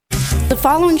The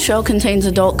following show contains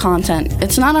adult content.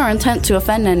 It's not our intent to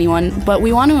offend anyone, but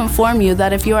we want to inform you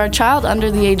that if you are a child under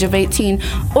the age of 18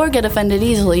 or get offended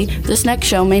easily, this next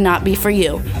show may not be for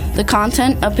you. The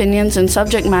content, opinions, and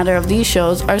subject matter of these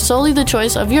shows are solely the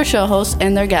choice of your show hosts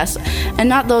and their guests, and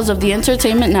not those of the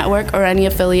Entertainment Network or any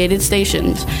affiliated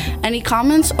stations. Any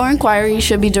comments or inquiries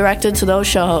should be directed to those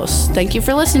show hosts. Thank you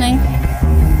for listening.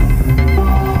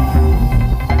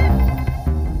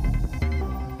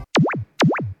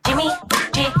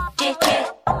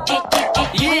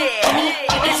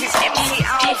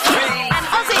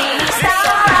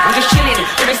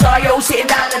 Sitting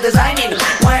down and designing,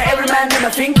 why every man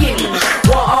never thinking,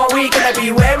 what are we gonna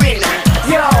be wearing?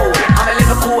 Yo, I'm a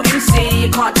Liverpool MC, you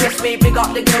can't test me. Big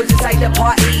up the girls inside the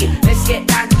party, let's get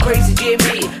down to crazy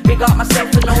Jimmy. Big up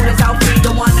myself and known as Alfie,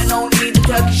 the one and only, the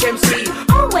Turkish MC.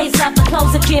 Always love the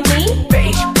clothes of Jimmy.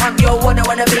 British punk, yo, what I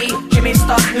wanna be. Jimmy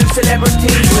Star's new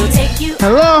celebrity. We'll take you.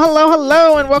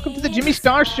 Hello, and welcome to the Jimmy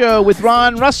Star Show with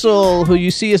Ron Russell, who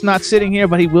you see is not sitting here,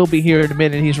 but he will be here in a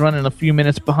minute. He's running a few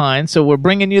minutes behind. So we're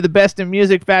bringing you the best in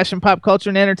music, fashion, pop culture,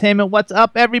 and entertainment. What's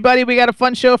up, everybody? We got a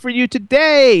fun show for you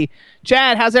today.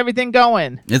 Chad, how's everything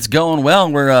going? It's going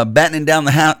well. We're battening down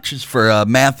the hatches for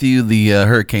Matthew, the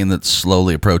hurricane that's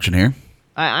slowly approaching here.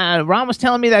 Ron was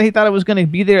telling me that he thought it was going to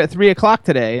be there at 3 o'clock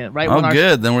today. Right? Oh,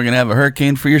 good. Then we're going to have a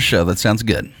hurricane for your show. That sounds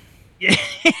good.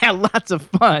 Yeah, lots of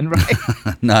fun, right?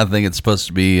 No, I think it's supposed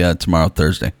to be tomorrow,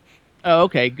 Thursday. Oh,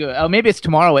 okay, good. Oh, maybe it's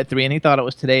tomorrow at 3, and he thought it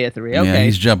was today at 3. Okay. Yeah,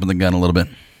 he's jumping the gun a little bit.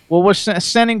 Well, we're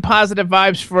sending positive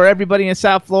vibes for everybody in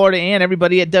South Florida and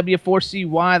everybody at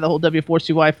W4CY, the whole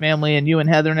W4CY family, and you and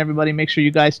Heather and everybody. Make sure you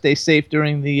guys stay safe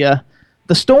during the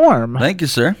storm. Thank you,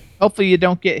 sir. Hopefully you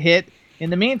don't get hit.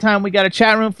 In the meantime, we got a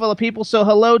chat room full of people, so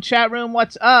hello, chat room,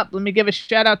 what's up? Let me give a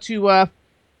shout-out to...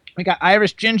 we got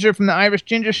Irish Ginger from the Irish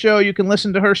Ginger Show. You can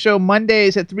listen to her show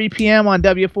Mondays at 3 p.m. on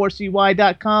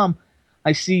W4CY.com.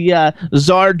 I see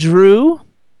Czar Drew.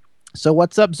 So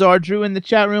what's up, Czar Drew, in the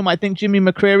chat room? I think Jimmy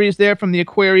McCrary is there from the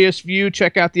Aquarius View.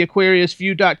 Check out the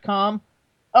AquariusView.com.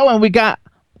 Oh, and we got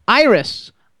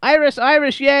Iris.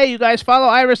 Iris, yay. You guys follow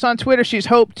Iris on Twitter. She's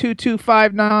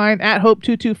Hope2259, at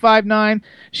Hope2259.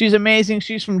 She's amazing.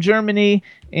 She's from Germany,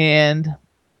 and...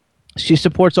 she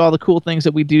supports all the cool things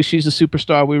that we do. She's a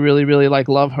superstar. We really, really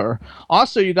love her.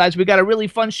 Also, you guys, we got a really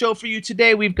fun show for you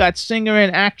today. We've got singer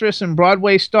and actress and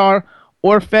Broadway star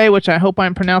Orfeh, which I hope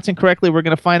I'm pronouncing correctly. We're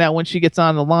going to find out when she gets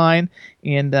on the line.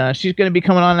 And she's going to be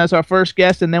coming on as our first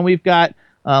guest. And then we've got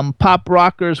pop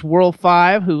rockers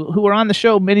World5, who were on the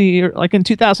show many years, like in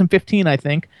 2015, I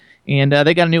think. And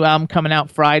they got a new album coming out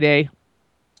Friday.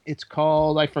 It's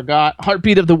called, I forgot,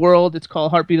 Heartbeat of the World. It's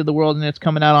called Heartbeat of the World, and it's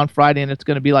coming out on Friday, and it's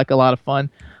going to be like a lot of fun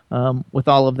with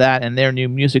all of that and their new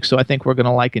music, so I think we're going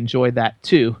to enjoy that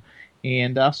too.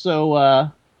 And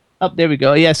also, there we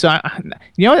go. Yeah, so,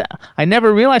 I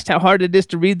never realized how hard it is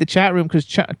to read the chat room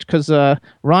because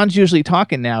Ron's usually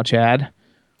talking now, Chad.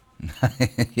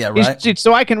 Yeah, right.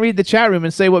 So I can read the chat room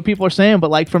and say what people are saying,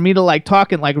 but for me to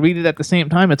talk and read it at the same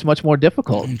time, it's much more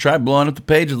difficult. Try blowing up the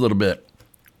page a little bit.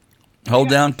 Hold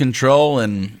down control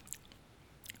and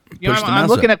push the mouse I'm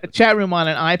looking up. at the chat room on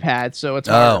an iPad, so it's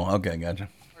harder. Oh, okay, gotcha.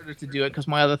 Harder to do it because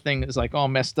my other thing is all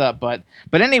messed up. But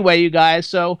anyway, you guys.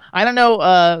 So I don't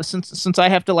know. Since I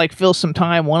have to fill some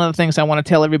time, one of the things I want to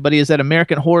tell everybody is that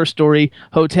American Horror Story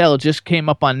Hotel just came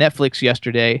up on Netflix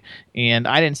yesterday, and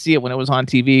I didn't see it when it was on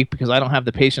TV because I don't have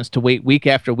the patience to wait week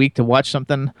after week to watch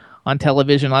something on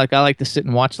television. I like to sit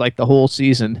and watch the whole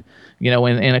season,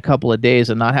 in a couple of days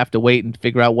and not have to wait and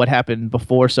figure out what happened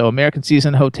before. So American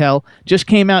Season Hotel just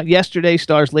came out yesterday,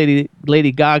 stars Lady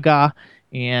Gaga,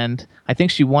 and I think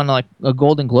she won a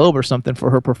Golden Globe or something for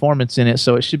her performance in it.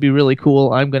 So it should be really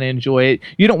cool. I'm going to enjoy it.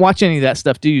 You don't watch any of that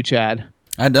stuff, do you, Chad?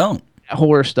 I don't.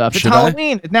 Horror stuff. It's Should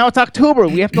Halloween. Now it's October.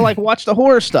 We have to watch the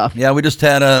horror stuff. Yeah, we just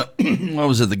had what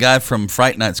was it? The guy from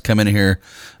Fright Nights come in here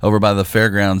over by the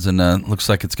fairgrounds, and looks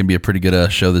like it's gonna be a pretty good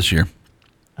show this year.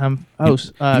 You know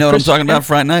what I'm talking about?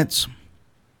 Fright Nights.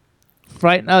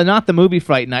 Not the movie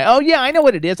Fright Night. Oh yeah, I know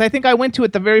what it is. I think I went to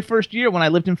it the very first year when I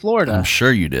lived in Florida. I'm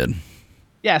sure you did.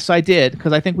 Yes, I did,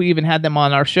 because I think we even had them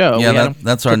on our show. Yeah,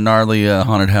 that's our gnarly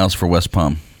haunted house for West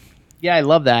Palm. Yeah, I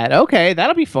love that. Okay,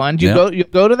 that'll be fun. Do you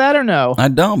go to that or no? I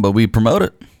don't, but we promote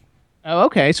it. Oh,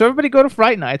 okay. So everybody go to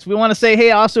Fright Nights. We want to say, hey,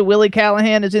 also Willie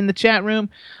Callahan is in the chat room.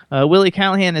 Willie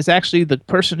Callahan is actually the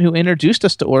person who introduced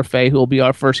us to Orfeh, who will be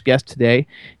our first guest today.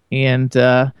 And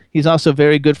he's also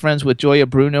very good friends with Joya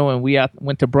Bruno, and we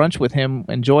went to brunch with him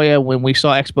and Joya when we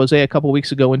saw Expose a couple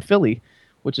weeks ago in Philly,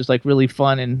 which is really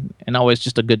fun and always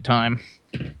just a good time.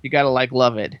 You got to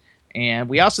love it. And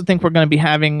we also think we're going to be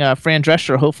having Fran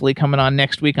Drescher hopefully coming on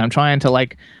next week. I'm trying to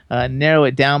narrow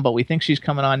it down, but we think she's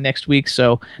coming on next week.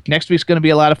 So next week's going to be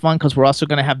a lot of fun because we're also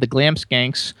going to have the Glam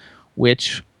Skanks,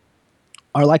 which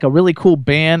are like a really cool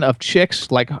band of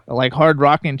chicks, like hard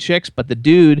rocking chicks. But the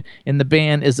dude in the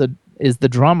band is the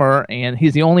drummer, and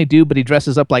he's the only dude, but he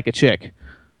dresses up like a chick.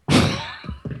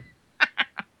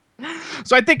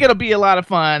 So I think it'll be a lot of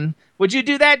fun. Would you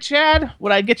do that, Chad?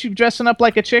 Would I get you dressing up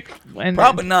like a chick?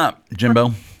 Probably not,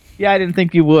 Jimbo. Yeah, I didn't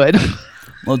think you would. A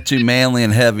little too manly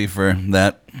and heavy for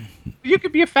that. You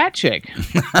could be a fat chick.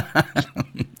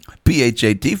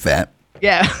 PHAT fat.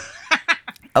 Yeah.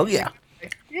 Oh, yeah.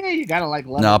 Yeah, you got to love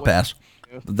No, I'll pass.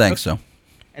 Thanks, so.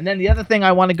 And then the other thing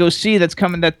I want to go see that's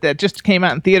coming that just came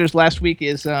out in theaters last week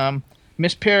is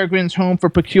Miss Peregrine's Home for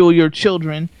Peculiar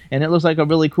Children, and it looks like a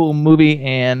really cool movie.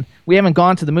 And we haven't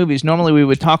gone to the movies. Normally, we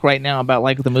would talk right now about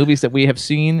the movies that we have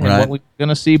seen and what we're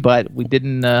gonna see, but we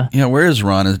didn't. Yeah, where is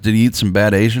Ron? Did he eat some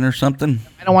bad Asian or something?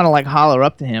 I don't want to holler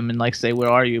up to him and say, "Where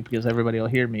are you?" because everybody will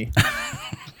hear me.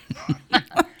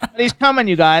 But he's coming,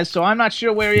 you guys. So I'm not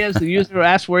sure where he is. The user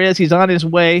asked where he is. He's on his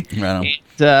way.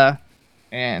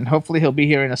 And hopefully he'll be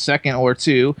here in a second or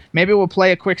two. Maybe we'll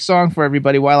play a quick song for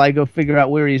everybody while I go figure out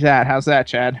where he's at. How's that,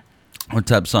 Chad? What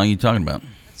type of song are you talking about?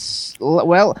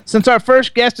 Well, since our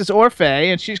first guest is Orfeh,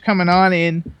 and she's coming on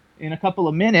in a couple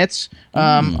of minutes,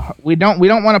 we don't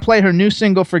want to play her new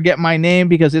single, Forget My Name,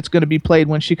 because it's going to be played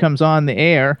when she comes on the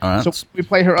air. Right. So we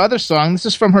play her other song. This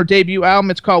is from her debut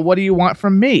album. It's called What Do You Want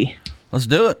From Me? Let's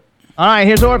do it. All right,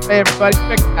 here's Orfeh, everybody.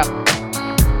 Check it out.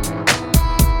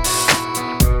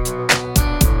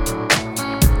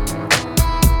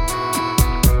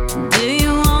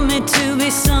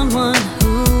 Someone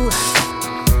who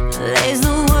lays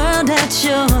the world at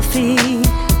your feet,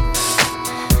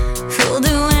 who'll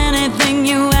do anything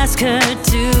you ask her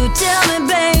to. Tell me,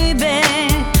 baby,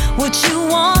 what you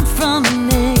want from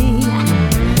me.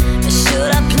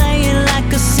 Should I play it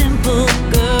like a simple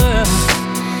girl,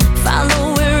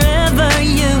 follow wherever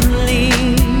you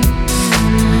lead,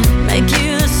 make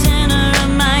you the center of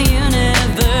my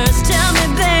universe? Tell me,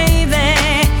 baby,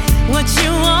 what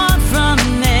you want from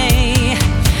me.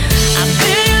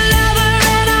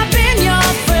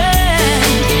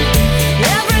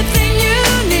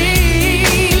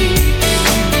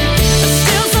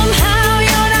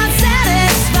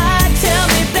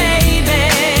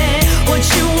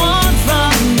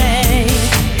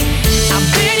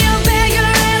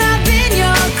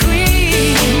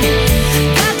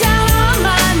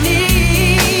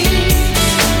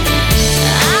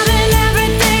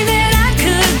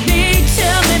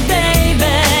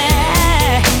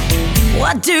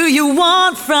 What do you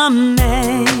want from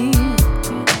me?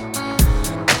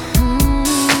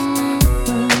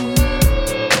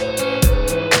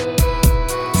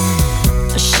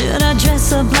 Should I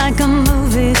dress up like a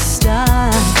movie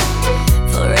star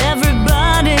for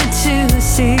everybody to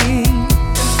see?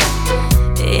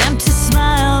 Empty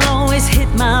smile always hit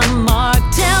my mark.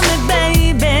 Tell me,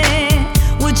 baby,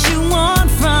 what you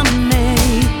want from me.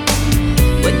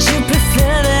 Would you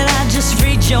prefer that I just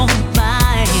read your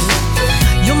mind?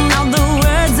 You're not the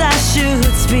words I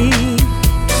should speak.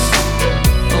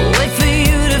 Wait for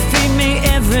you to feed me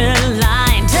every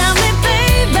line. Tell me,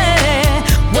 baby,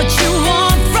 what you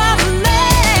want from me.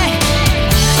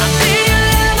 I've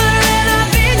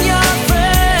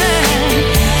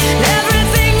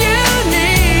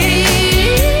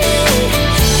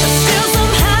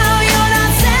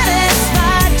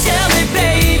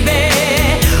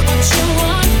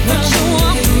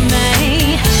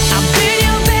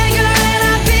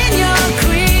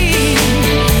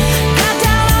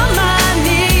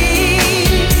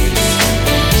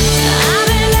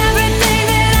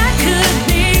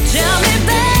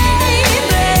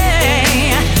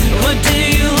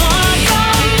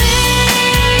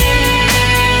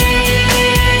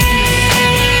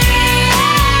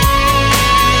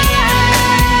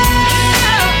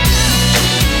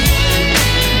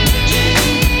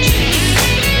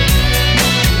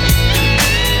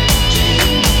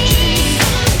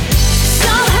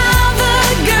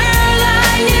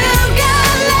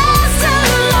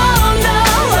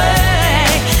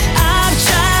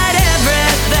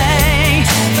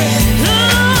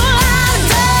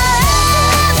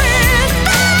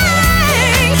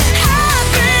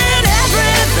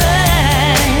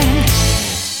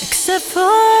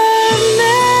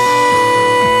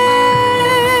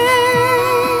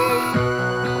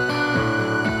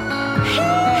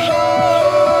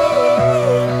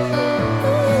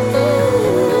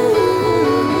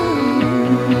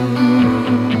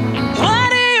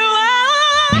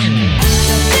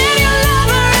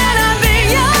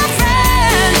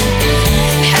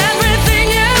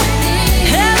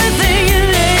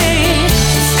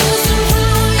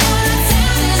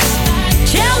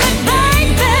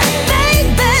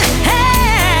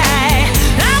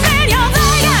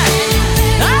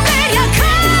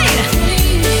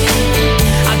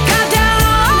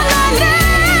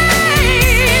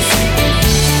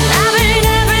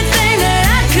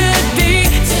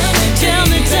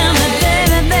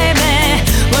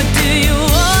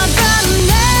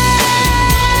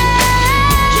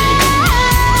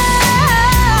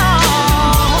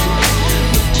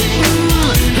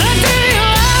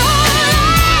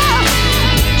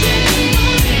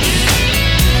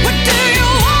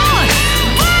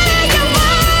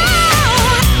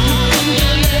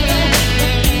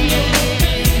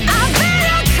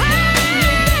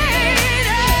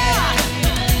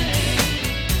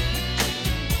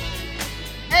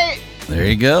There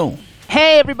you go.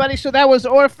 Hey, everybody. So that was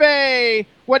Orfeh.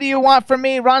 What do you want from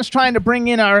me? Ron's trying to bring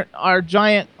in our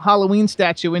giant Halloween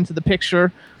statue into the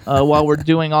picture while we're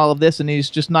doing all of this, and he's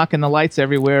just knocking the lights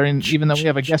everywhere, and even though we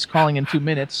have a guest calling in 2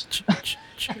 minutes.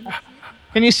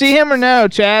 Can you see him or no,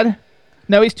 Chad?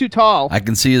 No, he's too tall. I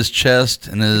can see his chest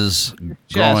and his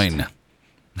groin.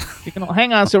 You can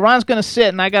hang on. So Ron's going to sit,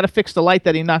 and I got to fix the light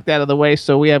that he knocked out of the way,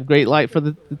 so we have great light for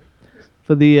the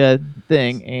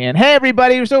thing. And hey,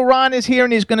 everybody! So Ron is here,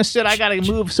 and he's going to sit. I got to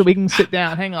move so we can sit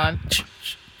down. Hang on.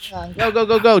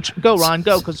 Go, Ron,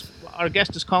 go, because our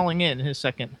guest is calling in a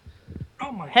second.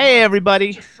 Oh my! Hey, God, everybody!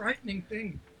 It's such a frightening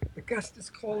thing. The guest is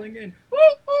calling in.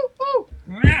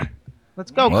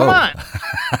 Let's go. Whoa. Come on.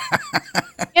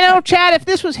 You know, Chad, if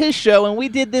this was his show and we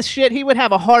did this shit, he would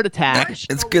have a heart attack.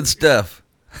 It's good stuff.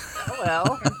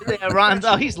 Well, yeah, Ron.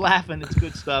 Oh, he's laughing. It's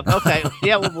good stuff. Okay.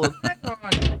 Yeah, we'll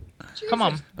come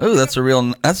on. Oh, that's a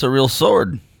real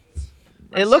sword.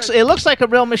 It looks like a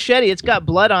real machete. It's got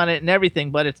blood on it and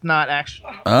everything, but it's not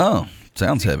actually. Oh,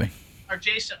 sounds heavy.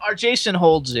 Our Jason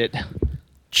holds it.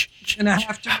 And I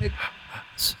have to make.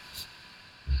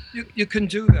 You can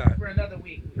do that. For another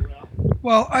week, we will.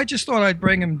 Well, I just thought I'd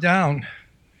bring him down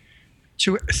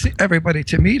to everybody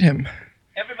to meet him.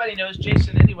 Everybody knows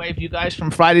Jason anyway. If you guys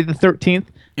from Friday the 13th.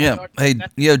 Yeah. Hey,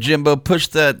 Jimbo, push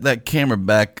that camera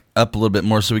back up a little bit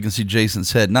more so we can see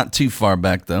Jason's head. Not too far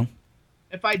back, though.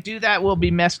 If I do that, we'll be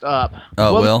messed up.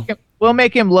 Oh, we'll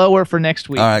make him lower for next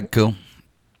week. All right, cool.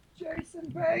 Jason,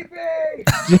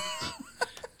 baby!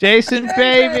 Jason,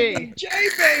 baby! Jay,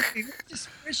 baby!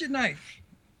 Where's your knife?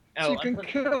 So Oh, you can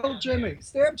kill Jimmy.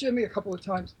 Stab Jimmy a couple of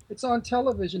times. It's on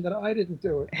television that I didn't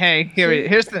do it. Hey,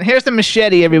 here's the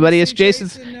machete, everybody. It's See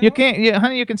Jason's. Jason now? You can't,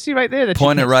 honey. You can see right there that.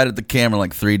 Point it right at the camera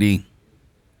like 3D.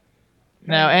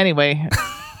 Now, anyway.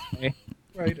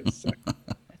 Wait a second.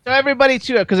 So everybody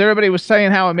too, because everybody was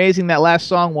saying how amazing that last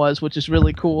song was, which is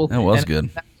really cool. That was And good.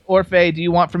 Orfeh, do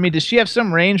you want from me? Does she have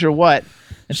some range or what?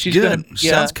 And she's Good. gonna.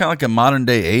 Sounds kind of like a modern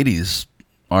day 80s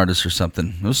artist or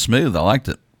something. It was smooth. I liked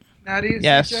it. Not easy,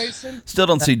 Yes. Jason. Still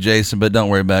don't see Jason, but don't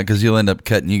worry about it because you'll end up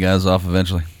cutting you guys off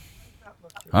eventually.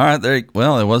 All right,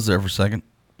 well, it was there for a second.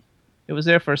 It was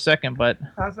there for a second, but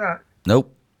How's that?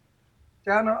 Nope.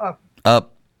 Down or up?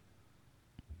 Up.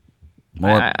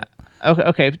 More.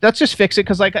 okay. Let's just fix it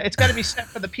because it's got to be set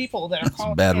for the people that are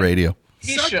calling. Bad radio.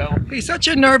 Show. He's such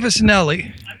a nervous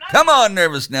Nelly. Come on,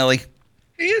 nervous Nelly.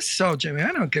 He is so, Jimmy.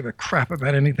 I don't give a crap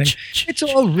about anything. It's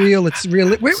all real. It's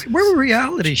real. We're a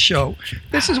reality show.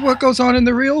 This is what goes on in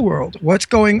the real world. What's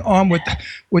going on with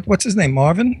what's his name?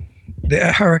 Marvin?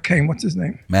 The hurricane. What's his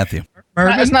name? Matthew.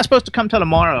 Mervin? It's not supposed to come till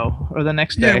tomorrow or the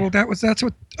next day. Yeah, well, that's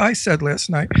what I said last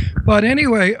night. But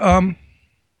anyway,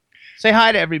 Say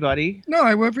hi to everybody. no,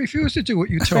 I would refuse to do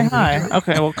what you Say told me. hi.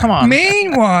 Okay, well, come on.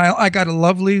 Meanwhile, I got a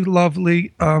lovely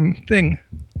thing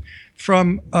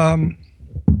from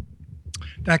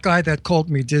that guy that called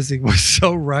me dizzy was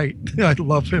so right. I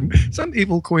love him. Some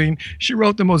evil queen. She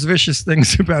wrote the most vicious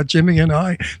things about Jimmy and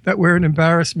I that we're an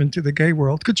embarrassment to the gay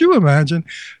world. Could you imagine?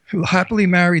 A happily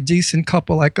married, decent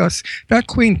couple like us. That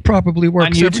queen probably works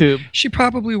on YouTube. she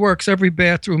probably works every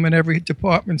bathroom in every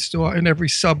department store, in every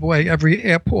subway, every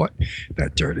airport.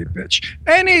 That dirty bitch.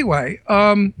 Anyway,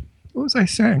 what was I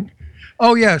saying?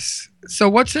 Oh, yes. So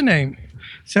what's her name?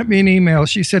 Sent me an email.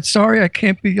 She said, sorry, I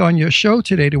can't be on your show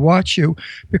today to watch you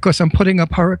because I'm putting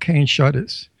up hurricane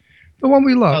shutters. The one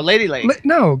we love. Oh, Lady Lake.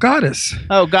 No, Goddess.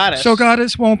 Oh, Goddess. So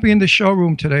Goddess won't be in the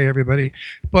showroom today, everybody,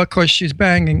 because she's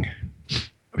banging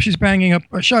up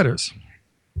shutters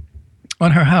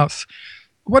on her house.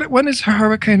 When is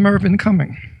Hurricane Mervin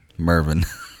coming? Mervin.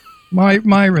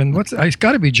 Myron. He's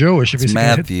got to be Jewish if It's he's gonna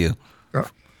hit- Matthew.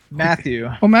 Matthew.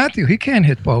 Oh, Matthew. He can't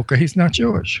hit poker. He's not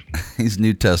Jewish. He's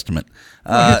New Testament.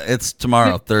 It's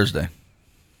tomorrow, Thursday.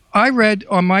 I read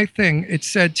on my thing, it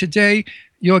said today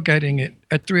you're getting it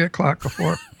at 3 o'clock or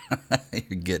 4. You're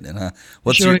getting it, huh?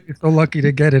 What's Sure, your? you're so lucky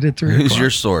to get it at 3 o'clock. Who's your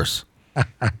source?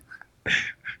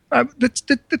 That's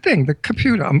the thing, the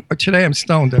computer. Today I'm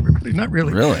stoned, everybody. Not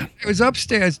really. Really? I was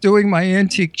upstairs doing my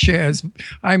antique chairs.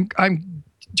 I'm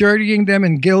dirtying them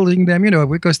and gilding them,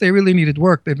 because they really needed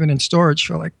work. They've been in storage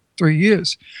for like 3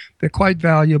 years. They're quite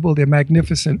valuable. They're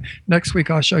magnificent. Next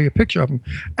week I'll show you a picture of them.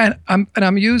 And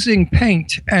I'm using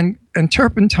paint and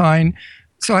turpentine.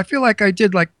 So I feel like I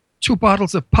did like 2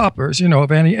 bottles of poppers,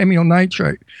 of amyl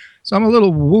nitrate. So I'm a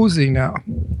little woozy now.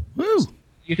 Woo.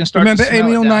 You can start. Remember to smell it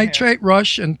amyl down nitrate,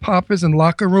 Rush, and poppers in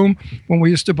Locker Room when we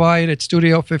used to buy it at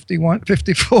Studio 51,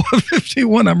 54,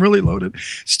 51. I'm really loaded.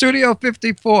 Studio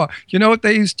 54. You know what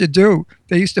they used to do?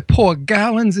 They used to pour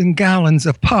gallons and gallons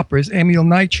of poppers, amyl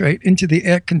nitrate, into the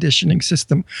air conditioning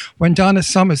system when Donna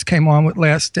Summers came on with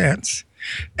Last Dance.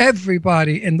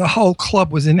 Everybody in the whole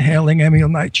club was inhaling amyl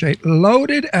nitrate,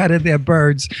 loaded out of their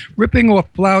birds, ripping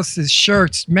off blouses,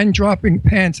 shirts, men dropping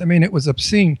pants. I mean, it was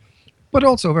obscene, but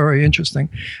also very interesting.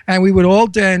 And we would all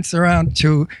dance around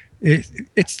to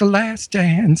It's the last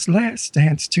dance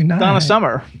tonight. Donna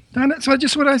Summer. That's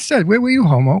just what I said. Where were you,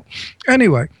 homo?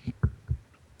 Anyway,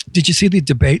 did you see the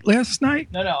debate last night?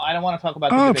 No, I don't want to talk about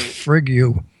the Oh, debate. frig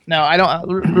you. No, I don't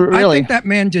really. I think that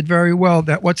man did very well.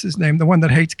 What's his name? The one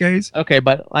that hates gays? Okay,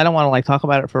 but I don't want to like talk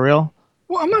about it for real.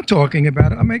 Well, I'm not talking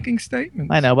about it. I'm making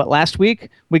statements. I know, but last week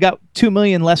we got 2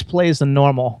 million less plays than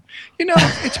normal. You know,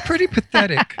 it's pretty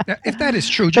pathetic. If that is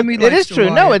true, Jimmy It likes is to true.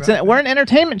 lie No, about we're that. an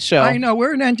entertainment show. I know,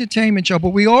 we're an entertainment show, but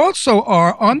we also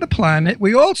are on the planet.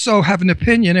 We also have an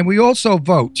opinion, and we also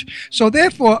vote. So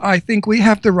therefore, I think we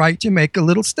have the right to make a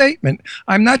little statement.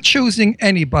 I'm not choosing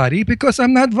anybody because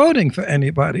I'm not voting for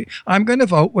anybody. I'm going to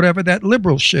vote whatever that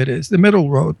liberal shit is, the middle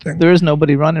road thing. There is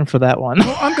nobody running for that one.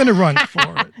 Well, I'm going to run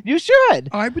for it. You should.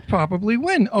 I would probably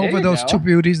win over you those go. two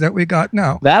beauties that we got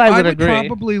now. That I would would agree.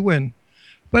 probably win.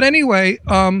 But anyway,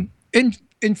 in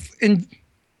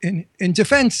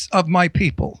defense of my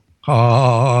people,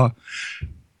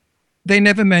 they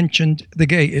never mentioned the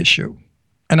gay issue,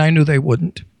 and I knew they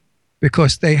wouldn't,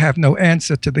 because they have no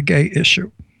answer to the gay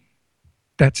issue.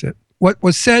 That's it. What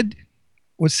was said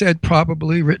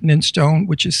probably written in stone,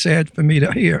 which is sad for me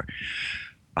to hear.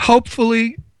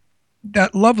 Hopefully,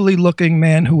 that lovely-looking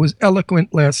man who was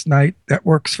eloquent last night that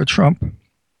works for Trump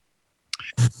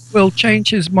will change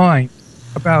his mind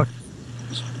about.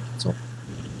 So,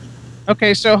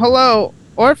 Okay, so hello,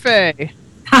 Orfeh.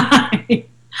 Hi.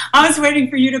 I was waiting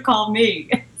for you to call me.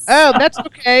 Oh, that's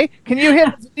okay. Can you hit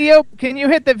video? Can you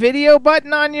hit the video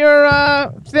button on your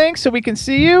thing so we can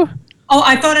see you? Oh,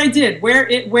 I thought I did. Where?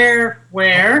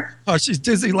 oh, she's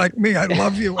dizzy like me. I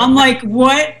love you. I'm like,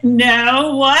 what?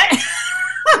 No, what?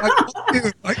 I love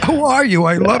you. Like, who are you?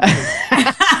 I love you.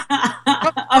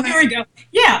 Oh, here we go.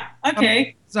 Yeah,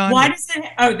 okay. Sonia. Why does it?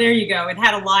 Oh, there you go. It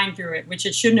had a line through it, which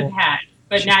it shouldn't have had.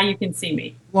 But now you can see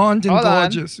me. Blonde and Hold on.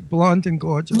 gorgeous. Blonde and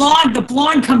gorgeous. Blonde. The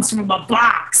blonde comes from a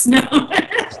box. No.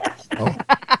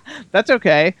 That's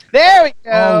okay. There we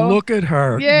go. Oh, look at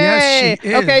her. Yay. Yes, she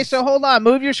is. Okay, so hold on.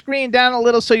 Move your screen down a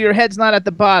little so your head's not at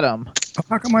the bottom.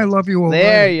 How come I love you already?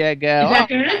 There you go. Is that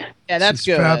good? Yeah, that's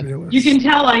She's good. fabulous. You can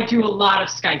tell I do a lot of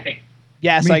Skyping.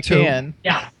 Yes, Me I too. can.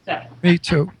 Yeah. So. Me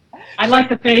too. I like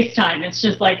the FaceTime. It's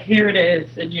just like, here it is.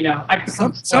 And, I've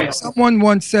become spoiled. Someone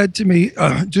once said to me,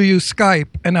 do you Skype?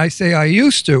 And I say, I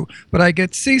used to, but I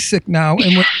get seasick now.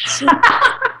 And when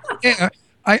yeah,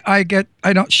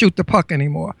 I don't shoot the puck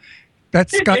anymore.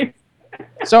 That's Skype.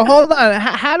 So hold on.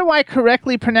 How do I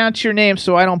correctly pronounce your name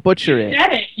so I don't butcher You it?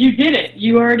 said it. You did it.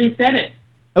 You already said it.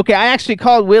 Okay, I actually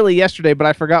called Willie yesterday, but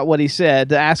I forgot what he said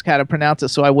to ask how to pronounce it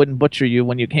so I wouldn't butcher you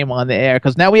when you came on the air.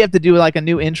 Because now we have to do like a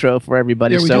new intro for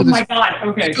everybody. Yeah, we so do Oh this- my God.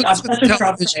 Okay. This I'm is for the such a trouble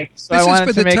television. today. So I This is wanted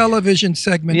for to the make- television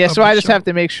segment. yeah, of so the I just show. have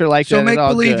to make sure like So that make it's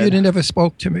all believe good. you never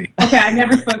spoke to me. Okay, I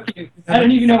never spoke to you. I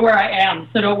don't even know where I am,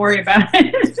 so don't worry about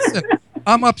it.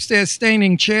 I'm upstairs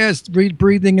staining chairs,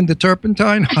 breathing in the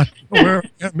turpentine. I don't know where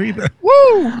I am either. Woo!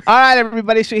 All right,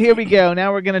 everybody. So here we go.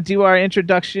 Now we're going to do our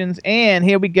introductions, and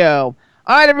here we go.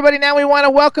 All right, everybody. Now we want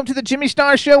to welcome to the Jimmy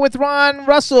Star Show with Ron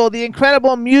Russell, the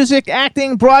incredible music,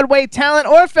 acting, Broadway talent,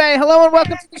 Orfeh. Hello and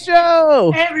welcome to the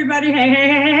show. Hey, everybody.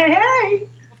 Hey.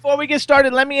 Before we get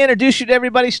started, let me introduce you to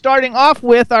everybody, starting off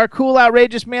with our cool,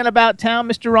 outrageous man about town,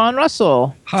 Mr. Ron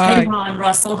Russell. Hey, Hi. Ron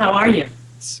Russell, how are you?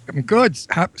 I'm good.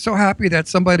 So happy that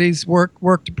somebody's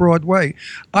worked Broadway.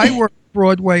 I worked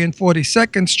Broadway in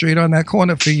 42nd Street on that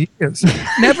corner for years.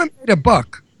 Never made a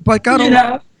buck, but got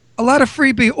a lot of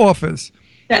freebie offers.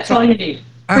 That's all you need.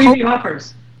 I Freebie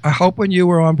offers. I hope when you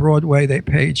were on Broadway, they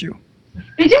paid you.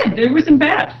 They did. It wasn't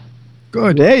bad.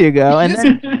 Good. There you go. And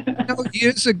then,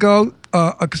 Years ago,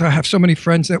 because I have so many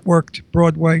friends that worked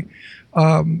Broadway,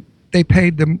 they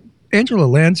paid them Angela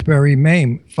Lansbury,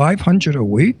 Mame, $500 a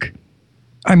week.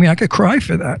 I mean, I could cry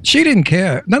for that. She didn't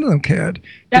care. None of them cared.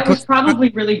 That was Because probably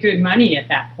really good money at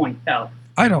that point, though.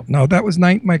 I don't know. That was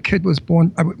my kid was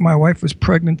born. My wife was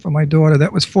pregnant for my daughter.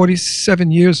 That was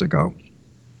 47 years ago.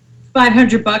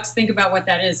 $500. Think about what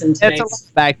that is in that's today's. a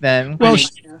lot back then. Well, mean,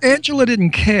 Angela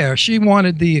didn't care. She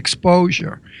wanted the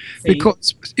exposure. See?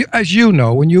 Because, as you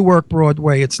know, when you work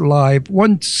Broadway, it's live.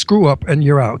 One screw up and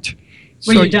you're out.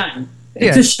 When you're done.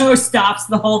 Yeah. The show stops,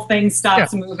 the whole thing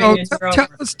stops moving, So and you're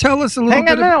tell over. us a little Hang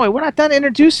bit. on, no, we're not done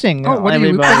introducing Oh, what are you-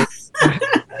 everybody.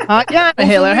 Yeah,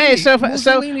 Hiller. Hey, so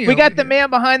Mussolini we got over the here. man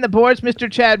behind the boards,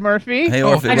 Mr. Chad Murphy. Hey,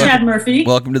 Oh, Orfeh, Hi, Chad Murphy.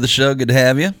 welcome to the show. Good to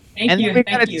have you. Thank And you. then we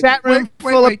got Thank a you. chat room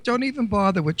Wait, full wait. Don't even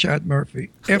bother with Chad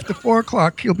Murphy. After 4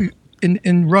 o'clock, he'll be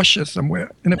in Russia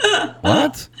somewhere.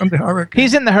 What? From the hurricane.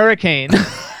 He's in the hurricane.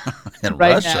 In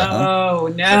Right Russia, now. huh? Oh,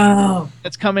 no.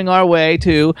 That's coming our way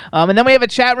too. And then we have a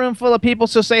chat room full of people.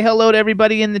 So say hello to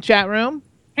everybody in the chat room.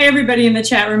 Hey, everybody in the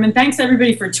chat room, and thanks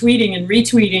everybody for tweeting and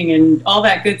retweeting and all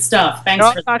that good stuff. Thanks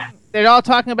for that. They're all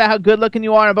talking about how good looking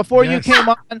you are. And before Yes. you came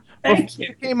on, Thank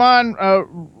you.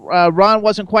 Ron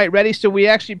wasn't quite ready, so we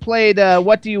actually played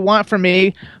 "What Do You Want From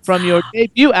Me" from your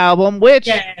debut album, which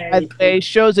by the way,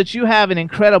 shows that you have an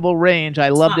incredible range. I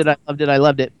loved it. I loved it. I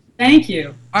loved it. Thank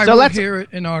you. I So will let's- hear it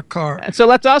in our car. And so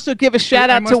let's also give a shout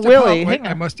out to Willie. Hang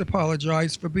I on. must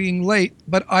apologize for being late,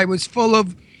 but I was full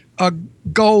of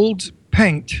gold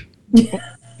paint on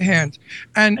my hand,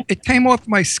 and it came off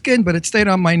my skin, but it stayed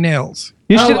on my nails.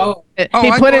 You Oh, should. oh. He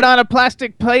I put it thought- on a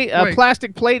plastic plate,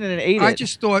 Wait. and it ate I it.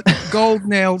 just thought gold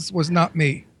nails was not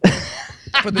me.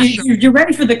 For the show. You're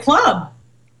ready for the club.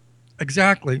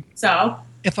 Exactly. So,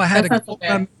 If I had a That's not so gold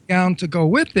bad. gown to go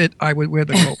with it, I would wear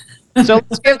the gold. So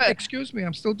let's give it. Excuse me,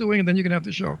 I'm still doing it, then you can have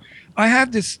the show. I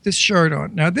have this shirt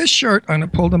on. Now, this shirt, I'm going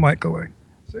to pull the mic away.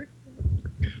 See?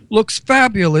 Looks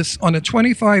fabulous on a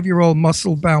 25-year-old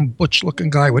muscle-bound, butch-looking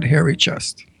guy with hairy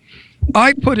chest.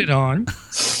 I put it on,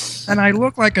 and I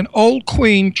look like an old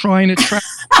queen trying to trap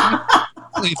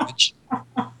cleavage.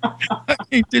 I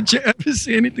mean, did you ever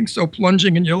see anything so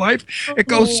plunging in your life? It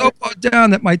goes so far down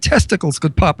that my testicles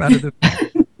could pop out of the...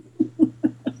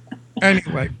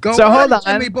 Anyway, go So hold on,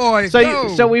 Jimmy boy. So,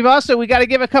 go. we got to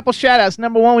give a couple shout outs.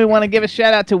 Number one, we want to give a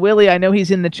shout out to Willie. I know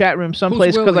he's in the chat room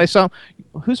someplace because Willie? I saw.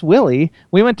 Who's Willie?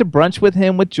 We went to brunch with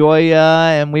him with Joya,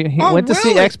 and he went to see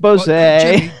Willie. Expose.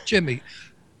 Well, Jimmy.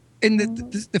 In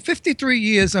the 53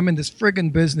 years I'm in this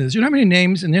friggin' business, you know how many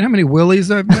names and you know how many Willies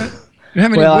I've met? You know how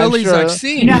many Well, I'm Willies sure. I've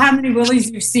seen? you know how many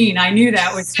Willies you've seen? I knew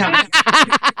that was coming.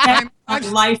 I've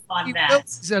On life on that.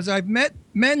 Willies as I've met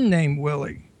men named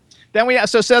Willie. Then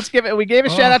so let's give it. We gave a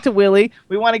shout out to Willie.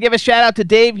 We want to give a shout out to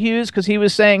Dave Hughes because he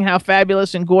was saying how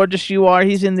fabulous and gorgeous you are.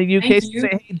 He's in the UK. Thank So you.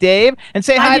 say hey, Dave, and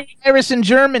say Hi, hi Dave. to Iris in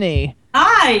Germany.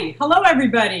 Hi. Hello,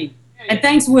 everybody. And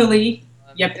thanks, Willie.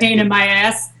 You pain in my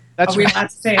ass. That's Are we right. allowed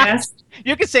to say ass?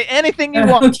 You can say anything you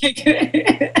want. Okay,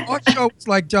 good. Our show is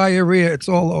like diarrhea. It's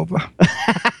all over.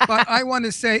 But I want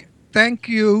to say thank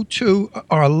you to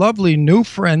our lovely new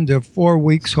friend of 4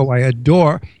 weeks who I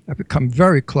adore. I've become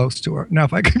very close to her. Now,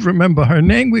 if I can remember her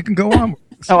name, we can go on.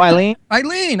 Oh, Eileen.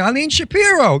 Eileen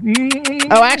Shapiro.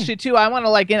 Oh, actually, too. I want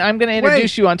to I'm going to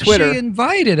introduce you on Twitter. She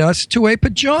invited us to a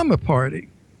pajama party.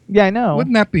 Yeah, I know.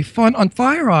 Wouldn't that be fun on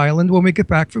Fire Island when we get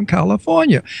back from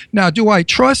California? Now, do I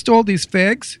trust all these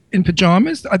fags in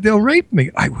pajamas? They'll rape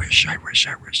me. I wish.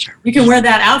 You can wear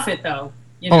that outfit, though.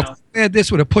 You know, Oh, wear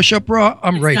this with a push-up bra?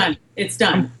 I'm it's raped. done. It's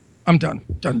done. I'm done.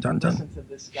 Done. Listen to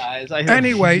this, guys.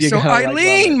 Anyway, You so gotta,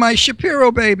 Eileen, love my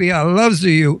Shapiro baby, I loves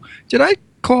you. Did I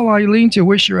call Eileen to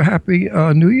wish her a happy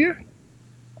New Year? it.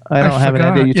 I don't have an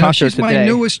forgot. idea. You talked to her she's my today.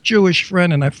 newest Jewish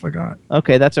friend, and I forgot.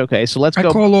 Okay, that's okay. So let's I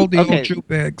go. call all the okay. old Jew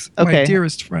bags Okay. my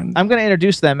dearest friend. I'm going to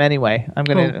introduce them anyway. I'm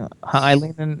going to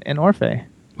Eileen and Orfeh.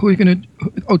 Who are you going to?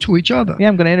 Oh, to each other. Yeah,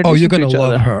 I'm going to introduce. Oh, you're them to going to each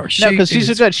love other. her. No, because she's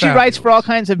is good. She writes for all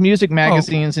fabulous. kinds of music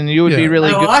magazines, and you would be yeah.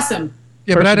 really Oh, good. awesome.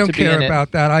 Yeah, but I person don't to be care in it.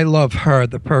 about that. I love her,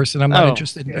 the person. I'm not Oh.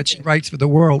 interested in that she writes for the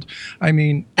world. I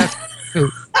mean, that's too.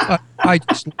 I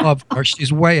just love her.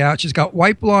 She's way out. She's got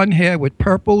white blonde hair with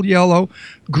purple, yellow,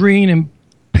 green, and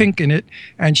pink in it,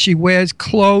 and she wears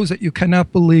clothes that you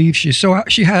cannot believe.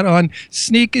 She had on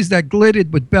sneakers that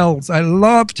glittered with bells. I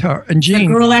loved her. And A jeans.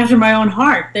 girl after my own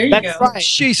heart. There you That's go. right.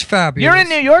 She's fabulous. You're in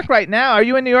New York right now. Are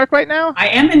you in New York right now? I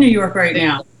am in New York right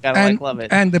now. Gotta love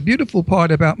it. And the beautiful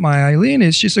part about my Eileen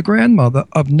is she's a grandmother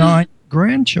of 9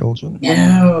 grandchildren.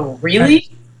 No, really?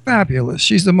 Fabulous.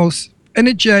 She's the most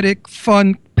energetic,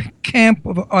 fun camp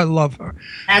of. I love her.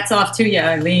 Hats off to you,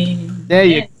 Eileen. There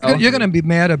you go. You're going to be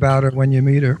mad about her when you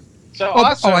meet her. So Oh,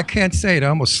 awesome. I can't say it. I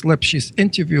almost slipped. She's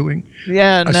interviewing.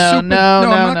 Yeah, I'm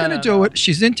not going to do it.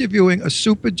 She's interviewing a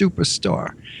super duper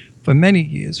star for many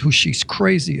years who she's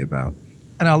crazy about.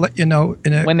 And I'll let you know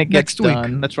When it gets next week.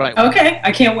 done. That's right. Okay,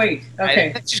 I can't wait.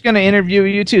 Okay. She's going to interview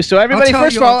you too. So everybody, tell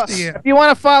first you of all, off the air. if you want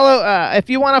to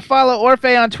follow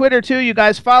Orfeh on Twitter too, you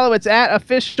guys follow. It's at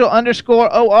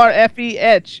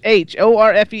official_ORFEH.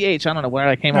 ORFEH. I don't know where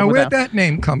I came Now, up with where'd that. that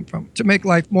name come from? To make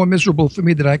life more miserable for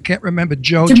me that I can't remember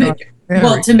Joe, To John, make, Mary.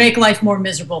 well, to make life more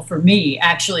miserable for me,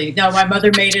 actually. No, my mother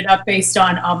made it up based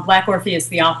on Black Orpheus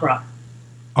the opera.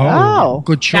 Oh.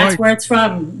 Good choice. That's where it's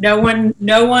from. No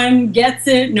one gets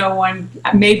it. No one,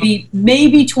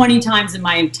 maybe 20 times in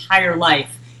my entire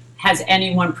life has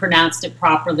anyone pronounced it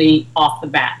properly off the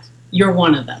bat. You're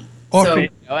one of them. Orphe.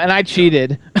 And I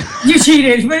cheated. So you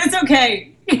cheated, but it's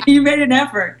okay. You made an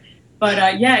effort.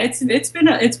 But yeah, it's been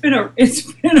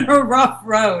a rough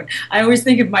road. I always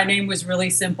think if my name was really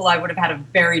simple, I would have had a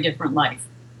very different life.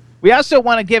 We also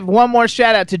want to give one more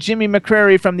shout out to Jimmy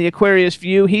McCrary from the Aquarius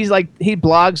View. He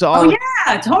blogs all. Oh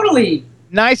yeah, totally.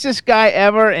 Nicest guy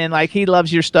ever, and like he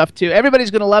loves your stuff too.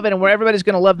 Everybody's gonna love it, and everybody's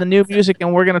gonna love the new music,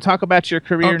 and we're gonna talk about your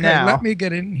career now. Let me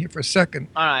get in here for a second.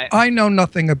 All right. I know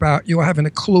nothing about you. I haven't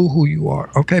a clue who you are,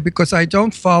 okay? Because I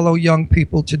don't follow young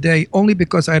people today only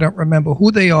because I don't remember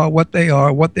who they are, what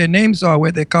their names are,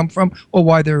 where they come from, or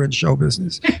why they're in show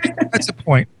business. That's the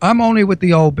point. I'm only with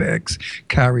the old bags.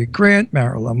 Cary Grant,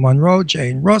 Marilyn Monroe,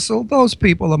 Jane Russell. Those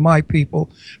people are my people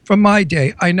from my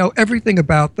day. I know everything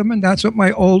about them, and that's what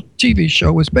my old TV show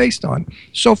was based on.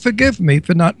 So forgive me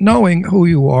for not knowing who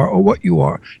you are or what you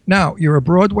are. Now, you're a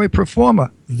Broadway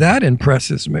performer. That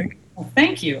impresses me. Well,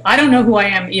 thank you. I don't know who I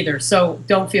am either, so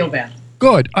don't feel bad.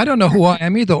 Good. I don't know who I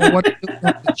am either or what to do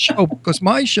on the show, because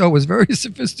my show is very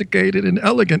sophisticated and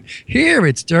elegant. Here,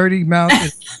 it's dirty mouth,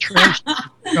 it's trash.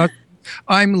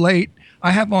 I'm late.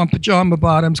 I have on pajama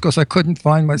bottoms because I couldn't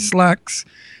find my slacks.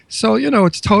 So,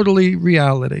 it's totally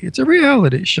reality. It's a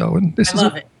reality show, and this is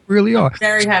it. Really are.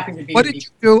 Very happy to be What with did you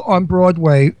do on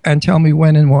Broadway, and tell me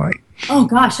when and why? Oh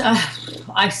gosh,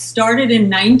 I started in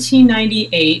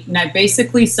 1998, and I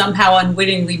basically somehow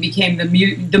unwittingly became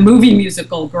the movie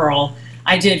musical girl.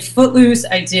 I did Footloose,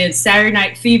 I did Saturday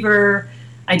Night Fever,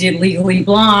 I did Legally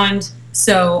Blonde.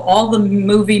 So all the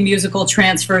movie musical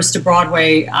transfers to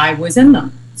Broadway, I was in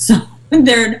them. So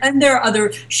there are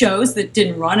other shows that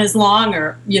didn't run as long,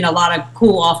 or a lot of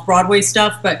cool off-Broadway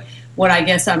stuff, but what I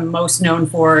guess I'm most known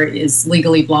for is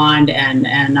Legally Blonde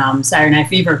and Saturday Night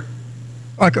Fever.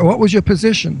 Okay, what was your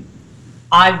position?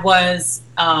 I was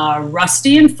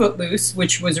Rusty in Footloose,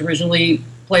 which was originally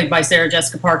played by Sarah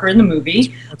Jessica Parker in the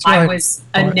movie. That's right. I was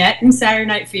Annette in Saturday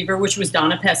Night Fever, which was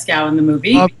Donna Pescow in the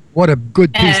movie. What a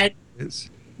good piece and it is.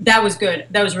 That was good.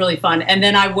 That was really fun. And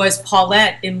then I was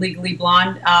Paulette in Legally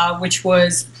Blonde, which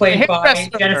was played by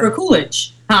Jennifer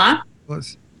Coolidge. Huh?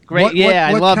 Great,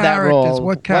 I love that role.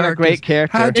 What characters? What a great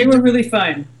character. They were really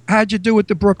fun. How'd you do with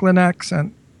the Brooklyn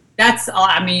accent? That's,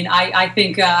 I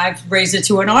think I've raised it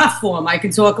to an art form. I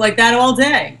can talk like that all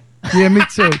day. Yeah, me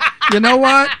too. You know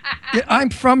what? Yeah, I'm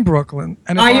from Brooklyn.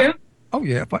 And Are you? Oh,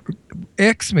 yeah.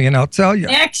 Ask me and I'll tell you.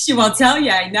 Ask you, I'll tell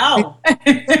you. I know.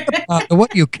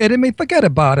 What, you kidding me? Forget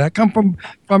about it. I come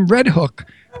from Red Hook.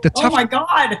 Oh, my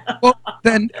God. Well,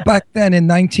 back then in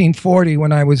 1940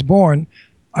 when I was born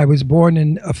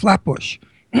in Flatbush.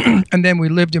 And then we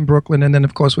lived in Brooklyn, and then,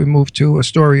 of course, we moved to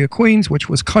Astoria, Queens, which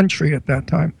was country at that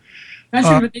time.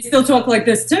 Country, but they still talk like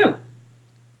this, too.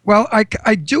 Well,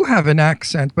 I do have an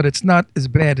accent, but it's not as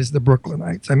bad as the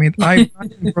Brooklynites. I mean, I'm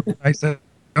not in Brooklyn. I said,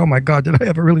 oh, my God, did I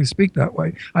ever really speak that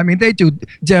way? I mean, they do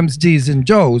dems, D's, and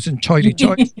Joes, and choity.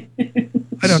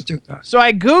 I don't do that. So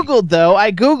I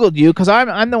Googled you, because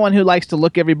I'm the one who likes to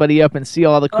look everybody up and see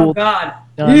all the cool Oh, God.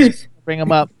 Bring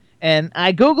them up. And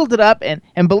I Googled it up,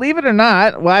 and believe it or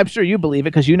not, well, I'm sure you believe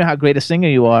it because you know how great a singer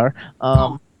you are.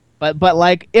 But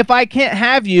like, if I can't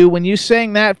have you, when you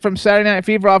sang that from Saturday Night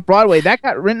Fever off Broadway, that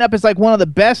got written up as like one of the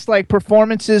best like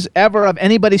performances ever of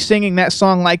anybody singing that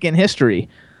song like in history.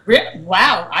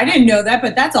 Wow, I didn't know that,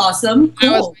 but that's awesome. Cool.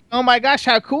 I was like, oh my gosh,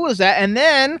 how cool is that? And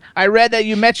then I read that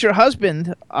you met your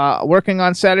husband working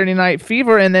on Saturday Night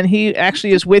Fever, and then he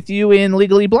actually is with you in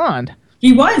Legally Blonde.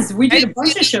 He was. We did a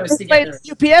bunch of shows together.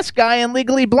 UPS guy in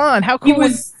Legally Blonde. How cool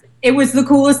was it? Was the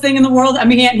coolest thing in the world. I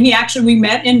mean, we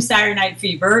met in Saturday Night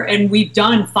Fever, and we've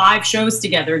done 5 shows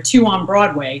together, 2 on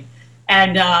Broadway,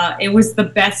 and it was the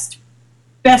best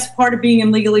part of being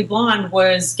in Legally Blonde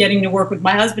was getting to work with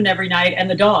my husband every night and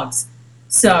the dogs.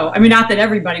 So, I mean, not that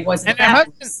everybody wasn't. Her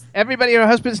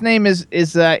husband's name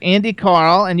is Andy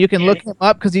Carl, and you can look him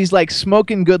up because he's like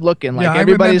smoking good looking. Like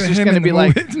everybody's just going to be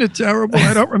like, isn't it terrible?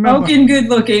 I don't remember. Smoking good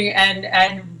looking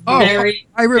and very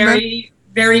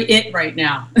it right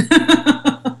now.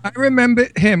 I remember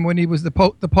him when he was the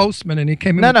postman, and he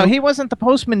came in. No, he wasn't the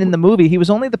postman in the movie. He was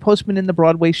only the postman in the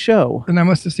Broadway show. And I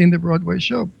must have seen the Broadway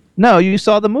show. No, you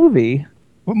saw the movie.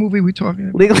 What movie are we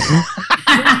talking about?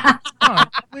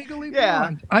 Legally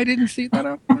Blonde. I didn't see that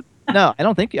up. No, I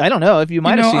don't know if you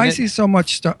might have seen it. I see so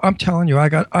much stuff. I'm telling you, I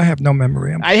have no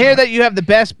memory. I hear that you have the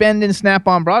best bend and snap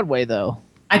on Broadway, though.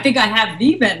 I think I have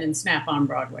the bend and snap on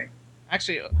Broadway.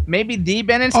 Actually, maybe the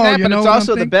bend and snap, but it's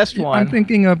also the best one. I'm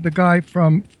thinking of the guy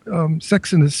from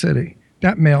Sex and the City.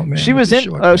 That mailman. She was in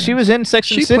Sex and the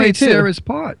City too. She played Sarah's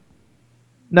part.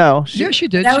 No. Yeah, she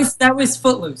did. That was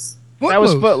Footloose. That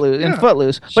was Footloose. Footloose. In Yeah.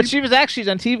 Footloose. But she was actually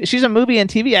on TV. She's a movie and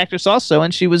TV actress also,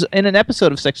 and she was in an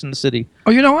episode of Sex and the City.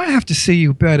 Oh, I have to see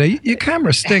you better. Your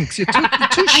camera stinks. You're too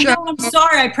I shallow. know, I'm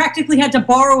sorry. I practically had to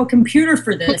borrow a computer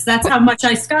for this. That's how much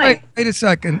I Skype. Wait a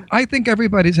second. I think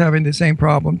everybody's having the same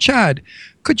problem. Chad,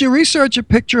 could you research a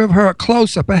picture of her, a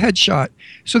close-up, a headshot,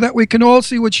 so that we can all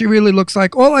see what she really looks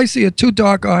like? All I see are two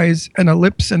dark eyes and a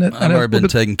lips and a... I've already been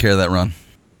taking care of that, Ron.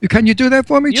 Can you do that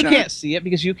for me, You Chad? can't see it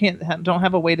because you don't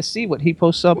have a way to see what he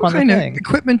posts up What on the kind of thing.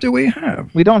 equipment do we have?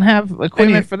 We don't have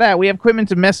equipment for that. We have equipment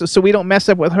to mess so we don't mess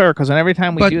up with her because every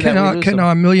time we But do can that, we lose can them.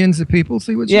 our millions of people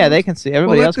see what she Yeah, looks they can see. Well,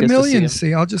 Everybody let else the gets to millions see.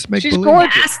 see. I'll just make She's believe.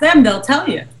 gorgeous. Ask them; they'll tell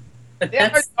you. But They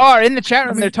that's are in the chat room.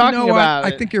 I mean, They're talking about I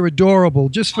it. think you're adorable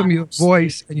just from your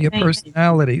voice and your Thank you.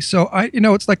 personality. So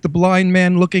it's like the blind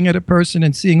man looking at a person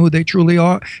and seeing who they truly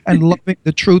are and loving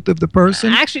the truth of the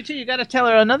person. Actually, too, you got to tell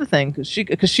her another thing because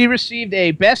she received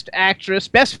a Best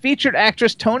Featured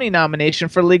Actress Tony nomination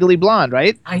for Legally Blonde,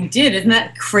 right? I did. Isn't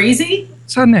that crazy?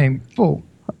 What's her name? Full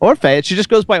Orfeh. She just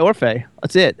goes by Orfeh.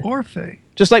 That's it. Orfeh.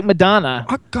 Just like Madonna.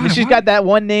 Oh, God, I mean, she's why- got that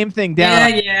one name thing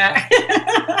down. Yeah.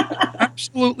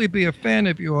 Absolutely be a fan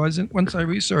of yours and once I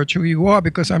research who you are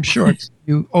because I'm sure it's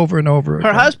you over and over Her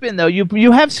again. husband, though,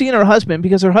 you have seen her husband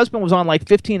because her husband was on like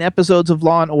 15 episodes of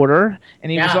Law and Order,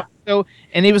 and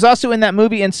he was also in that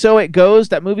movie And So It Goes,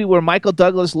 that movie where Michael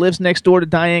Douglas lives next door to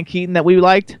Diane Keaton that we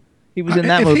liked. He was in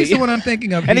that if movie. he's the one I'm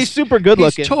thinking of. And he's super good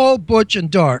looking. He's tall, butch, and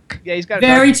dark. Yeah, he's got a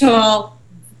Very dark- tall.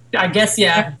 I guess,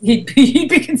 yeah. He'd be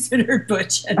considered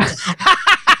butch.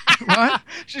 What?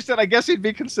 She said, I guess he'd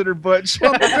be considered butch.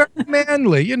 Well, very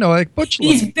manly, like butch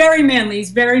He's looking. very manly.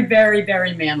 He's very, very,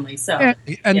 very manly. So,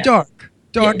 And yeah. dark.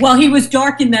 Dark. Well, he was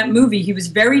dark in that movie. He was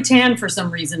very tan for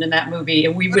some reason in that movie,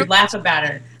 and we would laugh about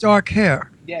it. Dark hair.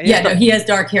 Yeah, no, he has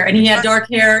dark hair, and he had dark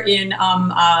hair in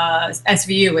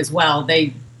SVU as well.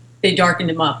 They darkened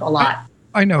him up a lot.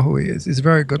 I know who he is. He's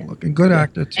very good looking. Good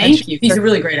actor too. Thank you. He's a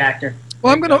really great actor.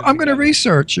 Well, I'm gonna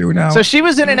research you now. So she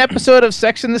was in an episode of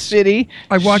Sex and the City.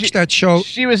 I watched that show.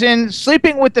 She was in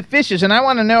Sleeping with the Fishes, and I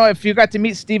want to know if you got to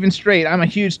meet Stephen Strait. I'm a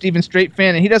huge Stephen Strait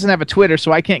fan, and he doesn't have a Twitter,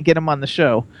 so I can't get him on the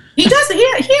show. He does.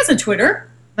 He has a Twitter.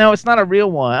 No, it's not a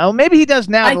real one. Oh, maybe he does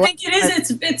now. I think it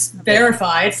is. It's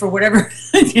verified for whatever.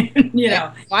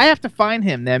 I have to find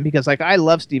him then because I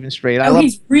love Stephen Strait.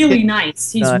 He's really nice.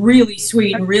 He's really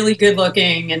sweet and really good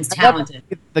looking and talented.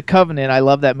 The Covenant. I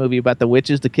love that movie about the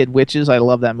witches, the kid witches. I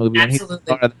love that movie. And he's Absolutely.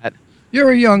 part of that.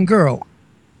 You're a young girl.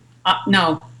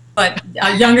 No, but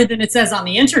younger than it says on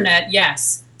the internet.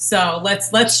 Yes. So let's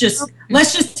just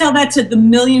tell that to the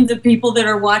millions of people that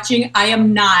are watching. I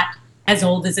am not as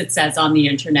old as it says on the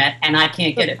internet, and I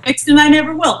can't get it fixed, and I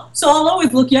never will. So I'll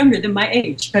always look younger than my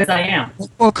age because I am.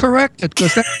 Well, correct it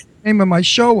because that's the name of my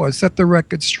show was Set the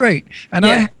Record Straight, and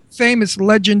I had famous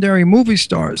legendary movie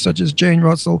stars such as Jane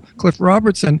Russell, Cliff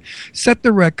Robertson set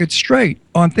the record straight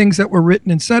on things that were written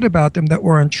and said about them that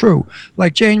weren't true.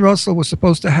 Like Jane Russell was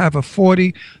supposed to have a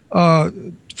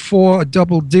 44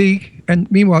 double D, and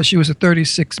meanwhile she was a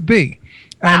 36B,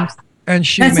 Wow. and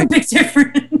she That's made, a big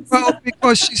difference. well,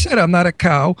 because she said, I'm not a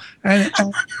cow. And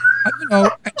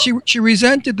she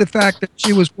resented the fact that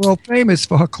she was world famous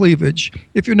for her cleavage.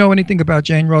 If you know anything about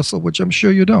Jane Russell, which I'm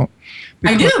sure you don't.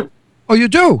 I do. Oh, you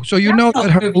do? So you know I'm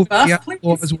that her movie movie buff, The please.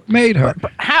 Outlaw is what made her.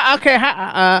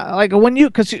 When you,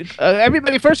 because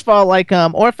everybody, first of all,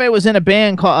 Orfeh was in a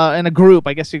band, in a group,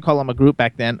 I guess you call them a group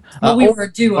back then. Well, we were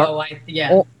a duo,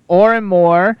 Or and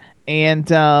More, and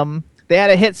they had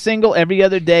a hit single Every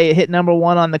Other Day. It hit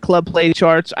 #1 on the club play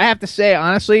charts. I have to say,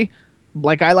 honestly,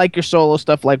 I like your solo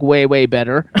stuff way, way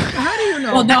better. How do you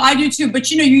know? Well, no, I do too. But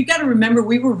you got to remember,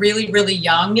 we were really, really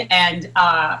young, and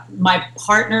my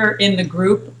partner in the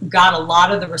group got a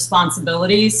lot of the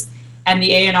responsibilities, and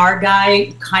the A&R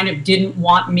guy kind of didn't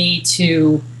want me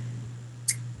to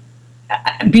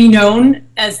be known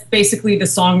as basically the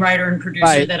songwriter and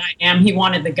producer that I am. He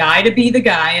wanted the guy to be the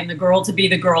guy and the girl to be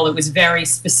the girl. It was very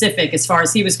specific as far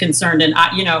as he was concerned, and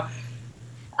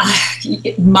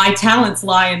my talents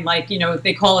lie in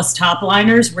they call us top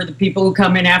liners. We're the people who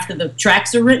come in after the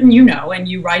tracks are written, and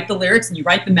you write the lyrics and you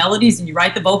write the melodies and you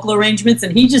write the vocal arrangements,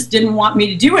 and he just didn't want me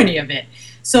to do any of it.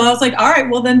 So I was like, all right,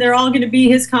 well then they're all going to be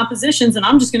his compositions and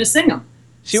I'm just going to sing them.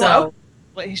 He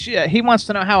wants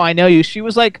to know how I know you. She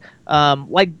was like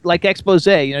Expose.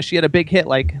 She had a big hit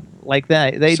like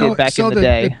that. They did back in the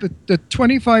day. The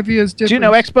 25 years difference. Do you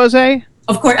know Expose?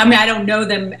 Of course, I mean, I don't know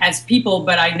them as people,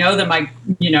 but I know them. I,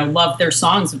 love their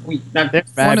songs. They're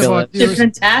fabulous. They're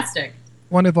fantastic.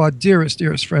 One of our dearest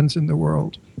friends in the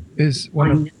world is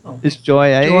one of. Is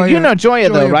Joya. Joya- You know Joya,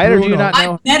 though, Joya right? Or do you Bruno. not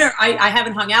know? I met her. I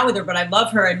haven't hung out with her, but I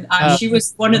love her. And she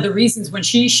was one of the reasons when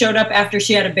she showed up after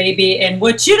she had a baby. And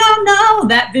what you don't know,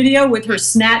 that video with her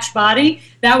snatched body,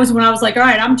 that was when I was like, all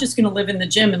right, I'm just going to live in the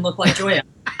gym and look like Joya.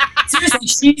 Seriously,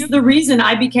 she's the reason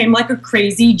I became like a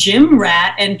crazy gym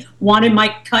rat and wanted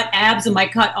my cut abs and my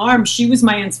cut arms. She was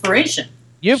my inspiration.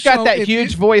 You've got So that if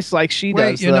huge you- voice like she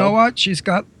Wait, does, you though. know what? She's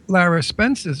got Lara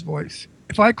Spence's voice.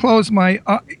 If I close my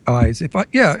eyes, if I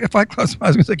close my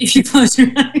eyes, I was like, If you close your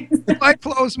eyes. if I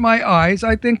close my eyes,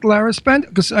 I think Lara Spence,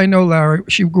 because I know Lara,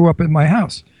 she grew up in my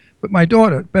house with my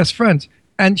daughter, best friends.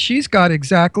 And she's got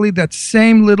exactly that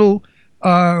same little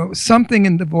something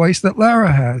in the voice that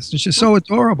Lara has, which is so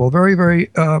adorable, very, very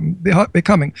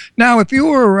becoming. Now, if you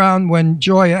were around when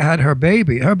Joya had her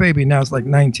baby now is like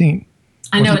 19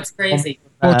 I know, it's crazy.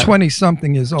 or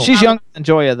 20-something years old. She's younger than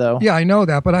Joya, though. Yeah, I know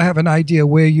that, but I have an idea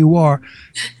where you are.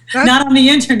 Not on the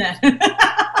internet.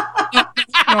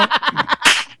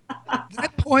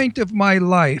 That point of my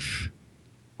life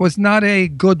was not a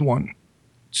good one.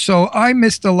 So I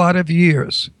missed a lot of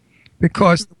years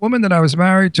because the woman that I was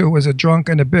married to was a drunk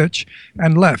and a bitch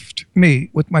and left me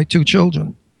with my 2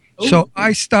 children. So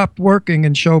I stopped working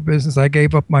in show business. I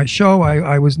gave up my show.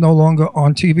 I was no longer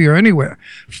on TV or anywhere.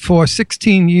 For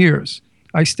 16 years,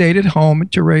 I stayed at home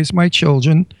to raise my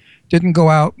children, didn't go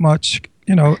out much.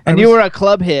 You know, And you were a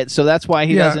club hit, so that's why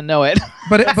he doesn't know it.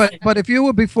 But if you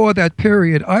were before that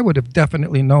period, I would have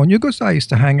definitely known you because I used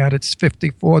to hang out at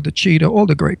 54, the Cheetah, all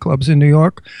the great clubs in New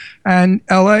York, and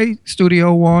L.A.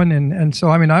 Studio One, and so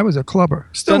I mean I was a clubber,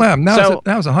 still am. Now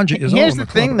I was 100 years old. Here's the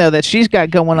thing, though, that she's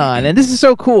got going on, and this is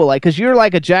so cool, like, because you're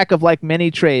like a jack of like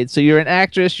many trades. So you're an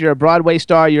actress, you're a Broadway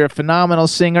star, you're a phenomenal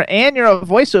singer, and you're a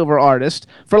voiceover artist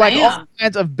for like all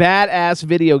kinds of badass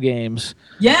video games.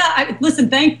 Yeah, listen,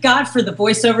 thank God for the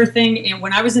voiceover thing. And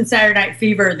when I was in Saturday Night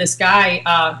Fever, this guy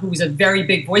who was a very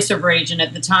big voiceover agent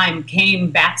at the time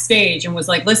came backstage and was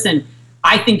like, listen,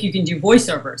 I think you can do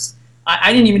voiceovers.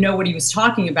 I didn't even know what he was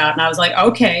talking about. And I was like,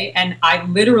 okay. And I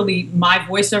literally, my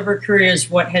voiceover career is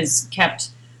what has kept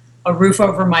a roof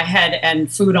over my head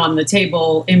and food on the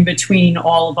table in between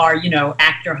all of our,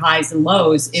 actor highs and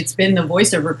lows. It's been the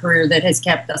voiceover career that has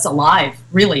kept us alive,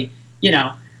 really,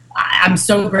 I'm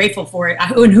so grateful for it.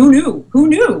 And who knew? Who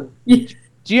knew? Do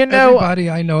you know? Everybody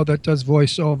I know that does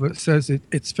voiceover says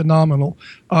it's phenomenal.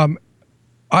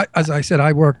 As I said,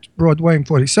 I worked Broadway and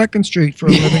 42nd Street for a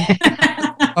living.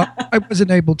 I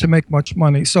wasn't able to make much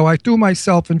money, so I threw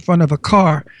myself in front of a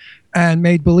car and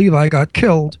made believe I got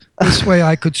killed. This way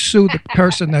I could sue the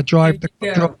person that drove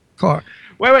the car.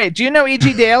 Wait. Do you know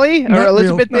E.G. Daly or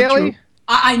Elizabeth Daly?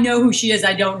 I know who she is.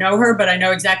 I don't know her, but I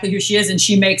know exactly who she is, and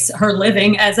she makes her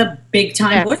living as a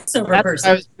big-time voiceover person.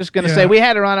 I was just going to say, we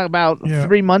had her on about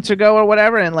 3 months ago or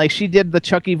whatever, and like she did the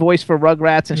Chucky voice for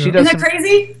Rugrats, and she does. Isn't that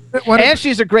crazy? And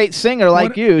she's a great singer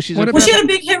like you. She's she had a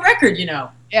big hit record,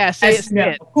 Yeah, say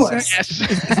it. Of course.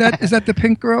 Is that the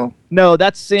pink girl? No,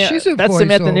 that's She's a that's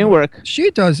Samantha voiceover. Newark.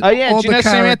 She does. Oh yeah, all do you know the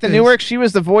Samantha characters. Newark? She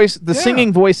was the voice, the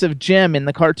singing voice of Jim in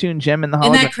the cartoon Jim and the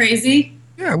Isn't Hologram. that crazy?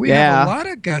 Yeah, we have a lot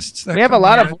of guests. We have a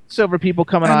lot of voiceover people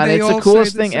coming on. It's the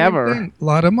coolest thing ever. A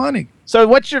lot of money. So,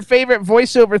 what's your favorite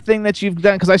voiceover thing that you've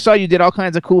done? Because I saw you did all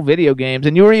kinds of cool video games,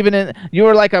 and you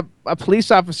were like a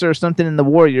police officer or something in The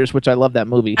Warriors, which I love that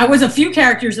movie. I was a few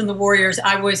characters in The Warriors.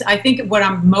 I think what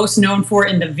I'm most known for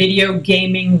in the video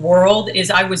gaming world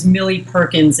is I was Millie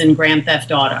Perkins in Grand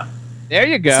Theft Auto. There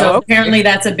you go. So apparently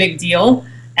that's a big deal,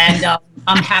 and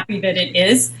I'm happy that it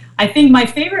is. I think my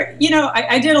favorite,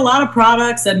 I did a lot of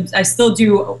products, and I still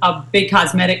do a big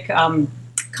cosmetic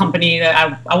company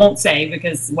that I won't say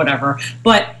because whatever.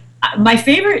 But my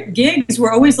favorite gigs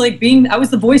were always like I was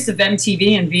the voice of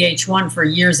MTV and VH1 for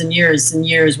years and years and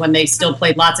years when they still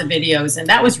played lots of videos. And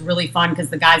that was really fun because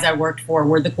the guys I worked for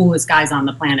were the coolest guys on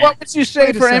the planet. What would you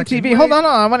say for MTV? Hold on,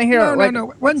 I want to hear.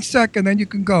 No. 1 second, then you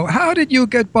can go. How did you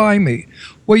get by me?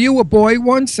 Were you a boy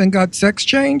once and got sex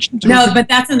changed? No, but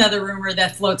that's another rumor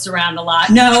that floats around a lot.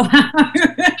 No.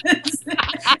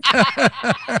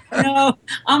 No,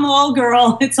 I'm all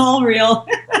girl. It's all real.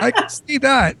 I can see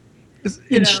that. It's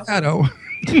in shadow.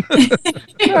 You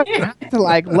have to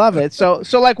love it. So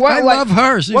what? I love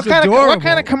her. She's adorable. What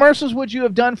kind of commercials would you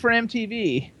have done for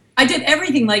MTV? I did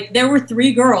everything. Like there were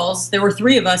 3 girls. There were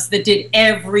 3 of us that did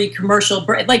every commercial,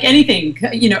 like anything.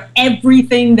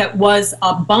 Everything that was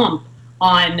a bump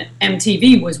on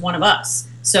MTV was one of us.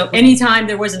 So anytime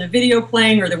there wasn't a video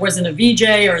playing, or there wasn't a VJ,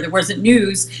 or there wasn't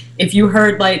news, if you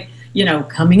heard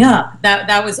coming up,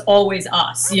 that was always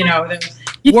us.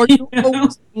 Were you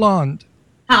always blonde?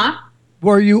 Huh?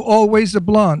 Were you always a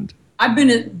blonde? I've been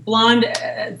a blonde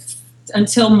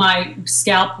until my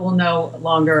scalp will no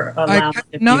longer allow I me to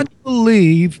cannot feel.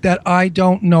 believe that I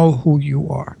don't know who you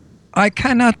are. I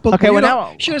cannot believe. Okay, well,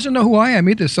 now- she doesn't know who I am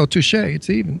either. So touche. It's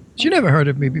even. She never heard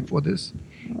of me before this.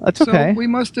 That's okay. So we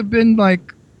must have been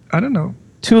like, I don't know.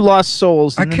 Two lost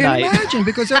souls in I the can't night. imagine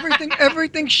because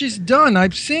everything she's done,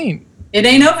 I've seen. It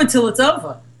ain't over till it's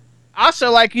over.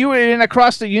 Also, like you were in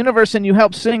Across the Universe and you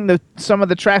helped sing some of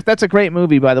the tracks. That's a great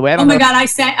movie, by the way. I Oh don't my know God,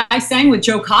 I sang with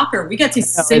Joe Cocker. We got to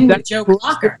sing with Joe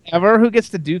Cocker. Ever who gets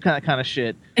to do kind of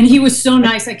shit. And he was so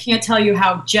nice. I can't tell you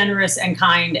how generous and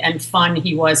kind and fun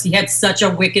he was. He had such a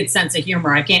wicked sense of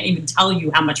humor. I can't even tell you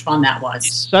how much fun that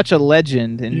was. Such a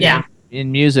legend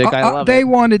in music. I love they it.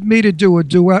 wanted me to do a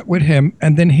duet with him,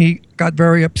 and then he got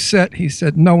very upset. He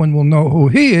said, "No one will know who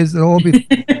he is. It'll all be."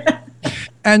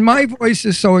 And my voice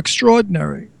is so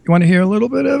extraordinary. You want to hear a little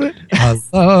bit of it?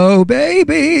 Hello,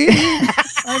 baby.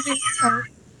 I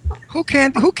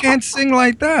mean, who can't sing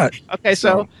like that? Okay,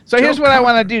 so here's what I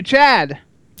want to do, Chad.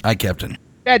 Hi, Captain.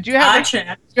 Chad, do you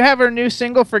have her new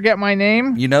single, "Forget My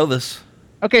Name"? You know this.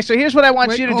 Okay, so here's what I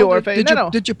want you to do,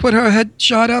 Orfeh. Did you put her head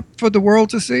shot up for the world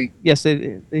to see? Yes, he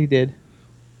did.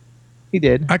 He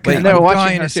did. I can't. And they were I'm watching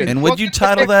dying her to see too. it. And would you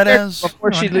title that as?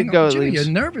 Before she Hang on, goes. Jimmy, you're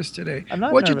nervous today. I'm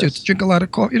not What'd you nervous. do? Drink a lot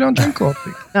of coffee? You don't drink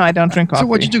coffee. No, I don't drink coffee. So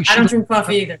what'd you do? I don't drink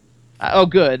coffee either. Oh,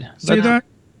 good. See that?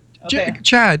 Okay.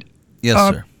 Chad. Yes,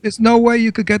 sir. There's no way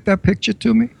you could get that picture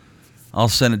to me. I'll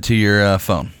send it to your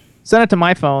phone. Send it to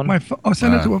my phone.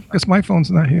 Send it to her because my phone's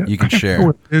not here. You can share. Oh,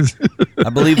 it is. I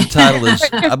believe the title is.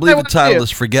 I believe the title is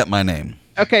 "Forget My Name."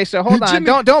 Okay, so hold on.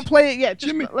 Jimmy- Don't play it yet.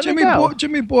 Just let me go.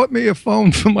 Jimmy bought me a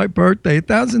phone for my birthday,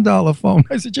 $1,000 phone.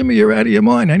 I said, Jimmy, you're out of your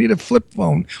mind. I need a flip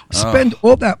phone. Spend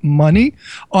all that money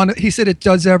on it. He said it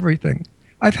does everything.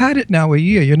 I've had it now a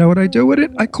year. You know what I do with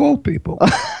it? I call people.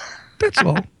 That's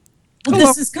all. Well,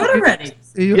 this is good already.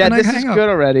 Yeah, this is good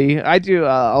already. I do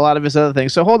a lot of his other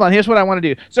things. So hold on. Here's what I want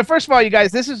to do. So first of all, you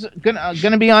guys, this is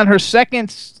gonna be on her second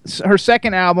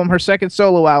album, her second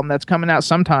solo album that's coming out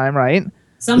sometime, right?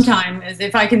 Sometime, as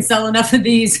if I can sell enough of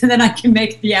these, then I can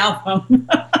make the album.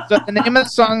 So the name of the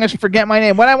song is "Forget My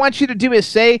Name." What I want you to do is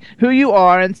say who you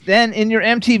are, and then in your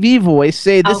MTV voice,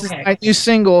 say, "This is my new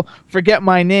single, Forget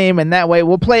My Name," and that way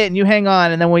we'll play it, and you hang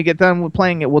on, and then when we get done with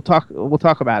playing it, we'll talk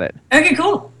about it. Okay,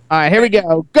 cool. All right, here we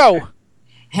go. Go.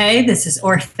 Hey, this is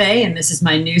Orfeh, and this is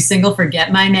my new single,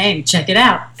 "Forget My Name." Check it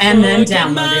out, and then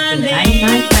download it for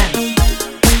 99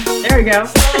 cents. There we go.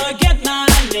 Forget my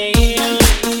name.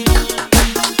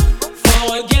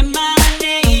 Forget my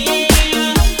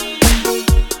name.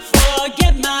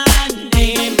 Forget my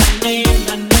name,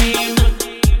 my name.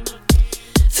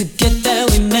 Forget that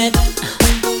we met.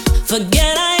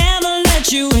 Forget I ever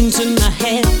let you into my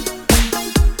head.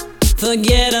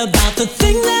 Forget about the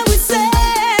thing that we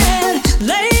said.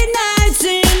 Late nights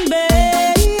in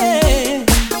bed.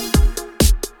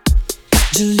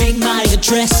 Delete my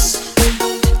address.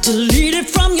 Delete it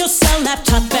from your cell,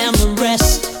 laptop, and the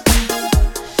rest.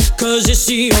 'Cause it's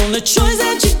the only choice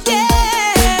that you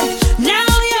get. Now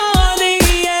you're the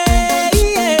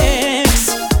ex.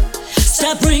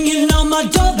 Stop ringing on my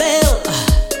doorbell.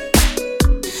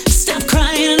 Stop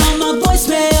crying on my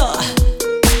voicemail.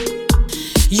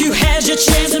 You had your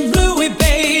chance and blew it,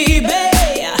 baby.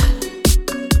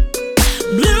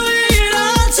 Blew it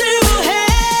all to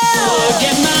hell.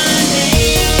 Forget my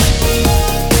name.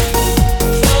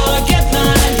 Forget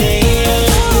my name.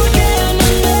 Forget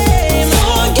my name.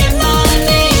 Forget my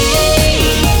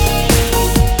name.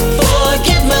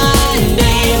 Forget my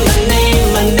name, my name,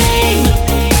 my name.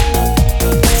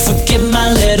 Forget my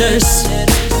letters.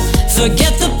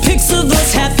 Forget the pics of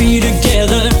us happy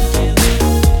together.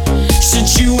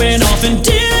 Since you went off and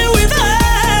did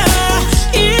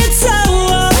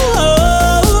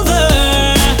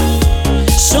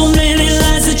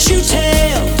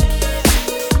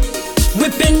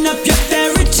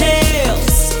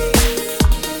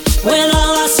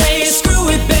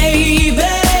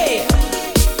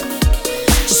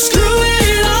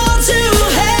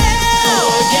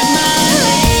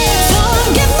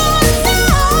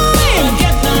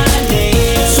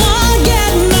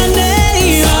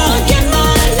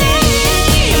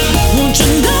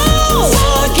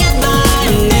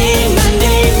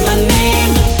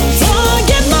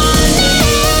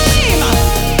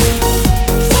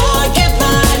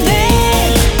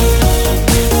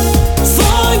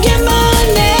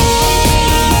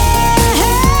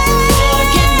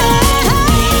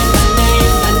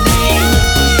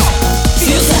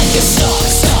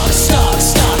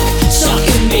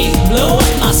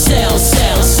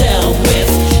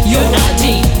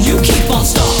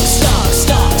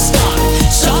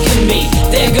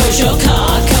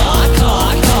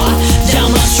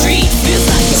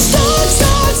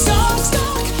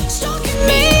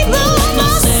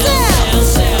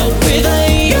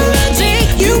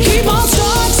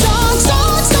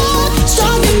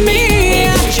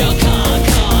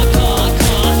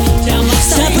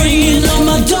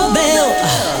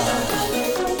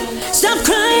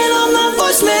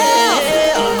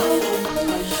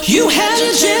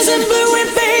chasing blue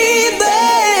and baby,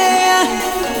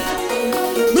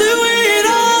 blue it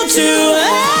all to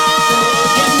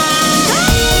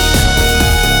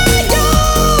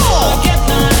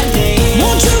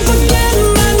won't you forget my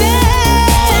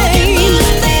name?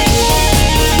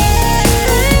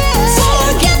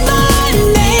 Forget my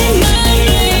name.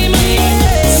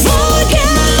 Forget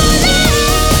my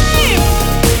name.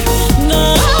 No,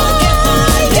 forget my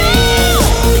name.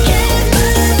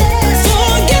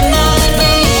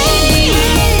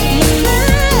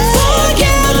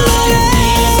 Forget my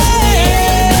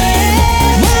name.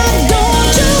 Why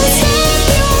don't you stop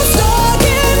you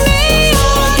stalking me?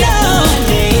 Oh,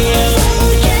 no.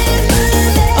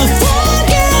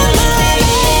 Forget my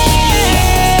name.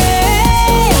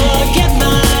 Forget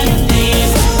my name.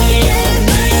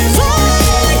 Forget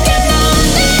my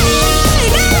name.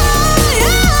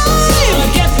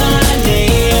 Forget my name.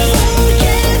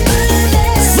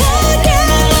 Forget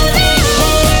my name.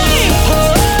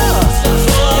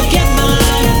 Forget my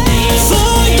name.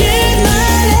 Forget my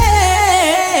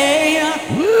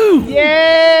name.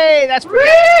 Yay! That's pretty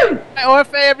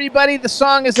Orfeh, everybody. The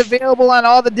song is available on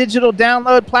all the digital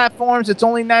download platforms. It's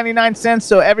only 99 cents,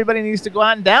 so everybody needs to go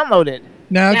out and download it.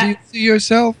 Now, Yeah. do you see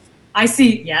yourself? I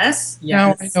see. Yes.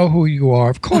 Now Yes. I know who you are.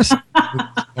 Of course.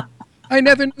 I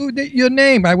never knew your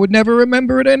name. I would never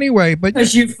remember it anyway. But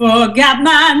Because you forgot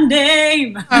my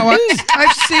name. oh,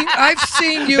 I've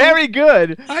seen you. Very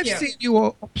good. I've you. seen you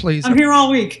all. Please, I'm here all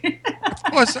week. of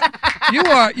course,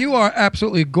 you are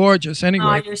absolutely gorgeous. Anyway,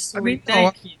 Oh, you're sweet. oh,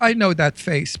 Thank you. I know that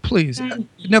face. Please, Thank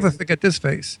you. never forget this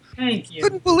face. Thank you.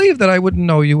 Couldn't believe that I wouldn't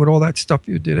know you with all that stuff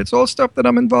you did. It's all stuff that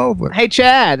I'm involved with. Hey,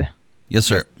 Chad. Yes,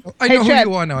 sir. I Hey, know Chad, who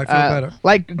you are now. I feel better.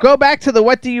 Like, go back to the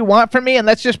 "What Do You Want From Me" and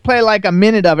let's just play like a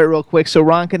minute of it real quick so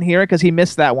Ron can hear it because he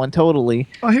missed that one totally.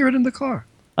 I'll hear it in the car.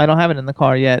 I don't have it in the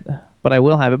car yet, but I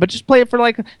will have it. But just play it for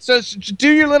like do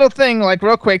your little thing like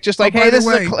real quick, just like by hey, the this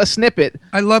way- is a snippet.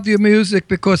 I love your music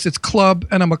because it's club,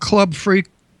 and I'm a club freak,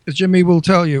 as Jimmy will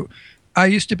tell you. I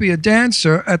used to be a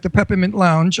dancer at the Peppermint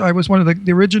Lounge. I was one of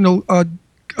the original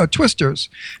twisters,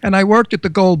 and I worked at the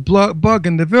Gold Bug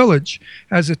in the Village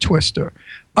as a twister.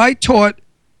 I taught,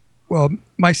 well,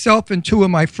 myself and two of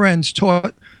my friends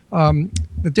taught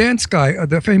the dance guy,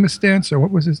 the famous dancer.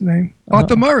 What was his name?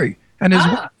 Arthur Murray and his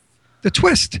wife, the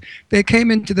twist. They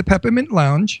came into the Peppermint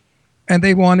Lounge, and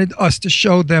they wanted us to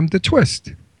show them the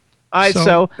twist. All right,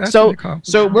 So, that's so pretty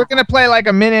cool. we're gonna play like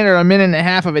a minute or a minute and a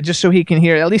half of it just so he can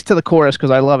hear it, at least to the chorus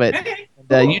because I love it. Okay.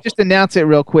 And, you just announce it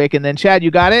real quick, and then Chad,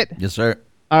 you got it? Yes, sir.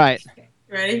 All right.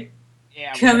 Ready?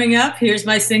 Yeah. Coming up, here's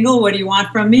my single, What Do You Want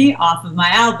From Me, off of my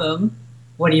album,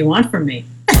 What Do You Want From Me?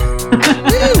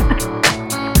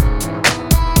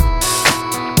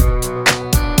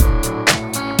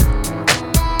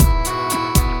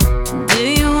 Do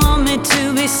you want me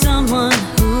to be someone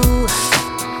who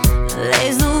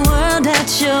lays the world at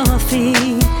your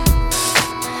feet?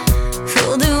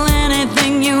 Who'll do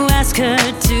anything you ask her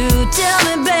to? Tell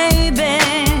me, baby,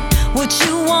 what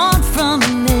you want from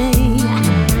me.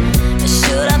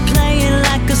 Should I play it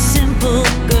like a simple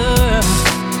girl?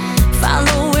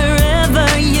 Follow wherever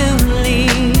you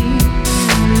lead.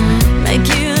 Make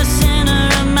you the center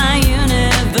of my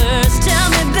universe. Tell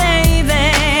me, baby,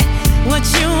 what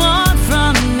you want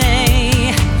from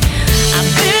me. I've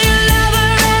been your lover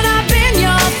and I've been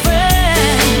your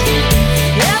friend.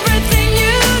 Everything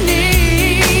you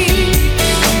need.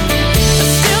 But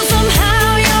still somehow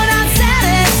you're not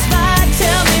satisfied.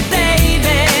 Tell me,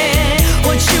 baby,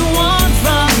 what you want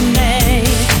from me.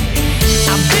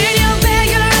 I've been your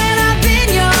beggar and I've been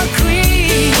your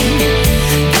queen.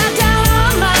 Got down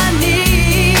on my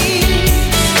knees.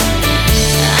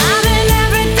 I've been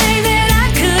everything that I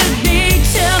could be.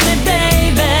 Tell me,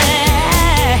 baby,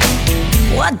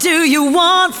 what do you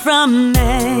want from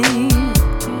me?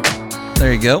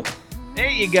 There you go. There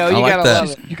you go. I You like gotta that.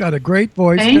 love it. You got a great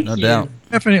voice. Thank No you. doubt.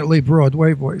 Definitely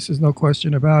Broadway voice. There's no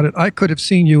question about it. I could have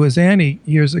seen you as Annie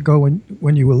years ago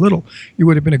when you were little. You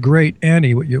would have been a great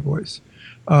Annie with your voice.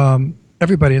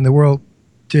 Everybody in the world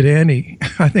did Annie.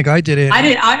 I think I did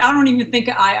Annie. I don't even think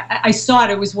I saw it.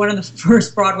 It was one of the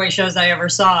first Broadway shows I ever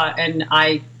saw, and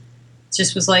I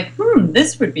just was like,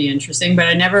 this would be interesting. But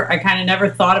I kind of never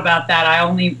thought about that. I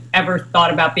only ever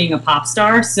thought about being a pop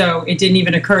star, so it didn't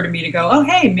even occur to me to go, oh,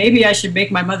 hey, maybe I should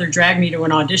make my mother drag me to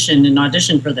an audition and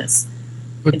audition for this.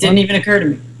 But It didn't even occur to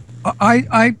me.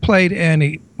 I played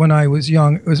Annie when I was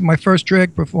young. It was my first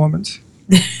drag performance.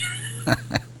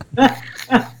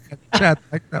 Chat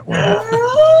like that one.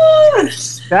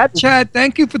 Chad,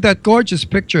 thank you for that gorgeous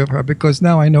picture of her because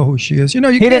now I know who she is. You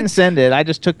know, He didn't send it. I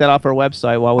just took that off our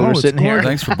website while we were it's sitting here. gorgeous.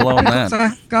 Thanks for blowing that.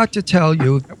 I got to tell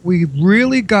you that we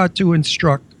really got to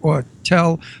instruct or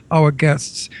tell our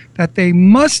guests that they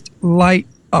must light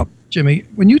up. Jimmy,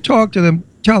 when you talk to them,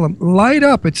 tell them, light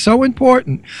up. It's so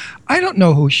important. I don't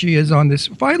know who she is on this.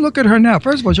 If I look at her now,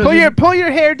 first of all, pull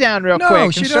your hair down real quick.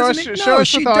 No, she doesn't.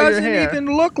 She doesn't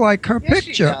even look like her Yes,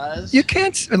 picture. she does. You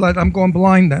can't. I'm going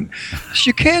blind then.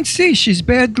 You can't see. She's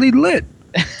badly lit.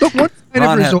 Look, what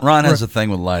Ron has a thing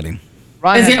with lighting.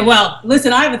 Well,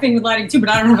 listen, I have a thing with lighting too, but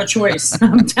I don't have a choice.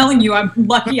 I'm telling you, I'm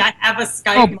lucky I have a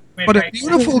Skype moment but a right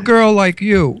beautiful girl like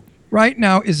you right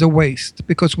now is a waste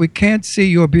because we can't see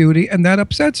your beauty, and that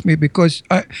upsets me because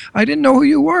I didn't know who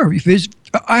you were.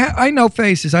 I know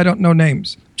faces, I don't know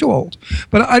names. Too old,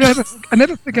 but I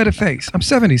never forget a face. I'm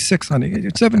 76, honey.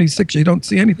 At 76, you don't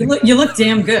see anything. You look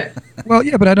damn good. Well,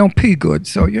 yeah, but I don't pee good,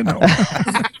 so you know.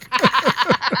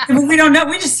 But we don't know.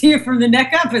 We just see it from the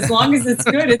neck up. As long as it's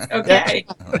good, it's okay.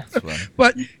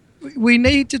 But we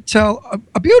need to tell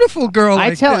a beautiful girl. I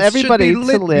like tell this everybody should be to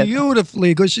lit lit. beautifully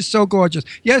because she's so gorgeous.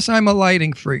 Yes, I'm a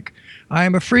lighting freak. I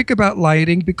am a freak about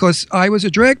lighting because I was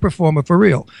a drag performer for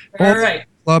real. All right.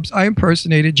 Clubs, I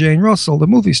impersonated Jane Russell, the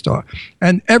movie star,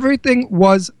 and everything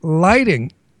was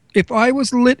lighting. If I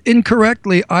was lit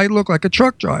incorrectly, I looked like a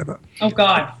truck driver. Oh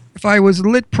God. If I was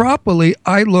lit properly,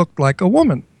 I looked like a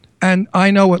woman. And I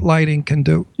know what lighting can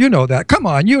do. You know that. Come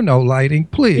on, you know lighting,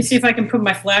 Let me please. see if I can put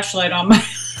my flashlight on my.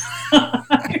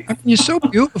 You're so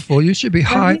beautiful. You should be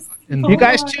high. You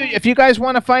guys too. If you guys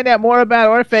want to find out more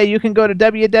about Orfeh, you can go to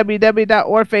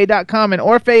www.orfeh.com, and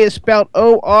Orfeh is spelled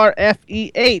Orfeh.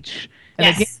 And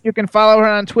Yes. again, you can follow her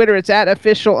on Twitter. It's at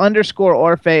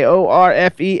 @official_Orfeh,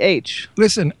 Orfeh.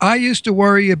 Listen, I used to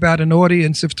worry about an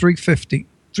audience of 350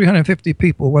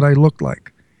 people, what I looked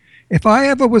like. If I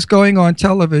ever was going on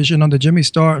television on the Jimmy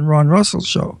Star and Ron Russell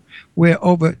show, where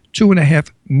over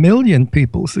 2.5 million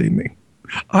people see me,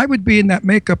 I would be in that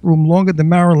makeup room longer than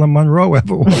Marilyn Monroe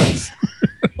ever was.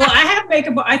 Well, I have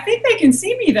makeup. I think they can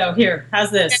see me though. Here,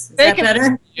 how's this? Is that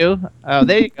better? You. Oh,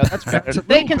 there you go. That's better. That's a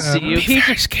They little can see better. you. Be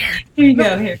very scared. Here you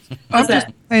go. Here. I'm How's just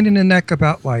that? pain in the neck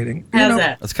about lighting. You How's know,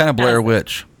 that? That's kind of Blair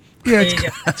Witch. Yeah, There you go.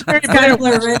 It's kind of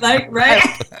blurry, right?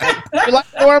 You like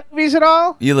horror movies at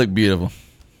all? You look beautiful.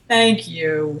 Thank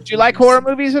you. Do you like horror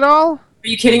movies at all? Are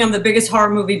you kidding? I'm the biggest horror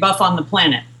movie buff on the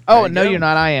planet. Oh, no, you're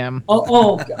not. I am.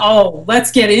 Oh!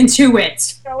 Let's get into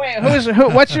it. No, wait.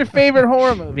 What's your favorite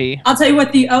horror movie? I'll tell you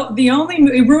what. The only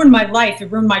it ruined my life.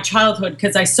 It ruined my childhood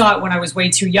because I saw it when I was way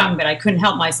too young, but I couldn't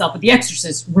help myself. But The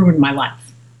Exorcist ruined my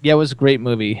life. Yeah, it was a great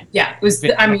movie. Yeah, it was.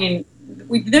 I mean,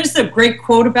 there's a great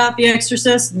quote about The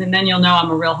Exorcist, and then you'll know I'm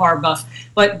a real horror buff.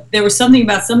 But there was something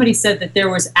about somebody said that there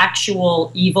was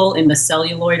actual evil in the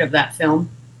celluloid of that film.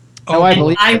 Oh, I And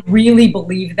believe I really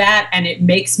believe that, and it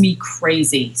makes me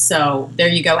crazy. So there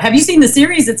you go. Have you seen the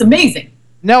series? It's amazing.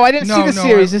 No, I didn't see the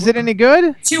series. Is it any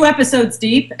good? 2 episodes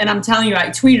deep, and I'm telling you, I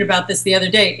tweeted about this the other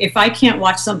day. If I can't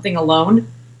watch something alone,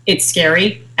 it's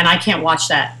scary, and I can't watch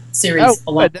that series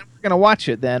alone. Good. Then we're gonna watch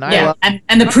it then. Yeah, and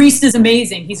the priest is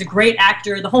amazing. He's a great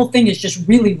actor. The whole thing is just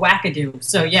really wackadoo.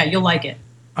 So yeah, you'll like it.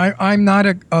 I'm not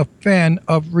a fan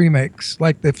of remakes.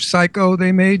 Like the Psycho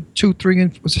they made, 2, 3,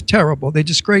 and was terrible. They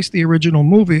disgraced the original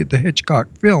movie, the Hitchcock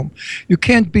film. You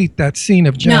can't beat that scene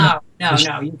of Janet. No,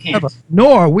 you can't.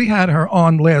 Nor, we had her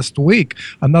on last week,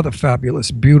 another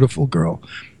fabulous, beautiful girl,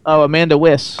 Oh, Amanda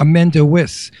Wyss. Amanda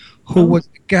Wyss, who was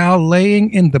the gal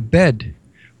laying in the bed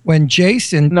when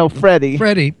Jason, No, Freddie.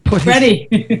 put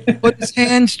his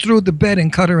hands through the bed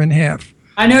and cut her in half.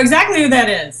 I know exactly who that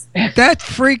is. That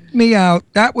freaked me out.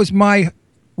 That was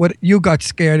what you got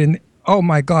scared, and oh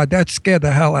my God, that scared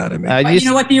the hell out of me. But you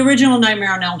know what? The original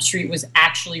Nightmare on Elm Street was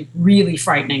actually really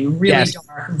frightening, really Yes.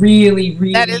 dark, really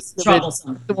That is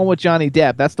troublesome. the one with Johnny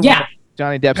Depp. That's the one with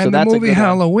Johnny Depp. So And the that's movie a good one.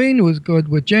 Halloween was good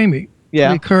with Jamie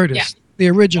Lee Curtis, Yeah. the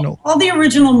original. All the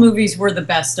original movies were the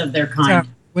best of their kind. Yeah.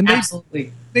 When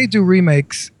Absolutely. they do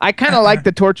remakes, I kind of like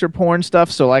the torture porn stuff,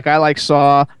 so like I like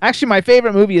Saw. Actually, my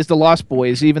favorite movie is The Lost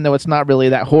Boys, even though it's not really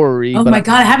that horror-y. Oh but my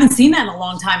God, I haven't seen that in a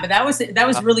long time, but that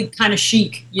was really kind of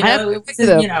chic. You I know, haven't it was seen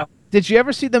it. you know. Did you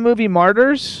ever see the movie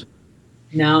Martyrs?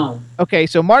 No. Okay,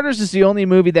 so Martyrs is the only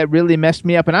movie that really messed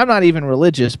me up, and I'm not even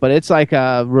religious, but it's like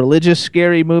a religious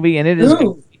scary movie, and it is.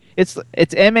 Ooh. It's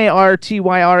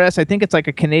Martyrs. I think it's like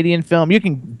a Canadian film. You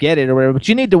can get it or whatever, but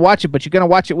you need to watch it. But you're gonna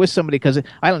watch it with somebody because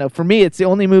I don't know. For me, it's the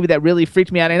only movie that really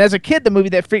freaked me out. And as a kid, the movie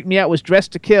that freaked me out was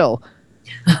Dressed to Kill.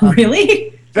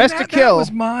 Really? Dressed to that Kill.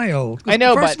 was mild. I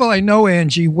know, First but of all, I know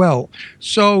Angie well,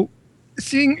 so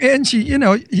seeing Angie,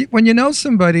 when you know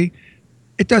somebody,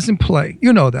 it doesn't play.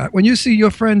 You know that. When you see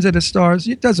your friends at the stars,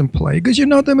 it doesn't play because you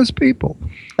know them as people.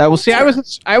 Well, see, I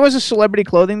was a celebrity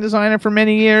clothing designer for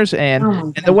many years,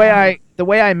 and the way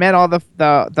I met all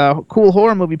the cool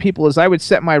horror movie people is I would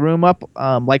set my room up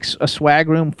like a swag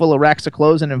room full of racks of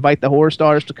clothes and invite the horror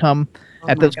stars to come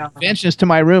at those conventions to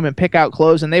my room and pick out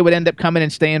clothes, and they would end up coming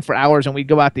and staying for hours, and we'd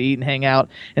go out to eat and hang out.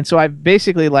 And so I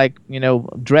basically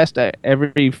dressed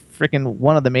every freaking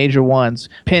one of the major ones: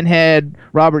 Pinhead,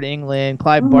 Robert Englund,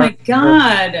 Clive Barker. Oh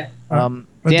my God!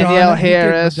 Danielle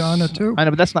Harris. Madonna too. I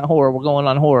know, but that's not horror. We're going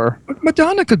on horror.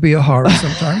 Madonna could be a horror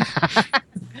sometimes.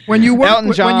 when you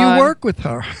work with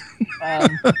her.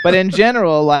 But in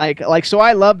general, so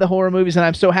I love the horror movies, and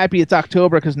I'm so happy it's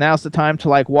October because now's the time to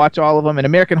watch all of them. And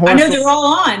American Horror. I know they're all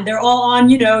on. They're all on.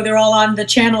 They're all on the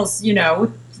channels.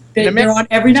 They're on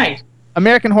every night.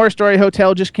 American Horror Story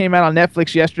Hotel just came out on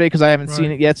Netflix yesterday because I haven't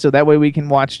seen it yet, so that way we can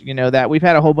watch. That we've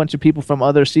had a whole bunch of people from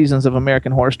other seasons of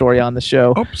American Horror Story on the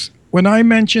show. Oops. When I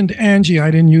mentioned Angie,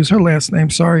 I didn't use her last name.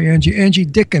 Sorry, Angie. Angie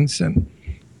Dickinson.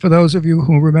 For those of you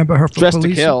who remember her for Dressed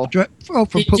Police. to Kill.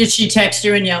 Did she text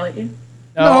you and yell at you?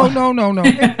 No.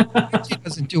 She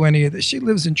doesn't do any of this. She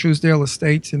lives in Truesdale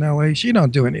Estates in L.A. She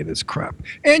don't do any of this crap.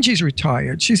 Angie's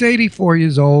retired. She's 84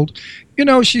 years old.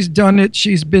 She's done it.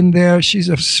 She's been there. She's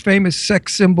a famous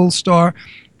sex symbol star.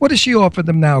 What does she offer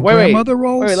them now? Grandmother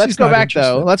roles? Wait, let's go back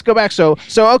though. Let's go back. So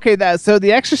okay, so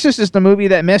The Exorcist is the movie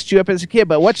that messed you up as a kid.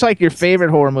 But what's your favorite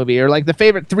horror movie, or the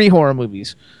favorite 3 horror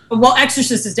movies? Well,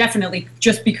 Exorcist is definitely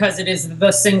just because it is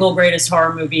the single greatest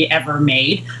horror movie ever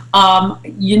made.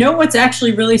 What's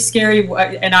actually really scary,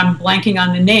 and I'm blanking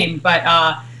on the name,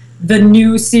 but the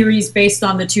new series based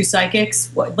on the 2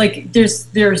 psychics.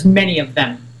 There's many of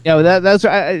them. Those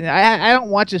are, I don't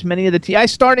watch as many of the I'm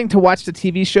starting to watch the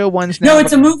TV show ones now. No,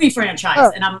 it's a movie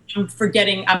franchise, and I'm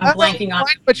forgetting. I'm blanking on.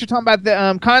 But you're talking about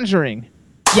the Conjuring.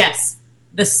 Yes,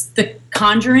 the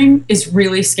Conjuring is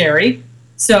really scary.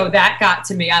 So that got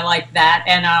to me. I like that.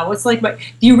 And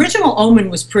the original Omen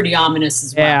was pretty ominous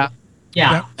as well.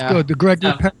 Yeah. That's good. The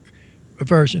Gregory Peck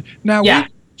version. Now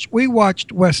we watched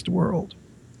Westworld.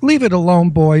 Leave it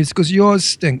alone, boys, because yours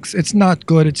stinks. It's not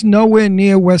good. It's nowhere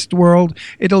near Westworld.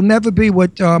 It'll never be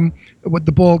what the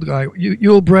bald guy,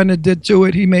 Yul Brynner, did to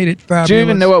it. He made it fabulous. Do you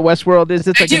even know what Westworld is?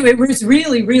 I do. It was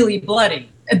really, really bloody.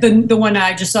 The one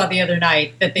I just saw the other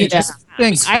night that they just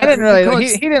stinks. I didn't really.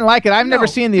 He didn't like it. I've never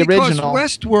seen the original.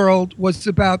 Because Westworld was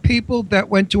about people that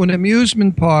went to an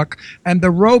amusement park and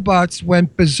the robots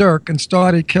went berserk and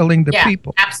started killing the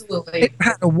people. Absolutely. It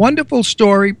had a wonderful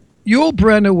story. Yul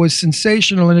Brynner was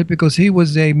sensational in it because he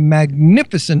was a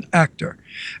magnificent actor.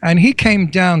 And he came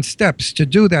down steps to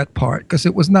do that part because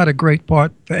it was not a great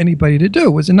part for anybody to do.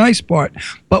 It was a nice part.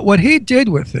 But what he did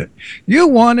with it, you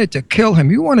wanted to kill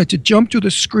him. You wanted to jump to the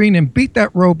screen and beat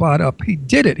that robot up. He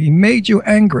did it. He made you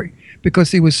angry because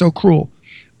he was so cruel.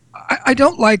 I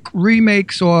don't like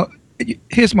remakes or...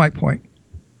 Here's my point.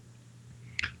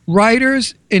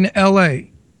 Writers in L.A.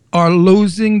 are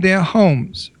losing their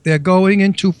homes. They're going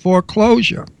into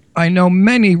foreclosure. I know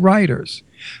many writers,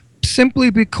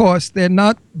 simply because they're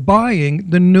not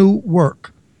buying the new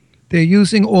work. They're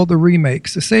using all the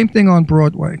remakes. The same thing on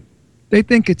Broadway. They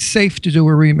think it's safe to do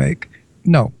a remake.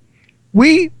 No.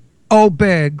 We, old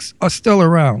bags, are still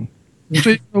around. So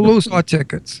you lose our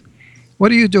tickets.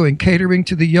 What are you doing? Catering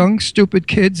to the young, stupid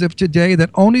kids of today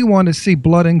that only want to see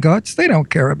blood and guts? They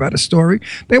don't care about a story.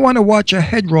 They want to watch a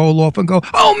head roll off and go,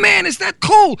 oh, man, is that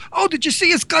cool? Oh, did you see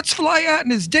his guts fly out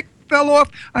and his dick fell off?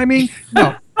 I mean,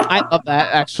 no. I love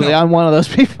that, actually. No. I'm one of those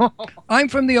people. I'm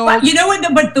from the old... But you know what?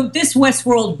 But this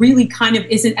Westworld really kind of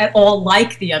isn't at all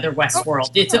like the other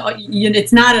Westworld.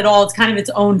 It's not at all. It's kind of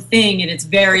its own thing, and it's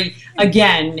very,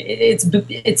 again, it's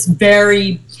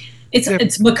very...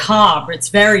 It's macabre. It's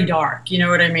very dark. You know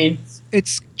what I mean?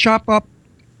 It's chop up.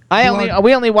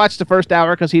 We only watched the first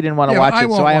hour because he didn't want to watch it,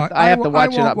 so I have to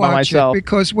watch it up by myself.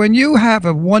 Because when you have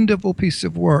a wonderful piece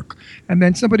of work and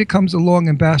then somebody comes along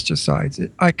and bastardises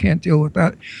it, I can't deal with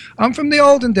that. I'm from the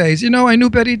olden days. I knew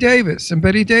Betty Davis, and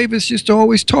Betty Davis used to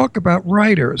always talk about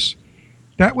writers.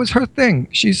 That was her thing.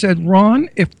 She said, Ron,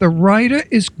 if the writer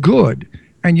is good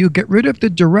and you get rid of the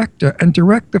director and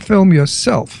direct the film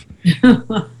yourself,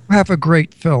 have a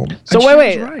great film. So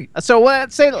wait. Right. So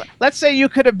let's say you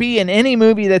could be in any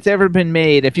movie that's ever been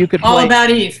made if you could play All About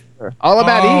Eve. All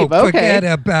About Eve. Okay. Forget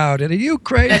about it. Are you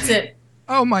crazy? That's it.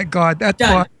 Oh my God, that's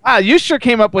done. Wow, you sure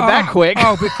came up with that quick.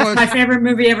 Because my favorite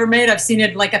movie ever made. I've seen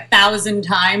it like 1,000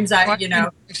 times. I've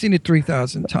seen it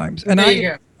 3,000 times, and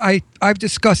I've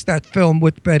discussed that film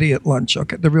with Betty at lunch.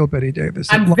 Okay, the real Betty Davis.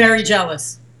 I'm very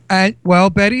jealous. And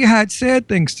Betty had sad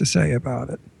things to say about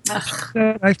it.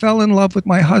 I fell in love with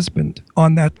my husband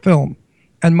on that film.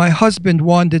 and my husband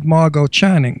wanted Margot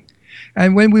Channing.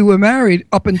 And when we were married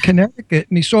up in Connecticut,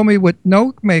 and he saw me with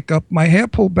no makeup, my hair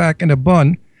pulled back in a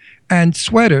bun, and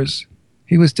sweaters,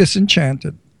 he was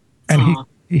disenchanted, and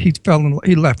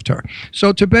he left her.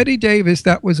 So to Betty Davis,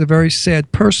 that was a very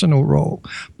sad personal role.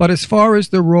 But as far as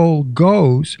the role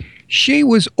goes, she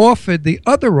was offered the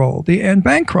other role, the Anne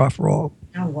Bancroft role.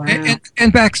 Oh, wow.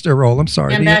 And Baxter role, I'm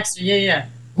sorry. And Baxter, yeah.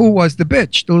 Who was the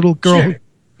bitch, the little girl. Sure.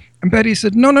 And Betty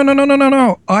said,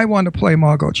 no. I want to play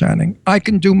Margot Channing. I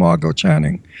can do Margot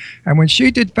Channing. And when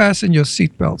she did Fasten Your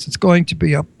Seatbelts, it's going to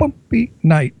be a bumpy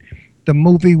night. The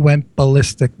movie went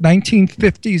ballistic.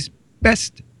 1950s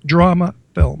best drama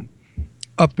film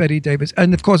of Betty Davis.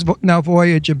 And of course, now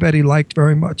Voyager, Betty liked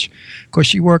very much because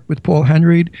she worked with Paul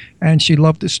Henreid and she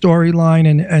loved the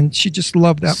storyline and she just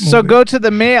loved that movie. So go to the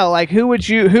male. Like, who's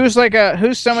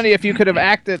somebody, if you could have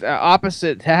acted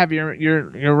opposite to have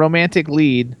your romantic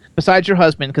lead besides your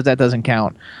husband, because that doesn't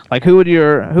count. Like, who would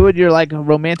your like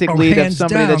romantic lead of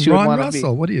somebody that you would want to be?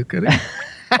 What are you kidding?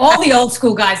 All the old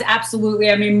school guys,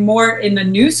 absolutely. I mean, more in the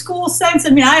new school sense.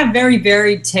 I mean, I have very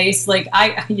varied tastes. Like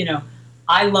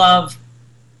I love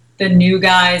the new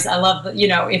guys. I love,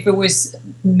 if it was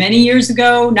many years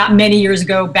ago, not many years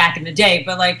ago back in the day,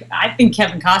 but like, I think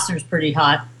Kevin Costner's pretty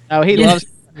hot. Oh, he loves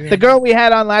the girl we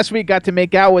had on last week got to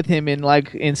make out with him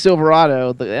in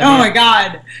Silverado. My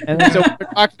God. And so we're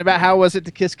talking about how was it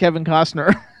to kiss Kevin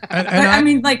Costner. I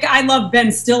mean, like, I love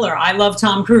Ben Stiller. I love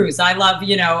Tom Cruise. I love,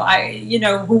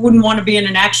 who wouldn't want to be in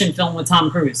an action film with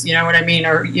Tom Cruise? You know what I mean?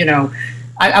 Or,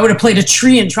 I would have played a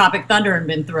tree in Tropic Thunder and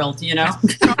been thrilled,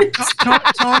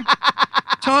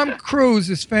 Tom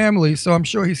Cruise is family, so I'm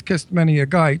sure he's kissed many a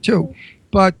guy too.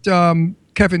 But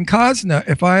Kevin Costner,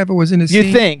 if I ever was in a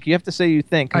scene... You have to say you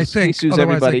think. I think. He sues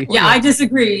everybody. I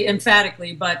disagree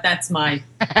emphatically, but that's my...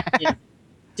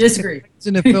 disagree. If I was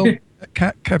in a film,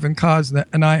 Kevin Costner,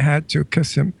 and I had to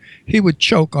kiss him, he would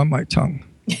choke on my tongue.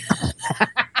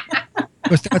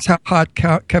 Because that's how hot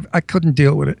Kevin... I couldn't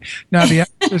deal with it. Now, the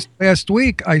actress last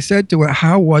week, I said to her,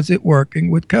 how was it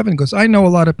working with Kevin? Because I know a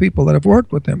lot of people that have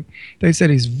worked with him. They said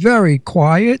he's very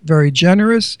quiet, very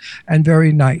generous, and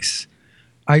very nice.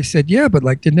 I said, yeah, but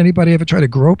like, didn't anybody ever try to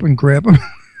grope and grab him?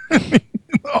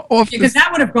 Because that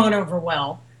would have gone over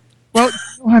well. Well,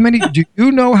 do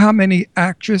you know how many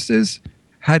actresses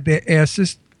had their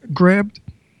asses grabbed?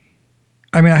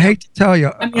 I mean, I hate to tell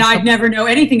you. I mean, I'd never know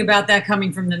anything about that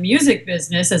coming from the music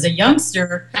business as a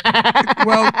youngster.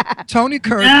 Well, Tony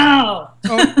Curtis. No.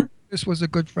 This was a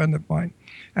good friend of mine.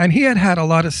 And he had a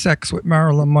lot of sex with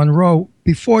Marilyn Monroe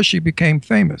before she became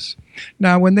famous.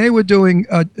 Now, when they were doing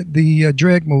the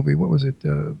drag movie, what was it?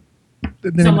 Some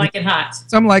Like It Hot.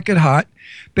 Some Like It Hot.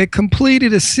 They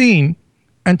completed a scene,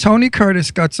 and Tony Curtis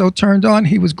got so turned on,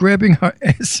 he was grabbing her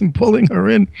ass and pulling her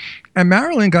in. And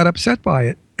Marilyn got upset by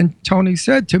it. And Tony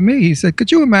said to me, he said,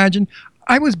 could you imagine?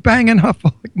 I was banging her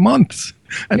for like months,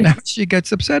 and now she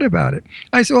gets upset about it.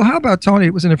 I said, well, how about Tony?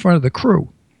 It was in front of the crew.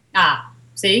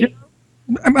 See?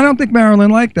 I don't think Marilyn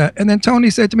liked that. And then Tony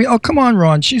said to me, oh, come on,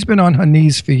 Ron. She's been on her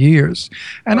knees for years.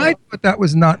 And I thought that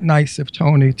was not nice of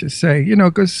Tony to say,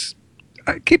 because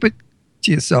keep it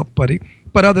to yourself, buddy.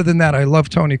 But other than that, I love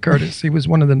Tony Curtis. He was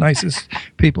one of the nicest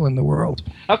people in the world.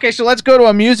 Okay, so let's go to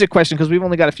a music question because we've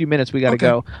only got a few minutes. We got to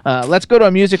go. Let's go to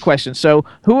a music question. So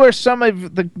who are some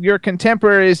of your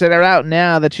contemporaries that are out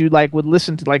now that you would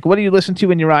listen to? Like, what do you listen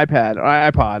to in your iPad or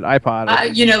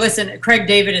iPod? Listen, Craig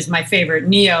David is my favorite.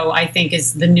 Neo, I think,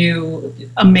 is the new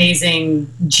amazing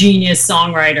genius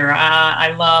songwriter.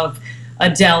 I love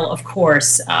Adele, of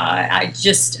course.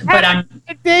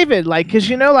 David,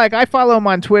 because I follow him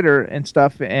on Twitter and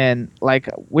stuff, and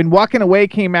when Walking Away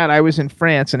came out, I was in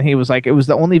France, and he was like, it was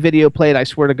the only video played, I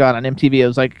swear to God, on MTV. It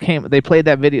was like they played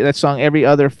that song every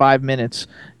other 5 minutes.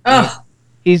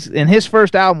 His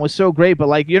first album was so great,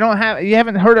 but you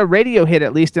haven't heard a radio hit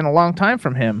at least in a long time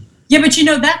from him. Yeah, but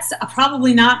that's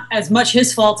probably not as much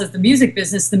his fault as the music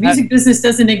business. The music business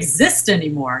doesn't exist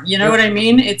anymore. You know what I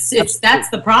mean? That's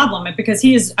the problem, because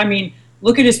he is. I mean,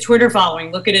 look at his Twitter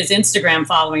following, look at his Instagram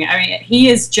following. I mean, he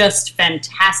is just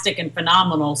fantastic and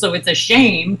phenomenal. So it's a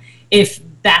shame if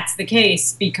that's the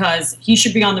case, because he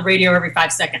should be on the radio every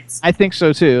 5 seconds. I think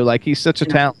so too. He's such a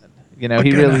talent. He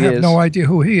really is. I have no idea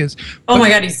who he is. Oh my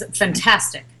God, he's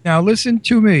fantastic. Now listen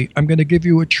to me. I'm going to give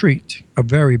you a treat, a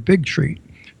very big treat.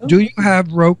 Do you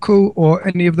have Roku or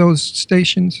any of those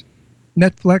stations?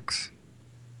 Netflix?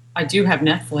 I do have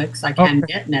Netflix. I can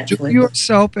get Netflix. Do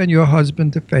yourself and your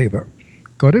husband a favor.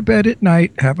 Go to bed at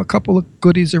night, have a couple of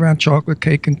goodies around chocolate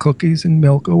cake and cookies and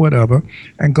milk or whatever,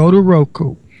 and go to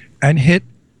Roku and hit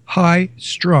High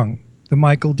Strung, the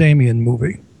Michael Damian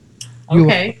movie.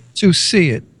 Okay. to see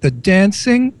it. The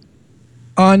dancing,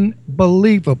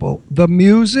 unbelievable. The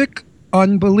music,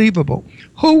 unbelievable.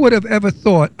 Who would have ever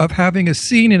thought of having a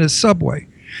scene in a subway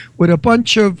with a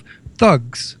bunch of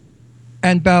thugs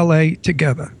and ballet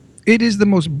together? It is the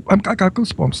most. I got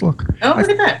goosebumps. Look. Oh, look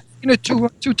at that. Seen it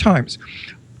two times.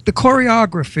 The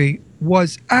choreography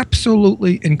was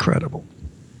absolutely incredible.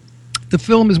 The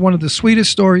film is one of the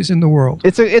sweetest stories in the world.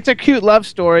 It's a cute love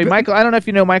story. Michael, I don't know if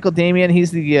you know Michael Damian.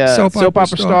 He's the soap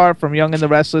opera star from Young and the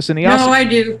Restless, and I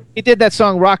do. He did that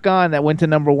song "Rock On" that went to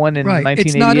 #1 in 1988.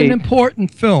 It's not an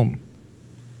important film.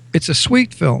 It's a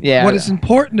sweet film. Yeah. What is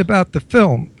important about the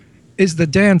film is the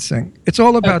dancing. It's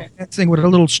all about dancing with a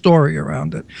little story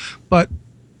around it. But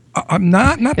I'm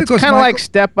not it's because kind of like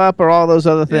Step Up or all those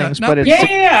other things, but it's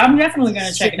I'm definitely going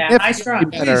to check it out. Nice try.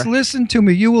 Please listen to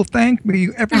me. You will thank me.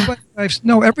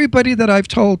 Everybody that I've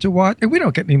told to watch, and we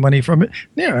don't get any money from it.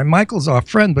 Yeah, and Michael's our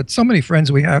friend, but so many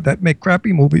friends we have that make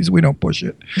crappy movies, we don't push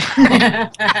it.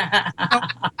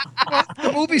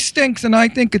 The movie stinks, and I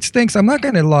think it stinks. I'm not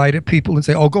going to lie to people and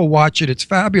say, "Oh, go watch it. It's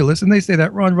fabulous." And they say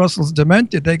that Ron Russell's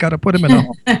demented. They got to put him in a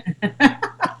home.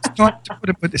 Not to put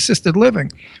him with assisted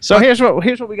living. So here's what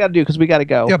we got to do because we got to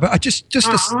go. Yeah, but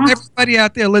everybody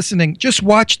out there listening, just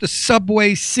watch the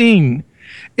subway scene.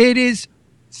 It is.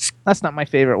 That's not my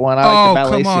favorite one. I like the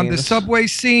ballet come on, scenes. the subway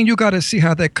scene. You got to see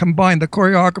how they combine the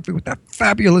choreography with that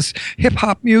fabulous hip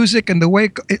hop music and the way.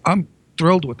 I'm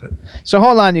thrilled with it. So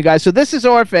hold on, you guys. So this is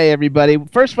Orfeh, everybody.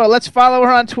 First of all, let's follow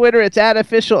her on Twitter. It's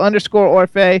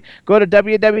 @official_Orfeh. Go to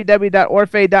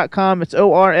www.orfeh.com. It's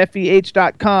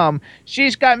ORFEH.com.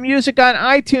 She's got music on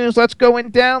iTunes. Let's go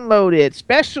and download it,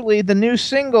 especially the new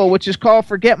single, which is called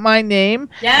Forget My Name.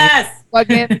 Yes. Plug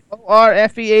in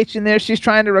ORFEH in there. She's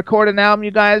trying to record an album,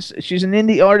 you guys. She's an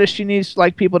indie artist. She needs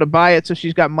people to buy it, so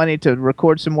she's got money to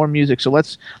record some more music. So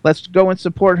let's go and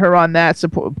support her on that.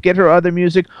 Get her other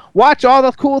music. Watch all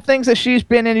the cool things that she's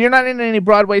been in. You're not in any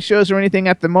Broadway shows or anything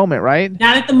at the moment, right?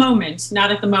 Not at the moment.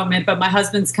 But my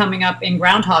husband's coming up in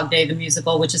Groundhog Day, the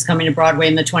musical, which is coming to Broadway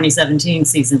in the 2017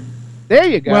 season. There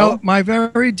you go. Well, my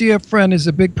very dear friend is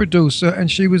a big producer, and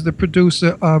she was the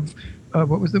producer of.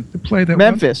 What was the play that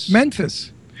Memphis.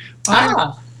 Memphis.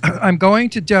 I'm going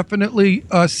to definitely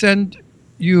send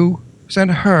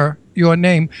her your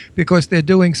name because they're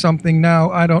doing something now.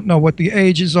 I don't know what the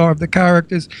ages are of the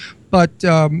characters, but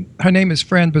her name is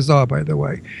Fran Bazar, by the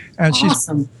way. And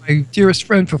awesome. She's my dearest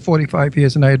friend for 45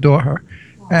 years, and I adore her.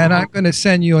 And I'm going to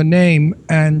send you a name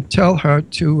and tell her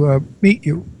to meet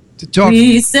you.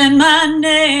 Please send my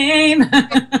name.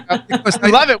 I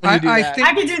love it when you do that.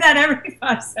 I can do that every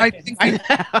 5 seconds.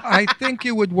 I think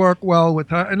you would work well with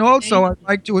her. And also, I'd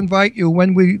like to invite you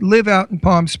when we live out in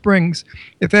Palm Springs.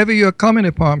 If ever you're coming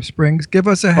to Palm Springs, give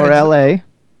us a heads or L.A.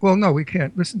 Well, no, we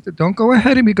can't. Don't go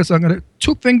ahead of me because I'm going to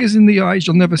 2 fingers in the eyes.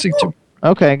 You'll never see tomorrow.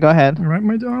 Okay, go ahead. All right,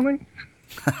 my darling?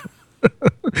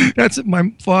 That's what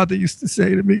my father used to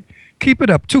say to me. Keep it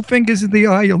up. 2 fingers in the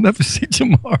eye. You'll never see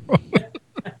tomorrow.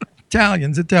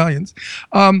 Italians.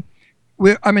 I'm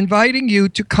inviting you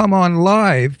to come on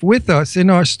live with us in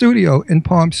our studio in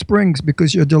Palm Springs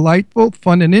because you're delightful,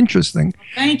 fun, and interesting.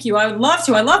 Thank you. I would love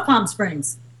to. I love Palm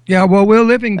Springs. Yeah, well, we're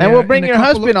living there. And we'll bring your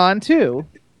husband on, too.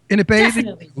 In a bathing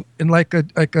suit, in like a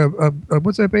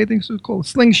what's that bathing suit called? A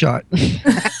slingshot.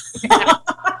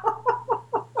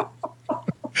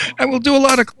 And we'll do a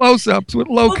lot of close-ups with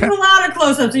low. We'll do a lot of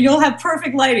close-ups, and you'll have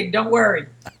perfect lighting. Don't worry.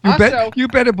 You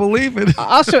better believe it.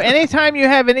 Also, anytime you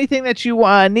have anything that you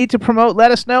need to promote, let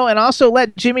us know, and also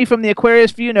let Jimmy from the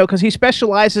Aquarius View know because he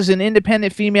specializes in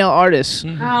independent female artists.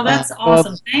 Oh, that's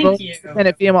awesome! Thank you.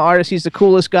 Independent female artist. He's the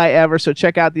coolest guy ever. So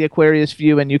check out the Aquarius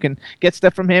View, and you can get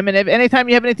stuff from him. And if anytime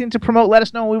you have anything to promote, let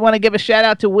us know. We want to give a shout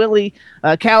out to Willie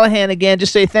Callahan again.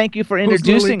 Just say thank you for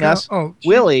introducing us.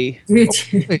 Willie.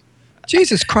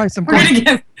 Jesus Christ! We're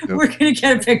gonna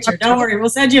get a picture. Don't worry, we'll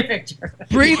send you a picture.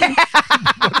 Breathing.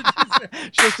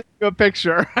 She'll send you a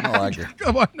picture. I like it.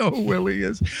 Come on, I know who Willie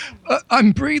is.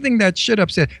 I'm breathing that shit up.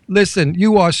 Said, listen,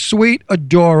 you are sweet,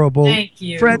 adorable, thank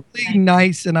you, friendly,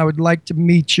 nice, and I would like to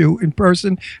meet you in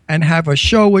person and have a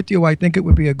show with you. I think it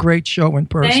would be a great show in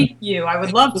person. Thank you. I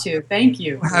would love to. Thank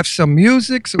you. We'll have some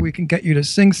music so we can get you to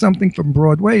sing something from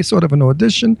Broadway, sort of an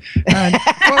audition. And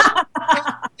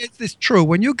it's true.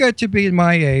 When you get to be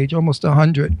my age, almost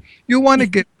 100, you want to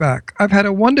get back. I've had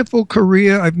a wonderful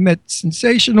career. I've met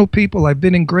sensational people. I've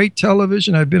been in great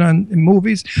television. I've been in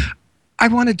movies. I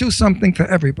want to do something for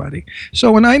everybody.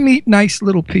 So when I meet nice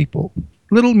little people,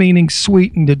 little meaning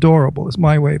sweet and adorable is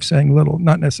my way of saying little,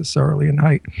 not necessarily in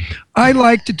height. I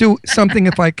like to do something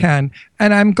if I can.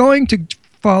 And I'm going to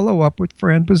follow up with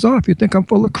Fran Bazar. If you think I'm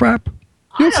full of crap.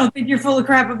 I don't think you're full of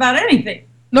crap about anything.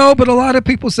 No, but a lot of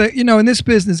people say, in this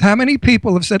business, how many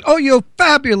people have said, "Oh, you're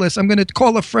fabulous. I'm going to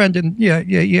call a friend," and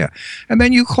yeah. And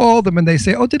then you call them and they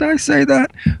say, "Oh, did I say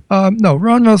that?" No,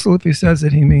 Ron Russell, if he says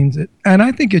it, he means it. And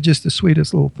I think you're just the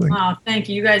sweetest little thing. Oh, thank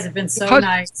you. You guys have been so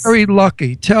nice. Very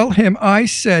lucky. Tell him I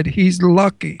said he's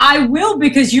lucky. I will,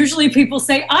 because usually people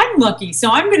say I'm lucky,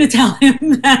 so I'm going to tell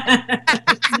him that.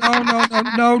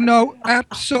 No.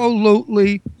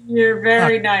 Absolutely. You're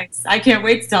very nice. I can't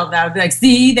wait to tell them that. I'll be like,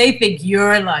 see, they think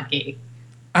you're lucky.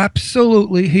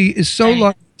 Absolutely. He is so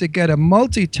lucky to get a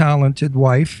multi-talented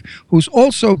wife who's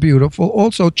also beautiful,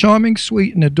 also charming,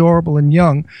 sweet, and adorable and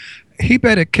young. He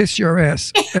better kiss your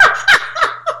ass.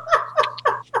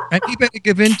 And he better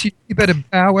give in to you. He better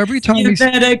bow every time you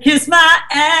better kiss my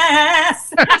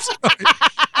ass.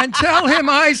 And tell him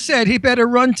I said he better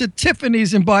run to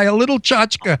Tiffany's and buy a little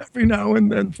tchotchke every now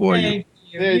and then for you.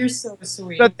 You're so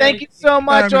sweet. So thank you so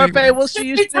much, Orfeh. We'll see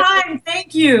you soon. Time.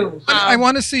 Thank you. I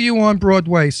want to see you on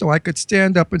Broadway so I could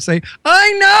stand up and say,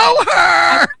 "I know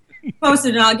her." Post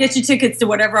it, and I'll get you tickets to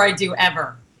whatever I do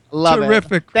ever. Love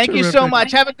Terrific. it. Thank you so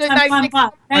much. Have a good night.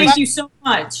 Thank you so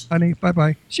much. Honey,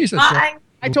 bye-bye. She's a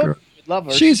I told you you'd love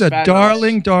her. She's a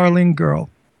darling girl.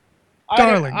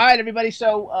 Darling. All right, everybody.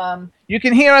 So you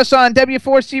can hear us on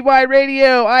W4CY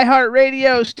Radio,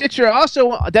 iHeartRadio, Stitcher.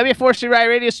 Also, W4CY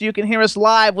Radio, so you can hear us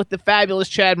live with the fabulous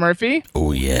Chad Murphy.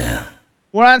 Oh, yeah.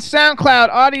 We're on SoundCloud,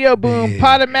 Audio Boom,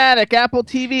 Podomatic, Apple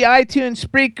TV, iTunes,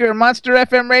 Spreaker, Monster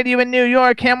FM Radio in New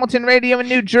York, Hamilton Radio in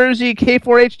New Jersey,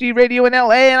 K4HD Radio in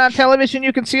LA, and on television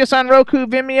you can see us on Roku,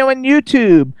 Vimeo, and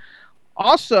YouTube.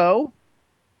 Also,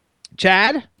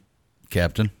 Chad?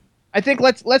 Captain? I think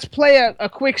let's play a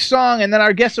quick song, and then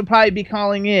our guests will probably be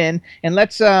calling in. And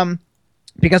let's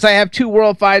because I have 2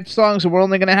 World5 songs, and we're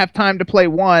only going to have time to play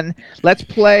one. Let's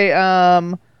play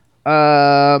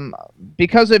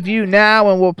Because of You now,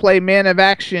 and we'll play Man of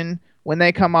Action when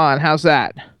they come on. How's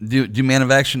that? Do Man of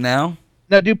Action now?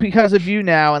 No, do Because of You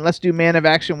now, and let's do Man of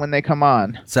Action when they come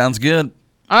on. Sounds good.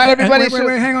 All right, everybody.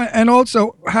 Wait, hang on. And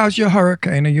also, how's your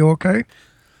hurricane? Are you okay?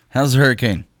 How's the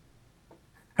hurricane?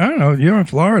 I don't know. You're in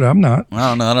Florida. I'm not. I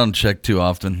don't know. I don't check too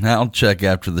often. I'll check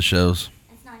after the shows.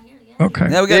 Okay.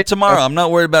 Yeah, we got tomorrow. I'm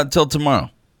not worried about it till tomorrow.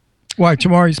 Why?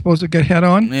 Tomorrow you're supposed to get head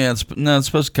on? Yeah, it's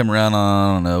supposed to come around on,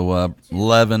 I don't know,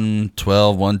 11,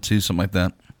 12, 1, 2, something like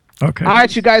that. Okay. All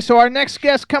right, you guys. So our next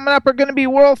guests coming up are going to be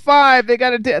World5. They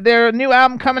got their new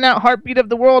album coming out, Heartbeat of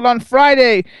the World, on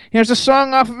Friday. Here's a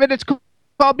song off of it. It's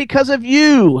called Because of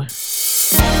You.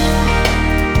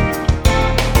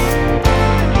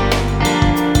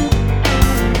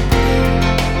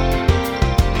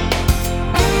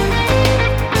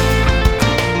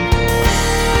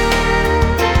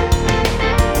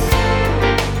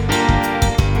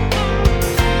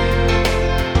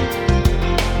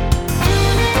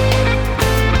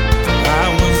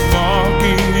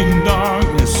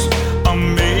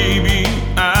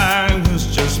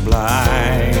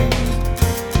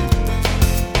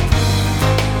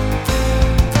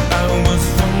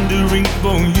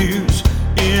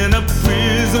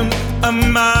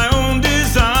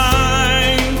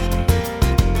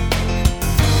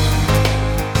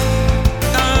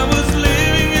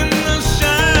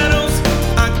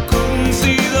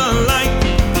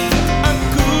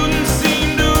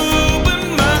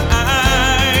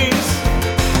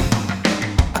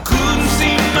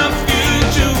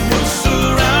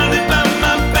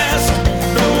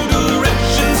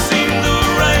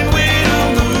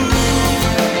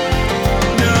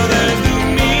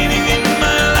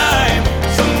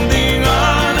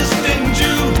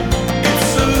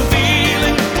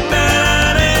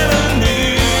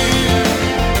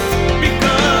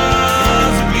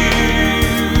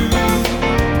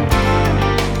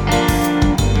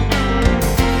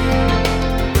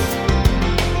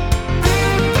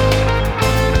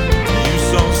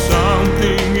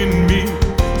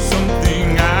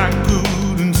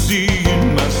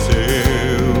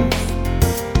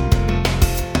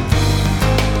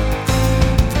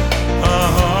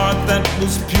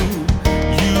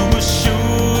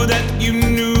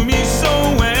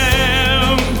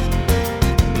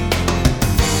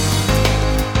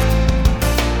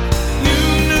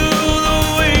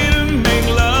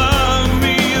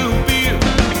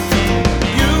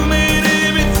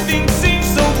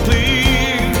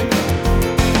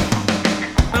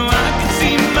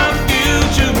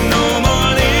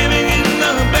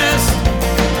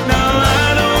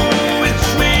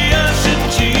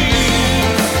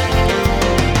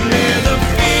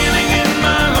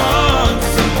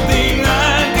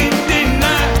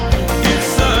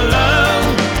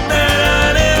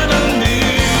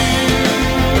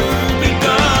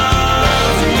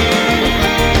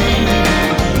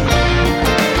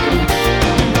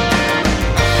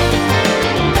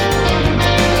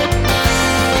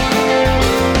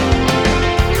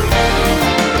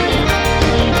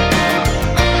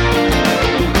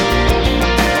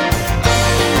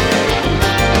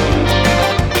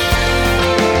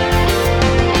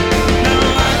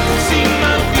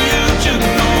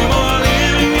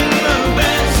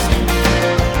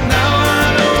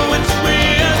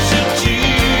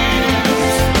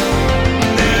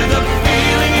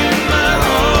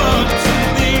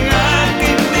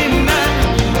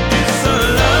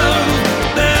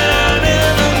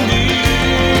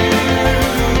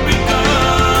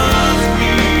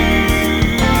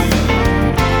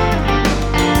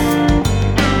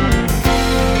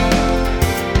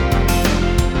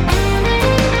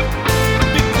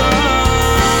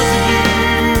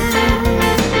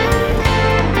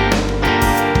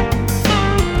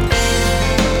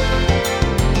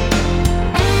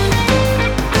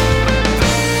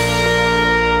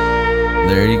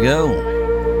 There you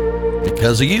go.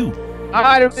 Because of you. All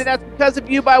right, everybody, that's Because of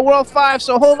You by World5.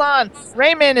 So hold on.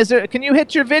 Raymond, can you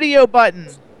hit your video button?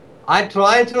 I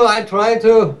try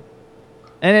to.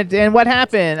 And what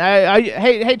happened?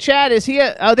 Hey, Chad, is he?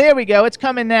 Oh, there we go. It's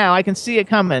coming now. I can see it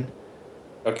coming.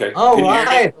 Okay. All Can you hear me?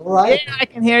 right, all right. Yeah, I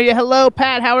can hear you. Hello,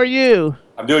 Pat. How are you?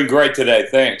 I'm doing great today.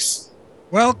 Thanks.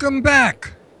 Welcome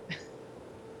back.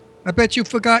 I bet you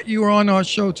forgot you were on our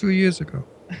show 2 years ago.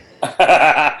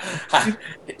 Yeah,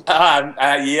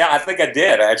 I think I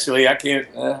did, actually. I can't.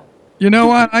 You know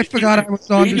what? I forgot I was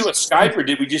on Did we do a Skype or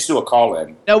did we just do a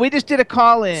call-in? No, we just did a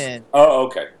call-in. Oh,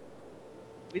 okay.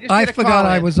 I forgot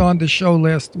I was on the show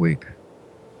last week.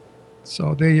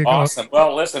 So there you Awesome.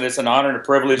 Well, listen, it's an honor and a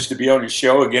privilege to be on your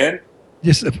show again.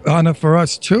 Just an honor for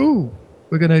us, too.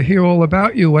 We're going to hear all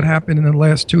about you, what happened in the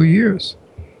last 2 years.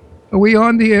 Are we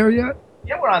on the air yet?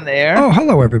 Yeah, we're on the air. Oh,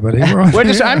 hello, everybody. We're on the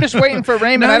air. I'm just waiting for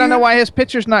Raymond. Now I don't know why his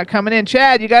picture's not coming in.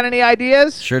 Chad, you got any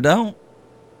ideas? Sure don't.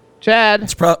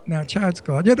 Chad. Now, Chad's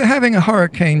gone. Yeah, they're having a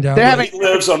hurricane down They're there. He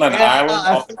lives on an island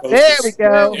off the coast. There we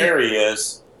go. There he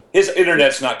is. His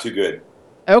internet's not too good.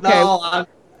 Okay. No,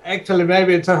 actually,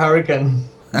 maybe it's a hurricane.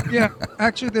 Yeah,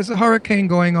 actually, there's a hurricane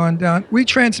going on down. We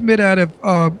transmit out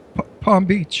of Palm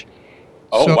Beach.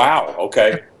 Oh, So- wow.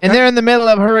 Okay. And they're in the middle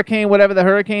of hurricane, whatever the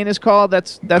hurricane is called.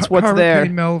 That's what's Hurricane there.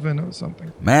 Melvin or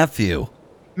something. Matthew.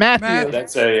 Matthew.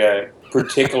 That's a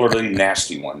particularly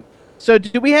nasty one. So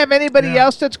do we have anybody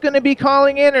else that's going to be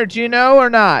calling in, or do you know, or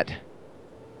not?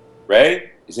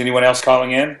 Ray, is anyone else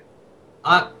calling in?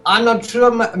 I'm not sure.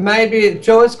 Maybe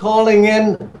Joe is calling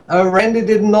in. Randy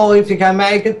didn't know if he can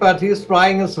make it, but he's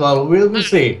trying as well. We'll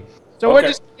see. So we're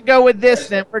just going to go with this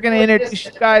then. We're going to introduce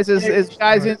you guys as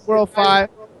guys in World5.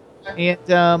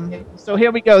 And so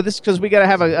here we go. This because we got to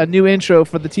have a new intro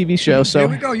for the TV show. So Here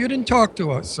we go. You didn't talk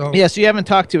to us, so yeah, so you haven't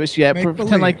talked to us yet. Make Pretend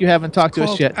believe. like you haven't talked to us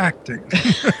called yet. acting.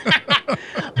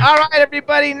 All right,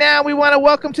 everybody. Now we want to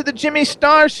welcome to the Jimmy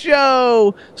Star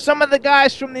Show some of the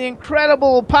guys from the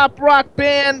incredible pop rock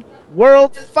band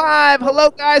World5.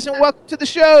 Hello, guys, and welcome to the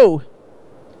show.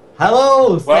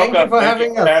 Hello. Thank Welcome. you for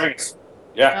having us.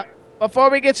 Yeah.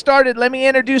 Before we get started, let me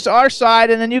introduce our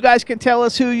side, and then you guys can tell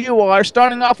us who you are.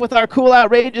 Starting off with our cool,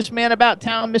 outrageous man about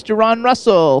town, Mr. Ron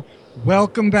Russell.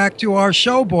 Welcome back to our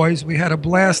show, boys. We had a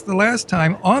blast the last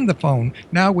time on the phone.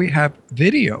 Now we have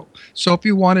video. So if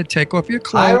you want to take off your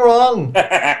Hi, clothes, Ron.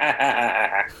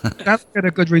 that's got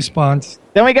a good response.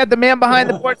 Then we got the man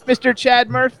behind the boards, Mr. Chad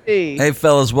Murphy. Hey,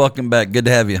 fellas, welcome back. Good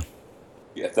to have you.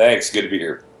 Yeah, thanks. Good to be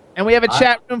here. And we have a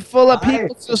chat room full of Hi.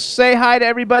 people, so say hi to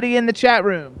everybody in the chat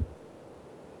room.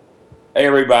 Hey,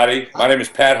 everybody. My name is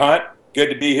Pat Hunt.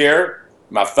 Good to be here.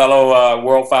 My fellow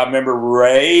World5 member,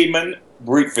 Raymond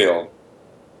Breitfield.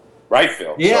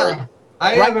 Sorry. Yeah.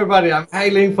 Hi, everybody. I'm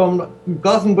hailing from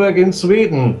Gothenburg in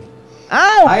Sweden.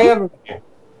 Oh, Hi, everybody.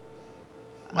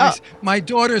 My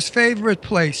daughter's favorite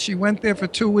place. She went there for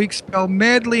 2 weeks, fell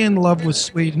madly in love with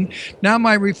Sweden. Now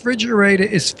my refrigerator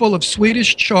is full of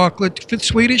Swedish chocolate,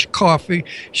 Swedish coffee.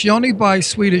 She only buys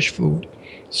Swedish food.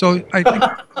 So I think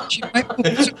she might be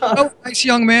a nice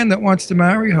young man that wants to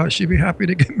marry her. She'd be happy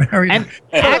to get married.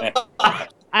 And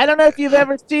I don't know if you've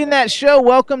ever seen that show,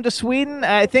 Welcome to Sweden.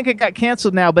 I think it got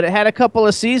canceled now, but it had a couple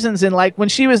of seasons. And like when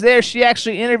she was there, she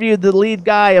actually interviewed the lead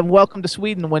guy of Welcome to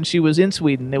Sweden when she was in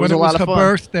Sweden. It was a lot of her fun.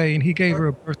 birthday, and he gave her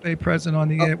a birthday present on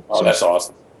the air. Oh, that's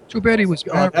awesome. Too bad he was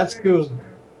Oh, married. that's cool.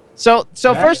 So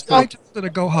first of all, I told her to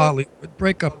go Hollywood,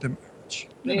 break up the marriage.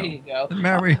 there you go. And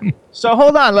marry him. So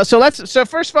hold on. So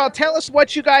first of all, tell us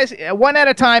what you guys, one at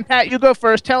a time. Pat, you go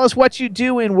first. Tell us what you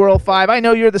do in World5. I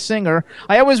know you're the singer.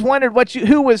 I always wondered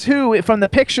who was who from the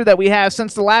picture that we have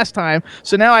since the last time.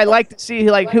 So now I like to see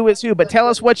like who is who. But tell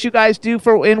us what you guys do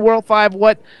in World5,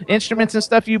 what instruments and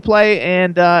stuff you play,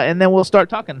 and then we'll start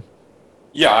talking.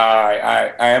 Yeah,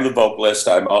 I am the vocalist.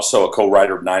 I'm also a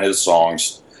co-writer of 9 of the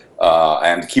songs.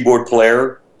 I'm the keyboard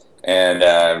player,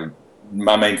 and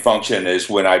my main function is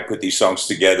when I put these songs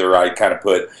together, I kind of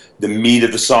put the meat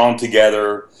of the song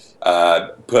together,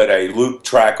 put a loop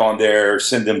track on there,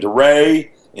 send them to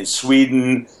Ray in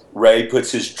Sweden. Ray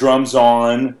puts his drums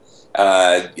on.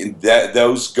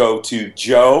 Those go to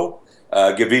Joe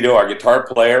Gavito, our guitar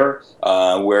player,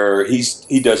 where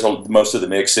he does most of the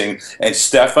mixing, and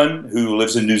Stefan, who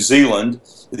lives in New Zealand,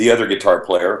 the other guitar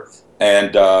player,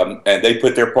 and they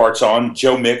put their parts on.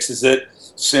 Joe mixes it,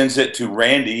 sends it to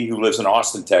Randy, who lives in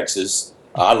Austin, Texas.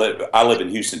 I live in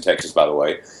Houston, Texas, by the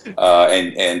way,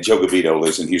 and Joe Gavito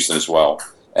lives in Houston as well.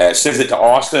 Sends it to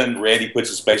Austin. Randy puts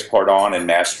his bass part on and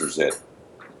masters it.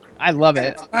 I love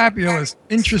it. Fabulous,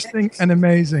 interesting, and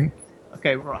amazing.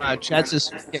 Okay, Chad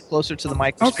says get closer to the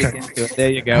mic. And Okay. speak into it.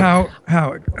 There you go.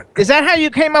 How Is that how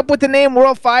you came up with the name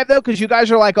World5 though? Because you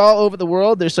guys are like all over the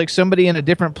world. There's like somebody in a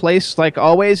different place, like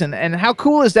always. And how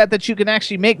cool is that you can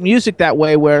actually make music that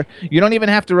way, where you don't even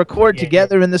have to record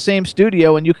together in the same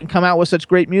studio, and you can come out with such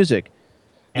great music.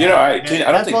 You know, I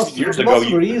don't think 2 years ago the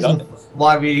you reason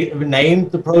why we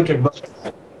named the project.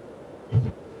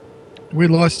 we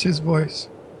lost his voice.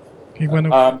 He went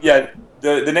away. Yeah,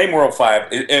 the name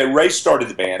World5. Ray started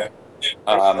the band.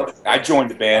 I joined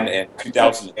the band in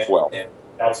 2012.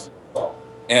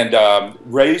 And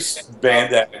Ray's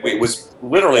band, it was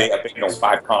literally a band on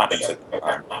 5 continents at the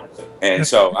time. And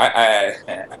so I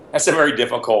that's a very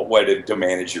difficult way to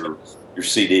manage your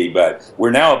CD. But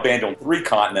we're now a band on 3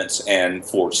 continents and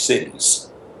 4 cities.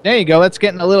 There you go. That's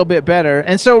getting a little bit better.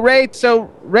 And so Ray,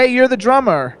 you're the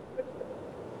drummer.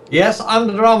 Yes, I'm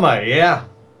the drummer. Yeah.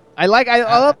 I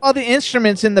love all the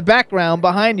instruments in the background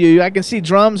behind you. I can see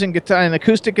drums and guitar and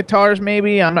acoustic guitars.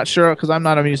 Maybe I'm not sure because I'm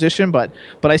not a musician, but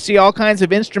I see all kinds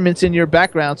of instruments in your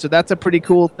background. So that's a pretty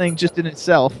cool thing just in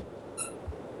itself.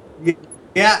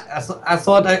 Yeah, I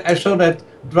thought I showed that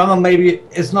drummer. Maybe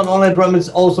it's not only a drummer; it's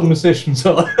also a musician.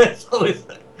 So I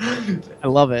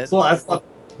love it. So I thought.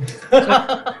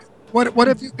 What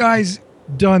have you guys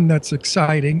done that's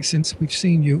exciting since we've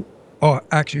seen you, or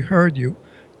actually heard you,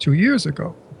 2 years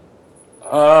ago?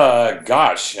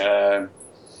 Gosh.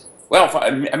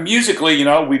 Well, musically, you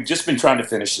know, we've just been trying to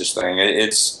finish this thing.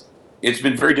 It's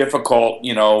been very difficult.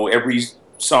 You know, every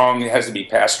song has to be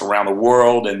passed around the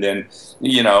world, and then,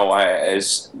 you know,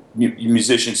 as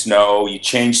musicians know, you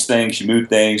change things, you move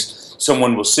things.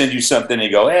 Someone will send you something, and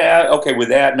you go, yeah, okay, with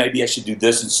that, maybe I should do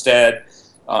this instead.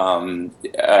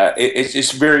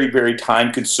 It's very, very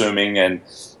time consuming, and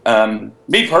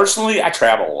me personally, I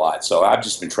travel a lot, so I've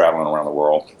just been traveling around the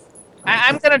world.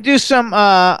 I'm gonna do some.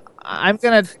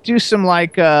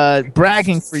 Like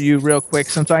bragging for you real quick,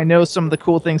 since I know some of the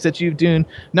cool things that you've done.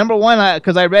 Number one,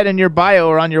 because I read in your bio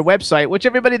or on your website, which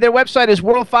everybody, their website is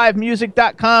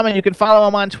world5music.com, and you can follow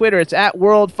them on Twitter. It's at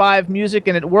world5music,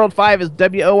 and World5 is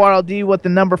WORLD with the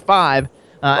number 5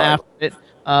 after it.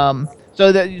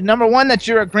 So number one, that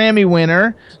you're a Grammy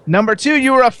winner. Number 2,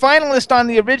 you were a finalist on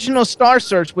the original Star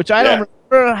Search, which I don't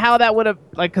remember how that would have,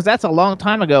 like, because that's a long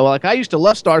time ago. Like, I used to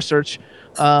love Star Search.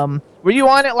 Were you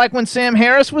on it like when Sam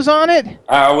Harris was on it?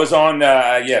 I was on,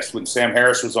 yes, when Sam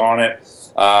Harris was on it.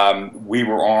 We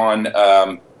were on,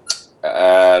 I'm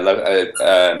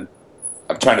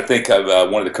trying to think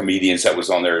of one of the comedians that was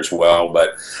on there as well.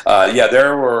 But, yeah,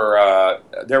 there were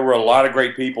a lot of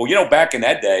great people. You know, back in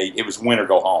that day, it was win or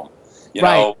go home. You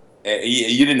know,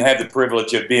 you didn't have the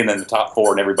privilege of being in the top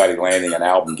 4 and everybody landing an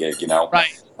album gig, you know.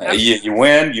 Right. You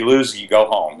win, you lose, you go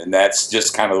home. And that's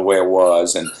just kind of the way it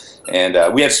was. And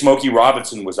we had Smokey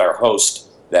Robinson was our host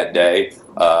that day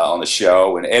on the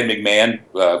show. And Ed McMahon,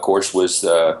 of course, was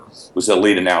the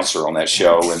lead announcer on that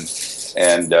show.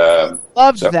 And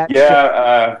loved that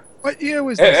show. What year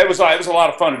was this? It was a lot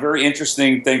of fun. A very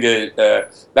interesting thing to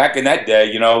back in that day.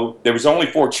 You know, there was only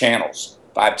 5 channels,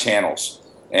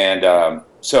 and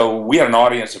so we had an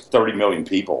audience of 30 million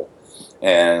people.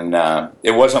 And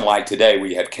it wasn't like today where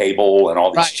you had cable and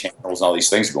all these channels and all these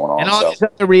things going on. And all these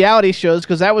other reality shows,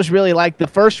 because that was really like the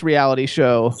first reality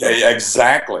show. Yeah,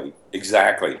 exactly.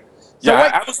 So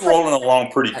I was rolling along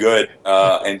pretty good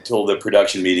until the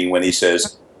production meeting when he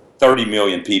says 30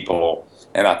 million people.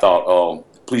 And I thought, oh,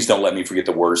 please don't let me forget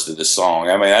the words to this song.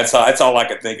 I mean, that's all I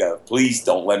could think of. Please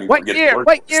don't let me forget the words.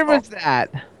 What year was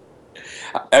that?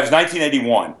 That was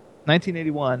 1981.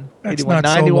 1981, That's 81, not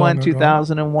so 91, long ago.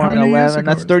 2001, How many years 11. ago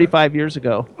That's is 35 years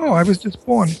ago. Oh, I was just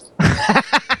born.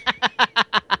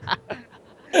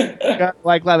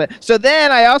 Like, love it. So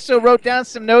then I also wrote down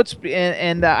some notes,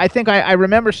 and I think I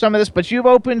remember some of this, but you've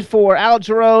opened for Al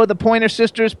Jarreau, the Pointer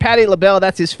Sisters, Patti LaBelle,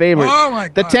 that's his favorite. Oh, my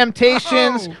God. The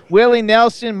Temptations, Willie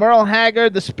Nelson, Merle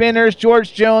Haggard, the Spinners,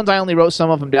 George Jones. I only wrote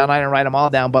some of them down. I didn't write them all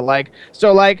down, but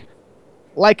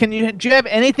do you have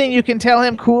anything you can tell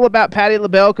him cool about Patti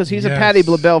LaBelle? Because he's a Patti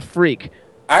LaBelle freak.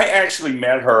 I actually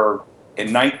met her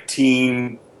in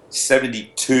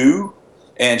 1972,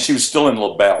 and she was still in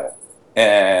LaBelle.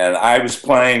 And I was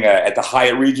playing at the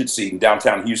Hyatt Regency in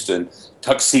downtown Houston,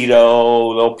 tuxedo,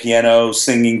 little piano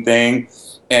singing thing.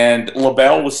 And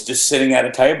LaBelle was just sitting at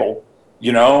a table,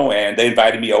 you know, and they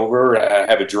invited me over to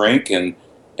have a drink, and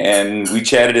we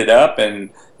chatted it up.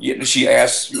 And she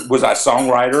asked, was I a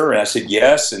songwriter? And I said,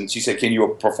 yes. And she said, can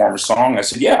you perform a song? I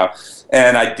said, yeah.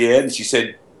 And I did. And she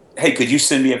said, hey, could you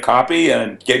send me a copy?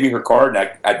 And gave me her card, and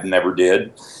I never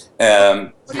did.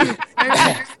 Um,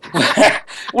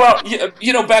 well,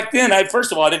 back then,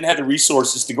 first of all, I didn't have the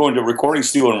resources to go into a recording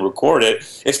studio and record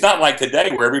it. It's not like today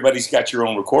where everybody's got your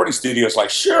own recording studio. It's like,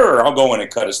 sure, I'll go in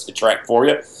and cut a track for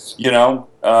you.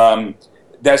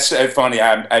 That's funny.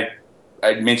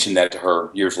 I mentioned that to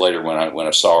her years later when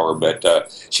I saw her.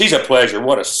 But she's a pleasure.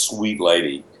 What a sweet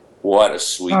lady. What a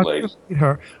sweet lady.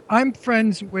 Her. I'm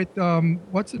friends with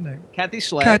what's her name? Kathy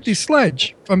Sledge. Kathy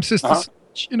Sledge from Sister Sledge.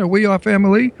 We are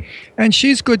family, and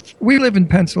she's good. We live in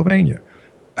Pennsylvania,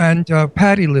 and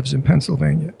Patty lives in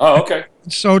Pennsylvania. Oh, okay.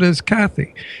 So does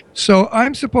Kathy. So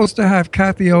I'm supposed to have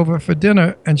Kathy over for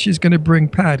dinner, and she's going to bring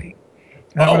Patty.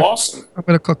 Awesome. I'm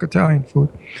going to cook Italian food.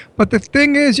 But the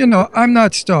thing is, I'm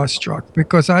not starstruck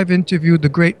because I've interviewed the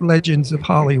great legends of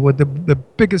Hollywood, the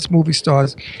biggest movie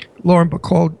stars, Lauren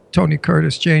Bacall, Tony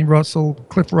Curtis, Jane Russell,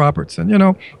 Cliff Robertson,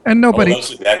 and nobody...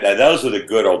 those are the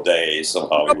good old days of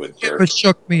Hollywood. Never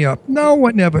shook me up. No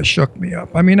one ever shook me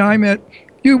up. I mean,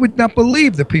 you would not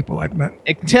believe the people I've met.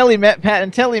 Until he met Pat,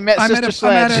 until he met Sister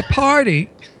Sledge. I'm at a party,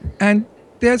 and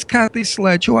there's Kathy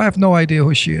Sledge, who I have no idea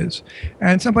who she is.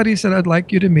 And somebody said, I'd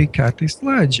like you to meet Kathy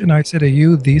Sledge. And I said, are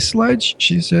you the Sledge?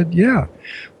 She said, yeah.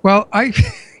 Well, I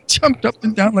jumped up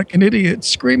and down like an idiot,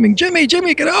 screaming, Jimmy,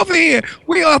 get over here.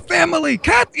 We are family.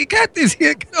 Kathy's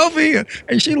here. Get over here.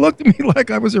 And she looked at me like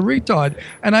I was a retard.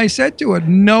 And I said to her,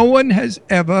 no one has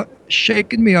ever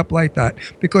shaken me up like that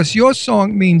because your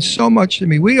song means so much to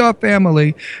me. We Are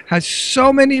Family has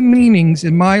so many meanings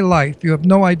in my life. You have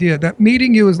no idea. That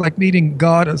meeting you is like meeting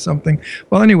God or something.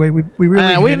 Well, anyway, we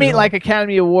really we meet like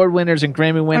Academy Award winners and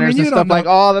Grammy winners and stuff like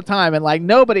all the time, and like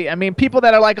nobody. I mean, people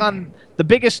that are like on the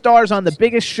biggest stars on the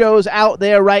biggest shows out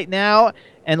there right now.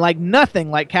 And like nothing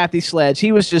like Kathy Sledge.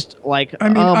 He was just like I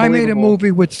made a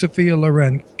movie with Sophia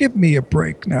Loren. Give me a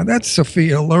break now. That's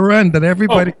Sophia Loren that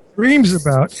everybody dreams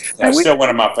about. That's still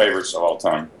one of my favorites of all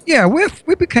time. Yeah, we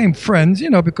became friends,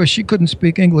 because she couldn't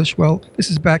speak English well. This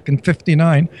is back in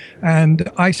 '59,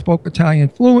 and I spoke Italian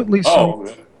fluently.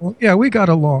 So, yeah, we got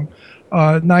along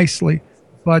nicely.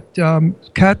 But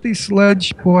Kathy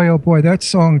Sledge, boy, oh boy, that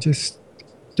song just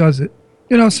does it.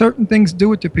 Certain things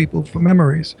do it to people for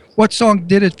memories. What song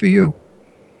did it for you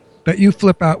that you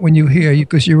flip out when you hear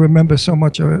because you remember so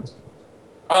much of it?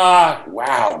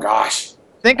 Wow, gosh.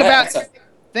 Think about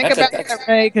that,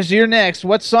 Ray, because you're next.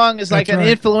 What song is like an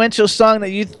influential song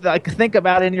that you think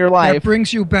about in your life? That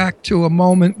brings you back to a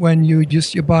moment when your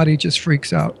body just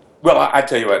freaks out. Well, I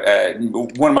tell you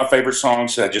what, one of my favorite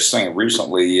songs, I just sang it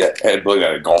recently at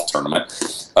a golf tournament,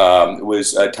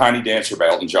 was Tiny Dancer by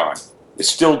Elton John. It's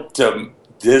still, to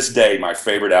this day, my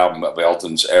favorite album of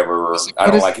Elton's ever. I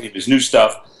don't like any of his new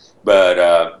stuff,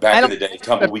 but back in the day,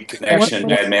 Tumbleweed Connection,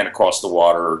 Bad Man Across the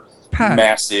Water, Pat,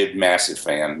 massive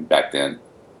fan back then.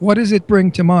 What does it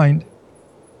bring to mind?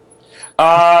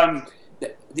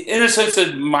 The innocence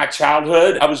of my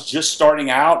childhood. I was just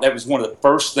starting out. That was one of the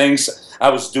first things I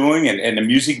was doing in the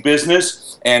music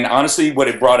business. And honestly, what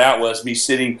it brought out was me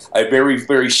sitting, a very,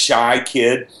 very shy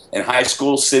kid in high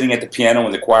school, sitting at the piano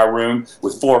in the choir room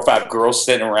with 4 or 5 girls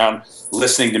sitting around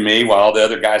listening to me while all the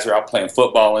other guys are out playing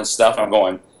football and stuff. I'm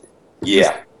going,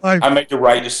 yeah, I made the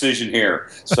right decision here.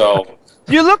 So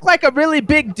you look like a really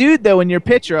big dude, though, in your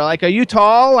picture. Like, are you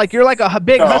tall? Like, you're like a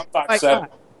big... No, I'm 5'7".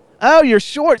 Oh, you're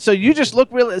short. So you just look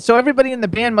really... So everybody in the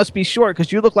band must be short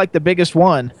because you look like the biggest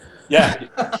one. Yeah.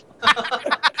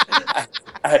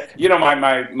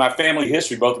 My family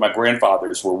history, both of my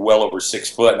grandfathers were well over 6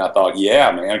 foot, and I thought,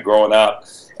 yeah, man, growing up.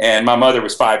 And my mother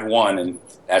was 5'1", and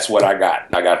that's what I got.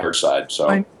 I got her side. So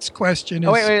my next question is...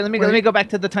 Oh, wait, let me go back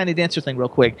to the Tiny Dancer thing real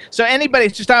quick. So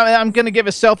anybody, I'm going to give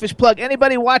a selfish plug.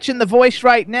 Anybody watching The Voice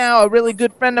right now, a really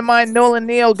good friend of mine, Nolan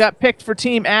Neal, got picked for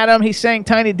Team Adam. He sang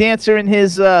Tiny Dancer in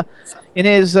his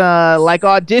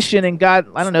audition and got,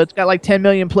 I don't know, it's got like 10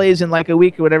 million plays in like a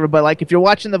week or whatever. But like, if you're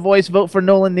watching The Voice, vote for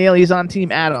Nolan Neal. He's on Team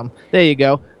Adam. There you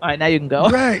go. All right, now you can go.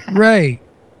 Ray,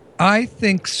 I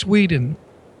think Sweden,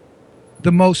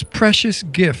 the most precious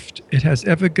gift it has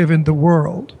ever given the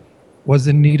world, was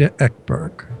Anita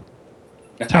Ekberg.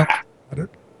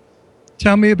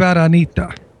 Tell me about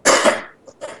Anita.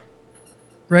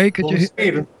 Ray, could you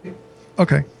hear?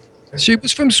 Okay. She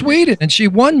was from Sweden, and she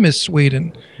won Miss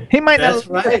Sweden. That's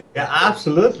right. Yeah,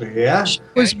 absolutely. Yeah. She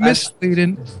was Miss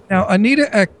Sweden. Now, Anita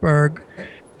Ekberg,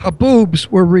 her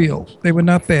boobs were real. They were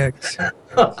not bags.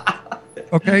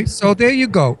 Okay, so there you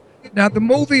go. Now, the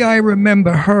movie I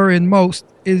remember her in most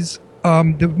is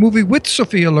the movie with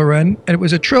Sophia Loren, and it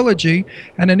was a trilogy,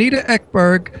 and Anita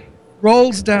Ekberg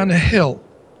rolls down a hill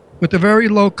with a very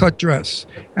low-cut dress.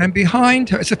 And behind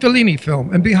her, it's a Fellini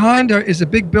film, and behind her is a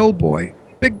big bellboy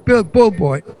big bull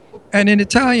boy. And in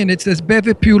Italian, it says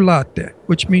bevi più latte,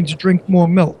 which means drink more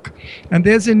milk. And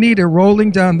there's Anita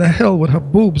rolling down the hill with her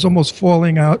boobs almost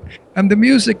falling out. And the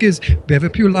music is bevi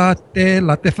più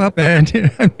latte fa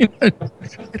bene. I mean, I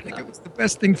think it was the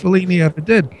best thing Fellini ever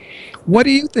did. What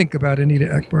do you think about Anita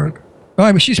Ekberg? Oh,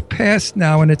 I mean, she's passed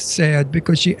now, and it's sad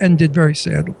because she ended very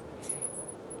sadly.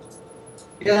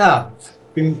 Yeah,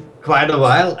 been quite a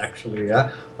while actually.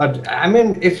 Yeah, but I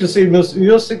mean, if you see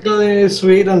musically in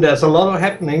Sweden, there's a lot of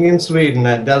happening in Sweden,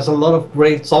 and there's a lot of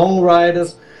great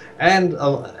songwriters, and a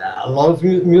lot of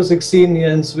music scene here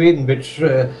in Sweden, which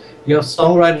you have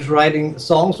songwriters writing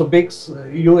songs for big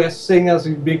U.S. singers,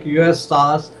 big U.S.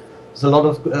 stars. There's a lot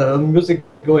of music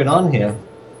going on here.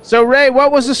 So Ray,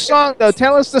 what was the song though?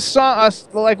 Tell us the song.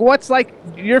 Like, what's like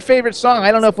your favorite song?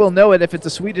 I don't know if we'll know it if it's a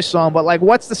Swedish song, but like,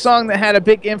 what's the song that had a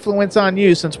big influence on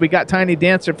you? Since we got Tiny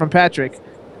Dancer from Patrick.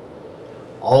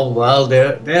 Oh well,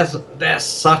 there's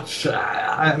such.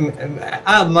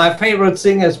 My favorite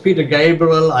singer is Peter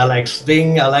Gabriel. I like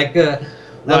Sting. I like a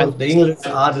lot of the English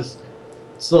artists.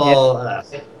 So. Yeah.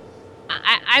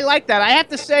 I like that. I have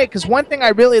to say, because one thing I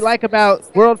really like about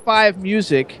World5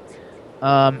 music.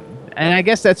 And I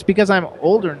guess that's because I'm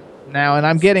older now, and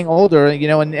I'm getting older, you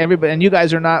know, and everybody, and you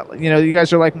guys are not, you know, you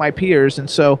guys are like my peers, and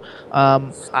so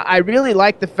I really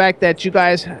like the fact that you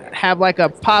guys have like a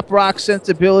pop rock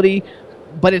sensibility,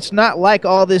 but it's not like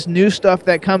all this new stuff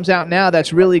that comes out now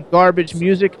that's really garbage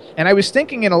music. And I was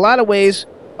thinking, in a lot of ways,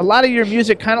 a lot of your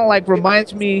music kind of like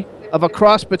reminds me of a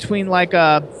cross between like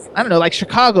I don't know, like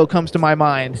Chicago comes to my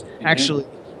mind actually.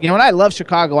 You know, and I love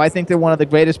Chicago. I think they're one of the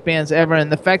greatest bands ever.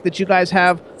 And the fact that you guys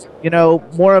have, you know,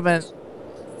 more of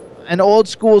an old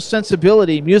school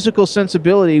sensibility, musical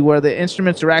sensibility, where the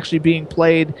instruments are actually being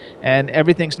played and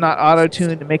everything's not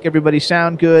auto-tuned to make everybody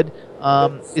sound good,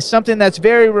 is something that's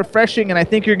very refreshing. And I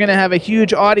think you're going to have a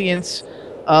huge audience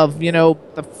of, you know,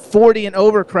 the 40 and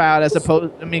over crowd, as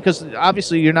opposed, I mean, because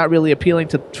obviously you're not really appealing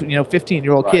to, you know,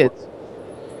 15-year-old kids.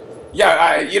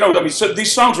 Yeah, so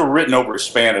these songs were written over a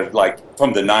span of like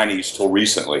from the 90s till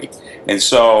recently. And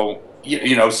so,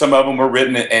 you know, some of them were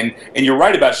written, and you're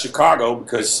right about Chicago,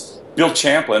 because Bill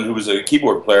Champlin, who was a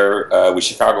keyboard player with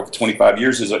Chicago for 25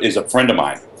 years, is a friend of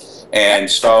mine. And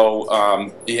so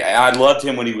I loved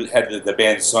him when he had the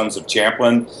band Sons of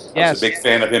Champlin. Yes. I was a big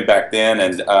fan of him back then.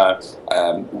 And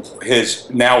his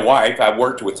now wife, I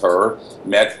worked with her,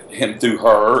 met him through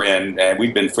her, and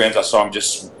we've been friends. I saw him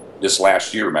just this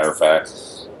last year, matter of fact.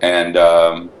 And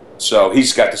so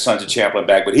he's got the Sons of Champlin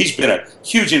back, but he's been a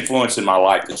huge influence in my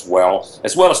life as well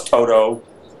as Toto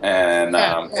and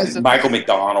Michael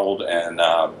McDonald and,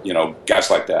 you know, guys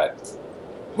like that.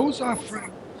 Who's our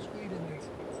friend in Sweden that's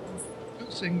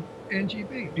producing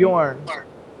NGB? Bjorn.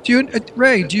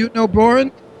 Ray, do you know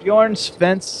Bjorn? Bjorn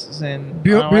Svensson.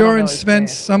 Bjorn Svensson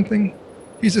something?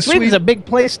 He's a Sweden's a big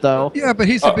place, though. Yeah, but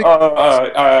he's a big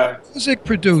music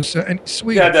producer, and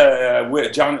Sweden. Yeah,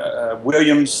 John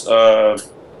Williams. So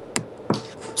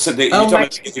you're talking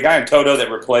about the guy in Toto that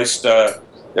replaced their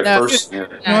first.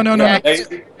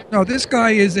 No, this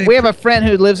guy is a... We have a friend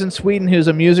who lives in Sweden who's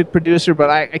a music producer, but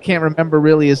I can't remember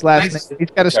really his last name. He's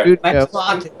got a studio.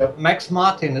 Max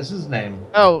Martin is his name.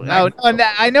 No,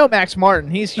 I know Max Martin.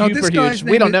 He's huge.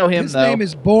 We don't know him, his though. His name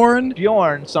is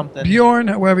Bjorn something. Bjorn,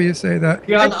 however you say that.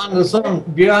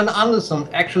 Bjorn Andersson.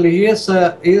 Actually, he is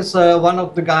one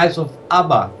of the guys of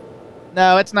ABBA.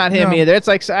 No, it's not him either. It's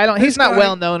like he's not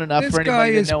well known enough for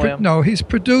anybody to know him. No, he's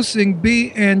producing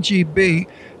BNGB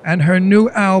and her new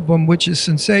album, which is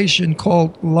sensation,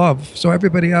 called Love. So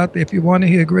everybody out there, if you want to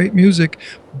hear great music,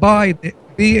 buy the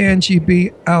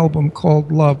BNGB album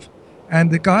called Love. And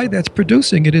the guy that's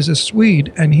producing it is a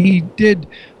Swede, and he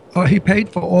paid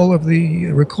for all of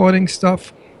the recording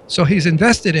stuff. So he's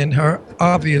invested in her,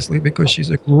 obviously, because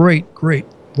she's a great, great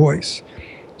voice.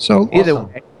 So either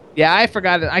way. Yeah, I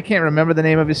forgot it. I can't remember the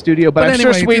name of his studio, but I'm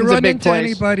anyway, sure Sweden's a big place.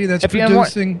 Anybody that's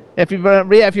producing, if you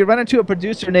run into a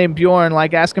producer named Bjorn,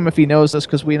 like ask him if he knows us,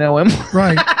 because we know him.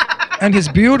 Right. And his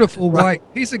beautiful wife.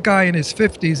 He's a guy in his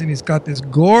 50s, and he's got this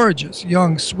gorgeous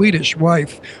young Swedish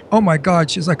wife. Oh my God,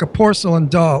 she's like a porcelain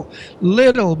doll,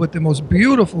 little with the most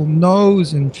beautiful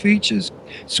nose and features.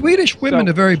 Swedish women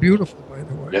are very beautiful, by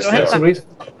the way. Yes,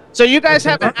 So you guys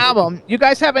have an album. You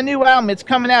guys have a new album. It's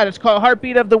coming out. It's called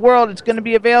Heartbeat of the World. It's going to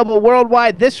be available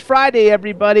worldwide this Friday,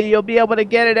 everybody. You'll be able to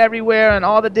get it everywhere on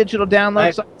all the digital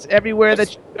download sites, everywhere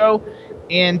that you go.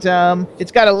 And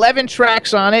it's got 11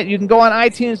 tracks on it. You can go on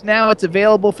iTunes now. It's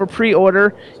available for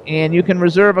pre-order, and you can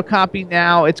reserve a copy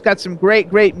now. It's got some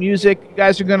great music. You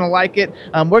guys are going to like it.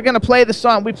 We're going to play the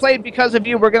song. We played Because of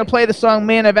You. We're going to play the song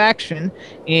Man of Action.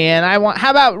 And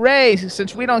how about Ray,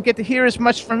 since we don't get to hear as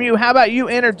much from you, how about you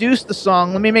introduce the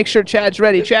song? Let me make sure Chad's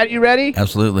ready. Chad, you ready?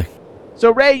 Absolutely.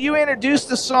 So, Ray, you introduce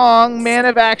the song, Man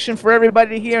of Action, for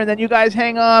everybody to hear, and then you guys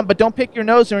hang on, but don't pick your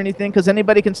nose or anything, because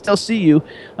anybody can still see you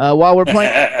while we're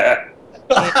playing.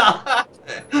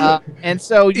 And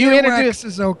so you introduce...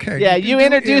 is okay. Yeah, you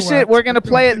introduce it, we're going to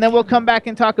play it, and then we'll come back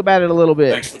and talk about it a little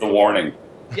bit. Thanks for the warning.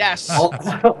 Yes.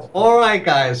 All right,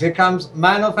 guys, here comes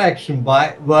Man of Action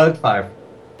by World5.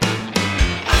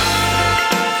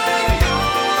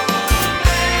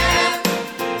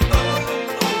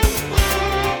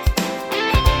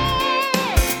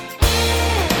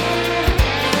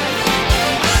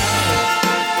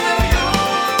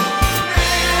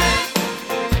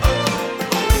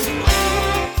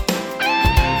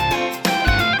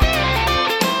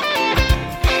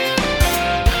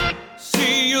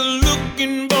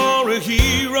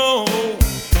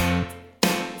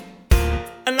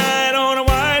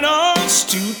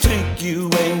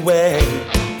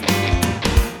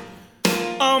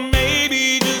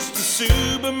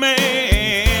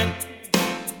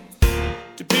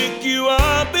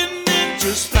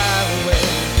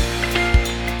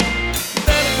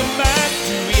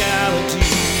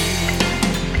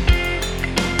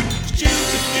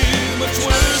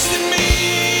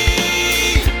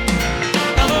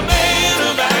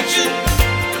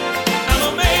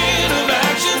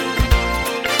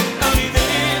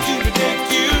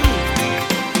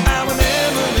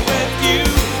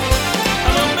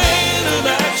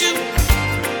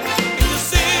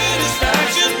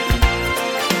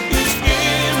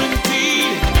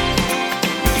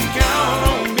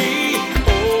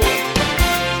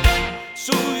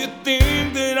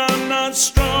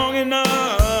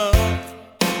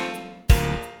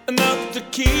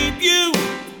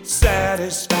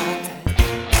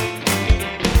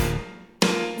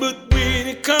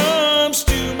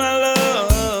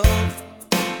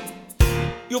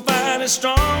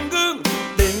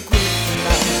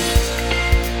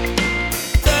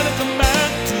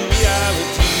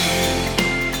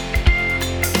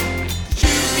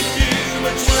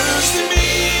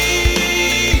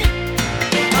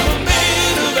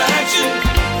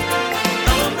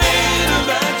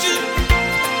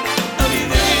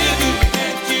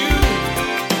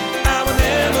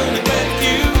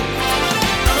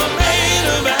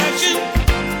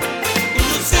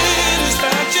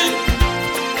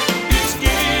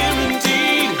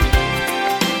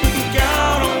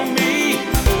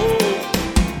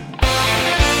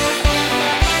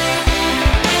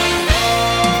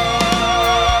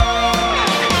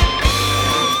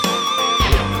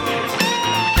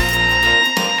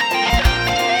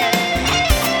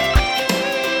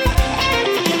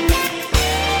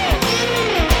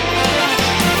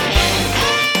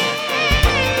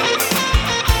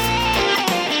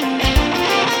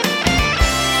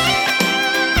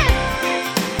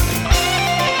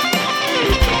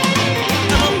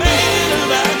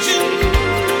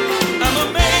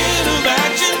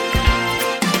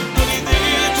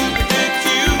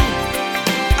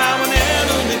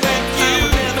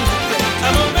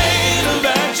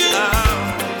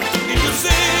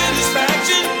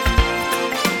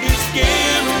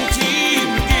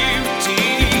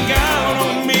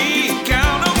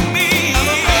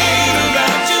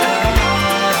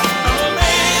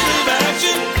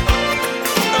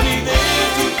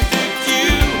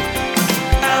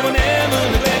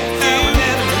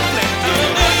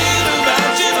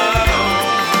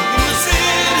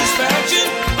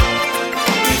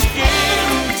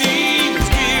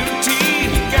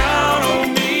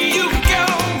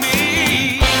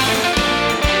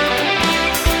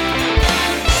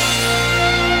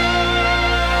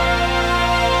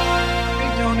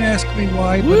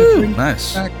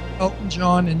 Nice. Back Elton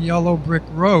John and Yellow Brick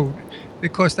Road,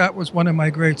 because that was one of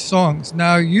my great songs.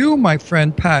 Now you, my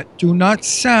friend Pat, do not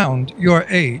sound your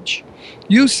age.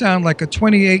 You sound like a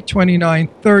 28, 29,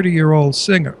 30-year-old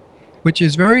singer, which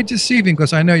is very deceiving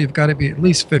because I know you've got to be at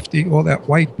least 50. All that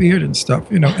white beard and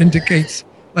stuff, indicates,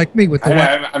 like me with the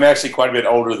white. I'm actually quite a bit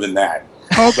older than that.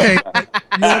 Okay.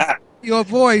 Your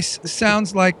voice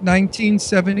sounds like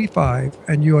 1975,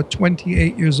 and you're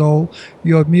 28 years old.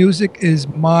 Your music is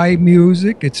my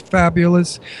music. It's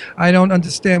fabulous. I don't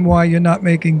understand why you're not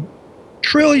making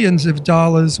trillions of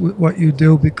dollars with what you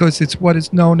do, because it's what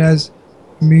is known as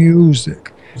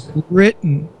music,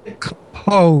 written,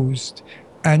 composed,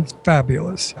 and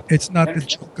fabulous. It's not the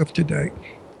joke of today.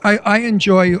 I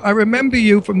enjoy you. I remember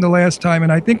you from the last time,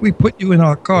 and I think we put you in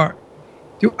our car.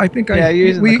 You're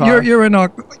in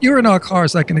our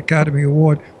cars like an Academy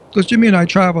Award, because Jimmy and I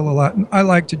travel a lot, and I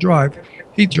like to drive.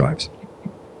 He drives.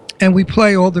 And we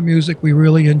play all the music we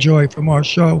really enjoy from our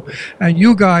show. And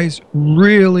you guys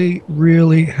really,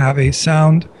 really have a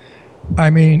sound.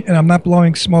 I mean, and I'm not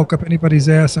blowing smoke up anybody's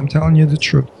ass. I'm telling you the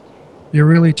truth. You're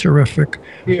really terrific.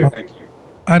 Thank you.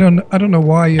 I don't know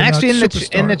why you're actually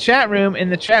not in the chat room.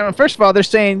 First of all, they're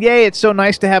saying, "Yay! It's so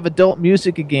nice to have adult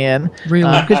music again." Really?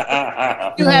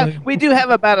 We do have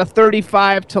about a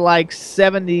 35 to like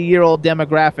 70-year-old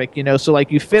demographic. You know, so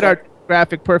like you fit our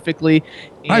graphic perfectly.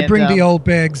 I bring the old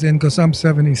bags in because I'm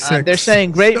 76. They're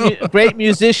saying great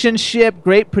musicianship,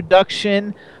 great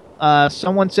production.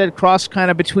 Someone said cross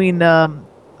kind of between Hall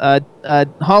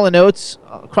 & Oates,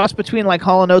 cross between like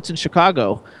Hall & Oates and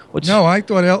Chicago. No, I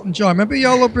thought Elton John. Remember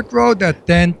Yellow Brick Road? That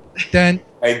then.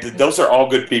 Hey, those are all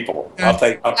good people. I'll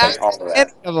take all of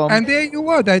that. And there you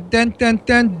are. That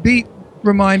then beat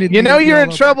reminded me. You know of you're in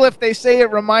Yellow trouble if they say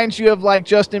it reminds you of like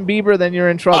Justin Bieber. Then you're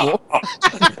in trouble.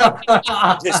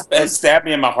 Just stab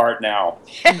me in my heart now.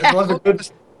 That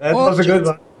was a good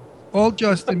one. All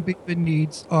Justin Bieber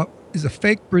needs is a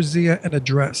fake brassiere and a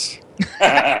dress.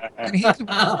 And he's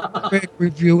the biggest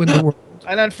review in the world.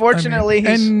 And unfortunately,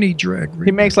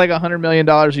 he makes like $100 million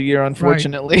a year.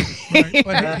 Unfortunately, right.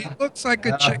 But he looks like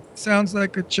a chick, sounds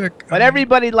like a chick. But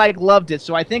everybody like loved it,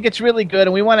 so I think it's really good,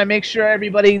 and we want to make sure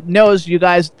everybody knows. You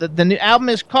guys, the new album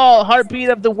is called "Heartbeat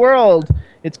of the World."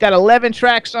 It's got 11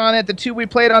 tracks on it. The two we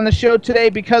played on the show today,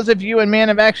 "Because of You" and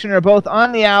 "Man of Action," are both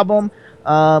on the album.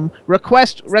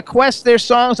 Request their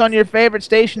songs on your favorite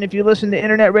station if you listen to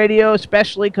internet radio,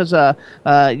 especially because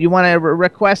you want to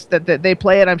request that they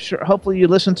play it. I'm sure, hopefully, you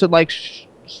listen to like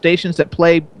stations that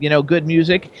play good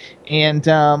music, and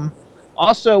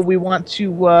also we want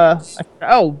to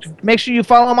make sure you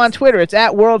follow them on Twitter. It's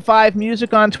at World5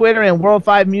 Music on Twitter and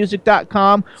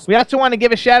world5music.com. We also want to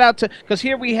give a shout out to, because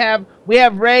here we have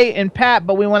Ray and Pat,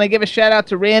 but we want to give a shout out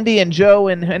to Randy and Joe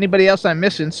and anybody else I'm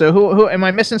missing. So who am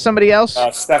I missing? Somebody else?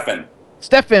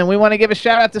 Stefan. We want to give a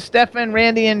shout out to Stefan,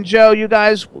 Randy, and Joe. You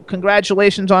guys,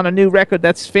 congratulations on a new record.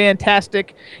 That's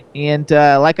fantastic. And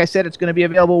like I said, it's going to be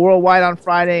available worldwide on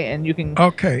Friday, and you can.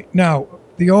 Okay, now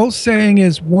the old saying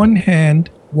is one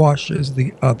hand washes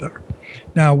the other.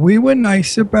 Now we were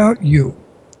nice about you,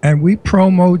 and we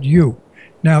promoted you.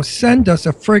 Now send us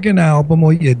a friggin' album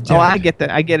or you're dead. Oh, I get that.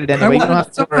 I get it anyway. I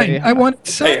want it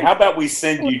signed. Hey, how about we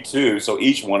send you two so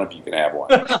each one of you can have one?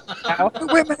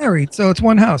 We're married, so it's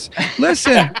one house.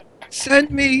 Listen,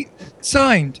 send me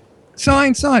signed,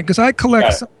 because I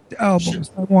collect signed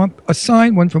albums. I want a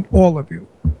signed one from all of you.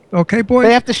 Okay, boys?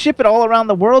 They have to ship it all around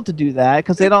the world to do that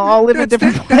because they don't all live in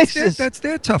different places. That's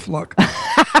their tough luck.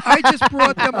 I just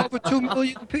brought them over 2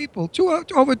 million people.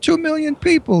 Over 2 million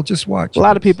people just watch. A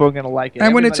lot of people are going to like it.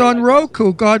 And when it's on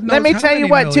Roku, God knows. Let me tell you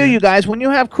what, too, you guys. When you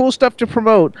have cool stuff to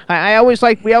promote,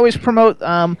 we always promote.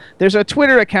 There's a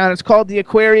Twitter account. It's called The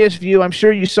Aquarius View. I'm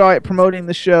sure you saw it promoting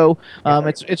the show.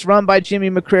 It's run by Jimmy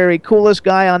McCrary, coolest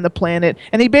guy on the planet,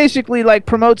 and he basically like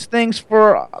promotes things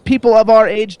for people of our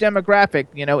age demographic.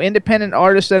 Independent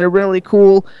artists that are really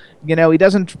cool. He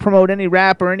doesn't promote any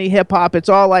rap or any hip hop. It's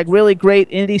all like really great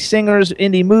indie singers,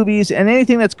 indie movies, and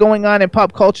anything that's going on in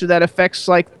pop culture that affects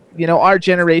like our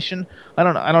generation. I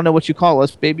don't know what you call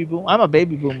us, baby boom. I'm a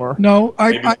baby boomer. No,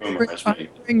 I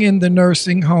bring in the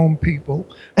nursing home people.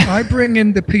 I bring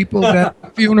in the people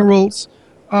that funerals,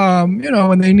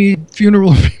 and they need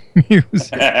funeral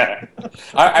music.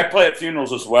 I play at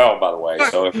funerals as well, by the way.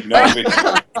 So if you know me.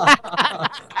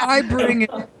 I bring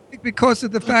in, because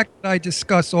of the fact that I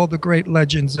discuss all the great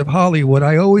legends of Hollywood.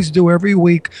 I always do every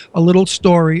week a little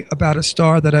story about a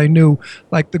star that I knew,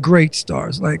 like the great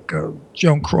stars, like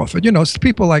Joan Crawford,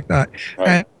 people like that. Right.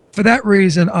 And for that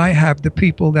reason, I have the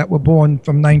people that were born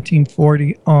from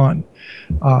 1940 on.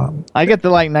 I get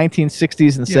the like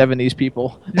 1960s and 70s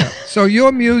people. Yeah. So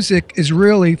your music is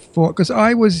really because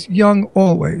I was young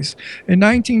always. In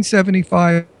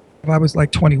 1975, I was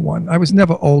like 21. I was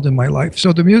never old in my life.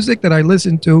 So the music that I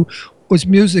listened to was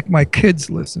music my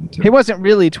kids listened to. He wasn't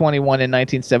really 21 in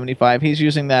 1975. He's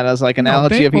using that as like an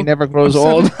analogy of he never grows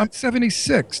old. I'm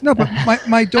 76. No, but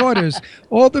my daughters,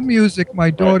 all the music my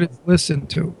daughters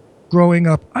listened to growing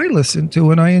up, I listened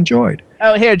to and I enjoyed.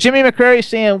 Oh, here, Jimmy McCrary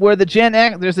saying there's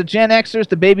the Gen Xers,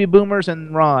 the baby boomers,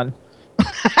 and Ron.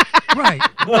 Right.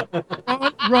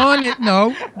 Ron,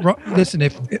 listen,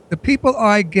 if the people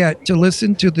I get to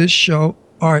listen to this show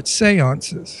are at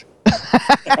seances.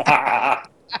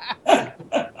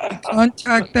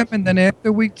 Contact them, and then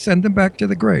after we send them back to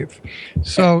the grave.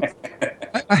 So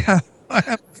I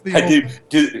have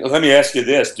Let me ask you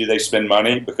this: do they spend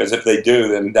money? Because if they do,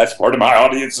 then that's part of my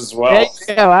audience as well.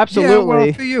 Yeah, absolutely. Yeah,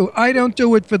 well, for you, I don't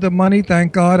do it for the money,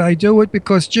 thank God. I do it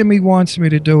because Jimmy wants me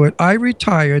to do it. I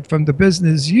retired from the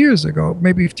business years ago,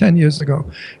 maybe 10 years ago,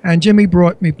 and Jimmy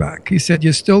brought me back. He said,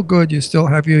 "You're still good. You still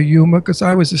have your humor," because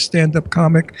I was a stand-up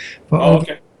comic for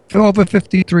over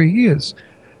 53 years.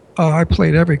 I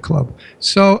played every club.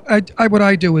 So what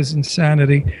I do is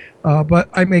insanity, but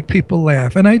I make people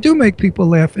laugh. And I do make people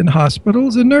laugh in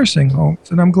hospitals and nursing homes,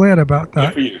 and I'm glad about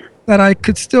that. Good for you. That I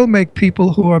could still make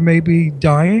people who are maybe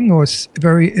dying or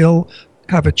very ill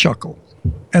have a chuckle.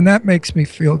 And that makes me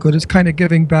feel good. It's kind of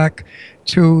giving back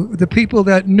to the people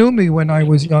that knew me when I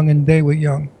was young and they were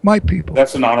young, my people.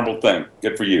 That's an honorable thing.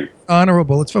 Good for you.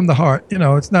 Honorable. It's from the heart.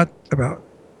 It's not about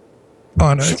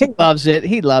honor. He loves it.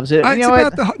 He loves it. I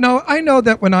know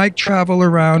that when I travel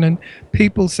around and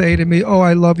people say to me, "Oh,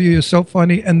 I love you. You're so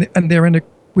funny," and they're in a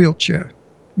wheelchair,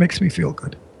 makes me feel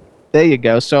good. There you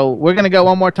go. So we're going to go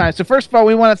one more time. So first of all,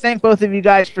 we want to thank both of you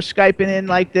guys for Skyping in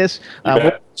like this.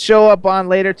 We'll show up on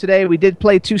later today. We did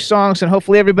play 2 songs, and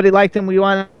hopefully everybody liked them. We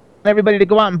want everybody to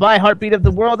go out and buy Heartbeat of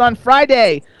the World on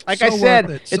Friday. Like I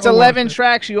said, it's 11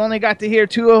 tracks. You only got to hear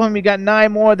 2 of them. You got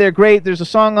 9 more. They're great. There's a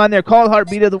song on there called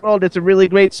Heartbeat of the World. It's a really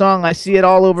great song. I see it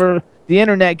all over the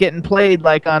internet getting played,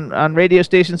 like on radio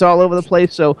stations all over the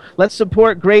place. So let's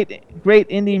support great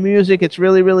indie music. It's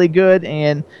really, really good.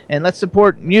 And let's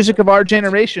support music of our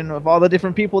generation, of all the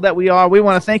different people that we are. We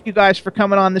want to thank you guys for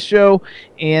coming on the show.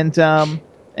 And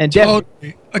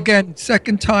totally. Again,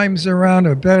 second times around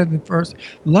are better than first.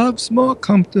 Love's more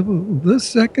comfortable the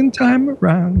second time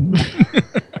around.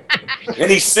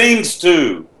 And he sings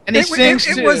too. And he sings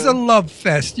too. It was a love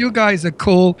fest. You guys are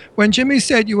cool. When Jimmy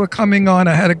said you were coming on,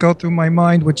 I had to go through my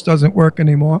mind, which doesn't work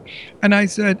anymore. And I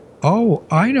said, "Oh,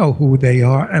 I know who they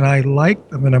are, and I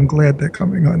like them, and I'm glad they're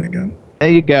coming on again." There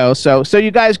you go. So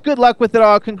you guys, good luck with it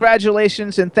all.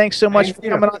 Congratulations, and thanks so much for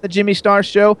coming on the Jimmy Star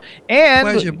Show. And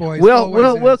pleasure, boys.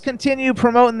 We'll continue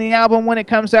promoting the album when it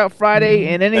comes out Friday.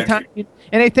 And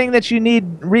anything that you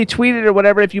need retweeted or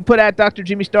whatever, if you put at Dr.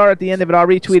 Jimmy Star at the end of it, I'll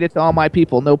retweet it to all my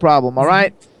people. No problem. All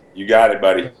right. You got it,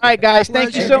 buddy. All right, guys.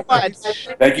 Thank you so much.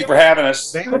 Thank you for having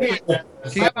us.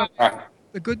 Keep up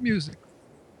the good music.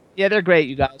 Yeah, they're great,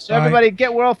 you guys. So everybody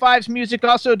get World5's music.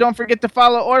 Also, don't forget to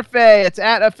follow Orfeh. It's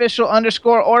at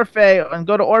 @official_Orfeh, and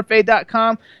go to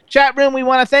Orfeh.com. Chat room, we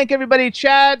want to thank everybody.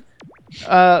 Chad,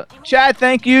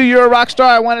 thank you. You're a rock star.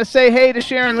 I want to say hey to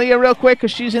Sharon Leah real quick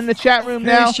because she's in the chat room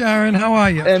now. Hey, Sharon, how are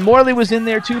you? And Morley was in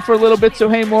there, too, for a little bit. So,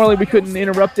 hey, Morley, we couldn't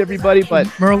interrupt everybody. But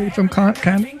Morley from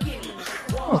Canada.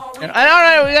 All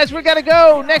right, guys, we got to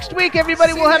go. Next week,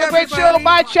 everybody will have a great show.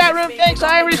 Bye, chat room. Thanks,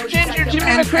 Irish Ginger, Jimmy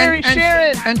McCreary,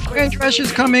 Sharon. And Fran Tresh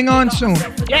is coming on soon.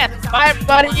 Yeah, bye,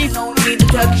 everybody. Always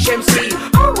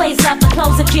love the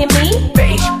clothes of Jimmy.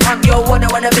 Beige, I'm your wanna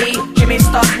be. Jimmy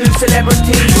Star, new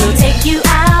celebrity. We'll take you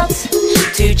out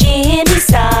to Jimmy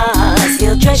Stars.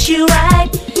 He'll dress you right.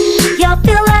 You'll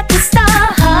feel like a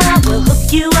star. We'll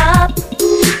hook you up.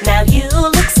 Now you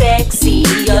look sexy.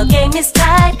 Your game is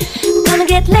tight. Gonna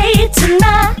get laid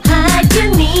tonight. You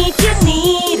need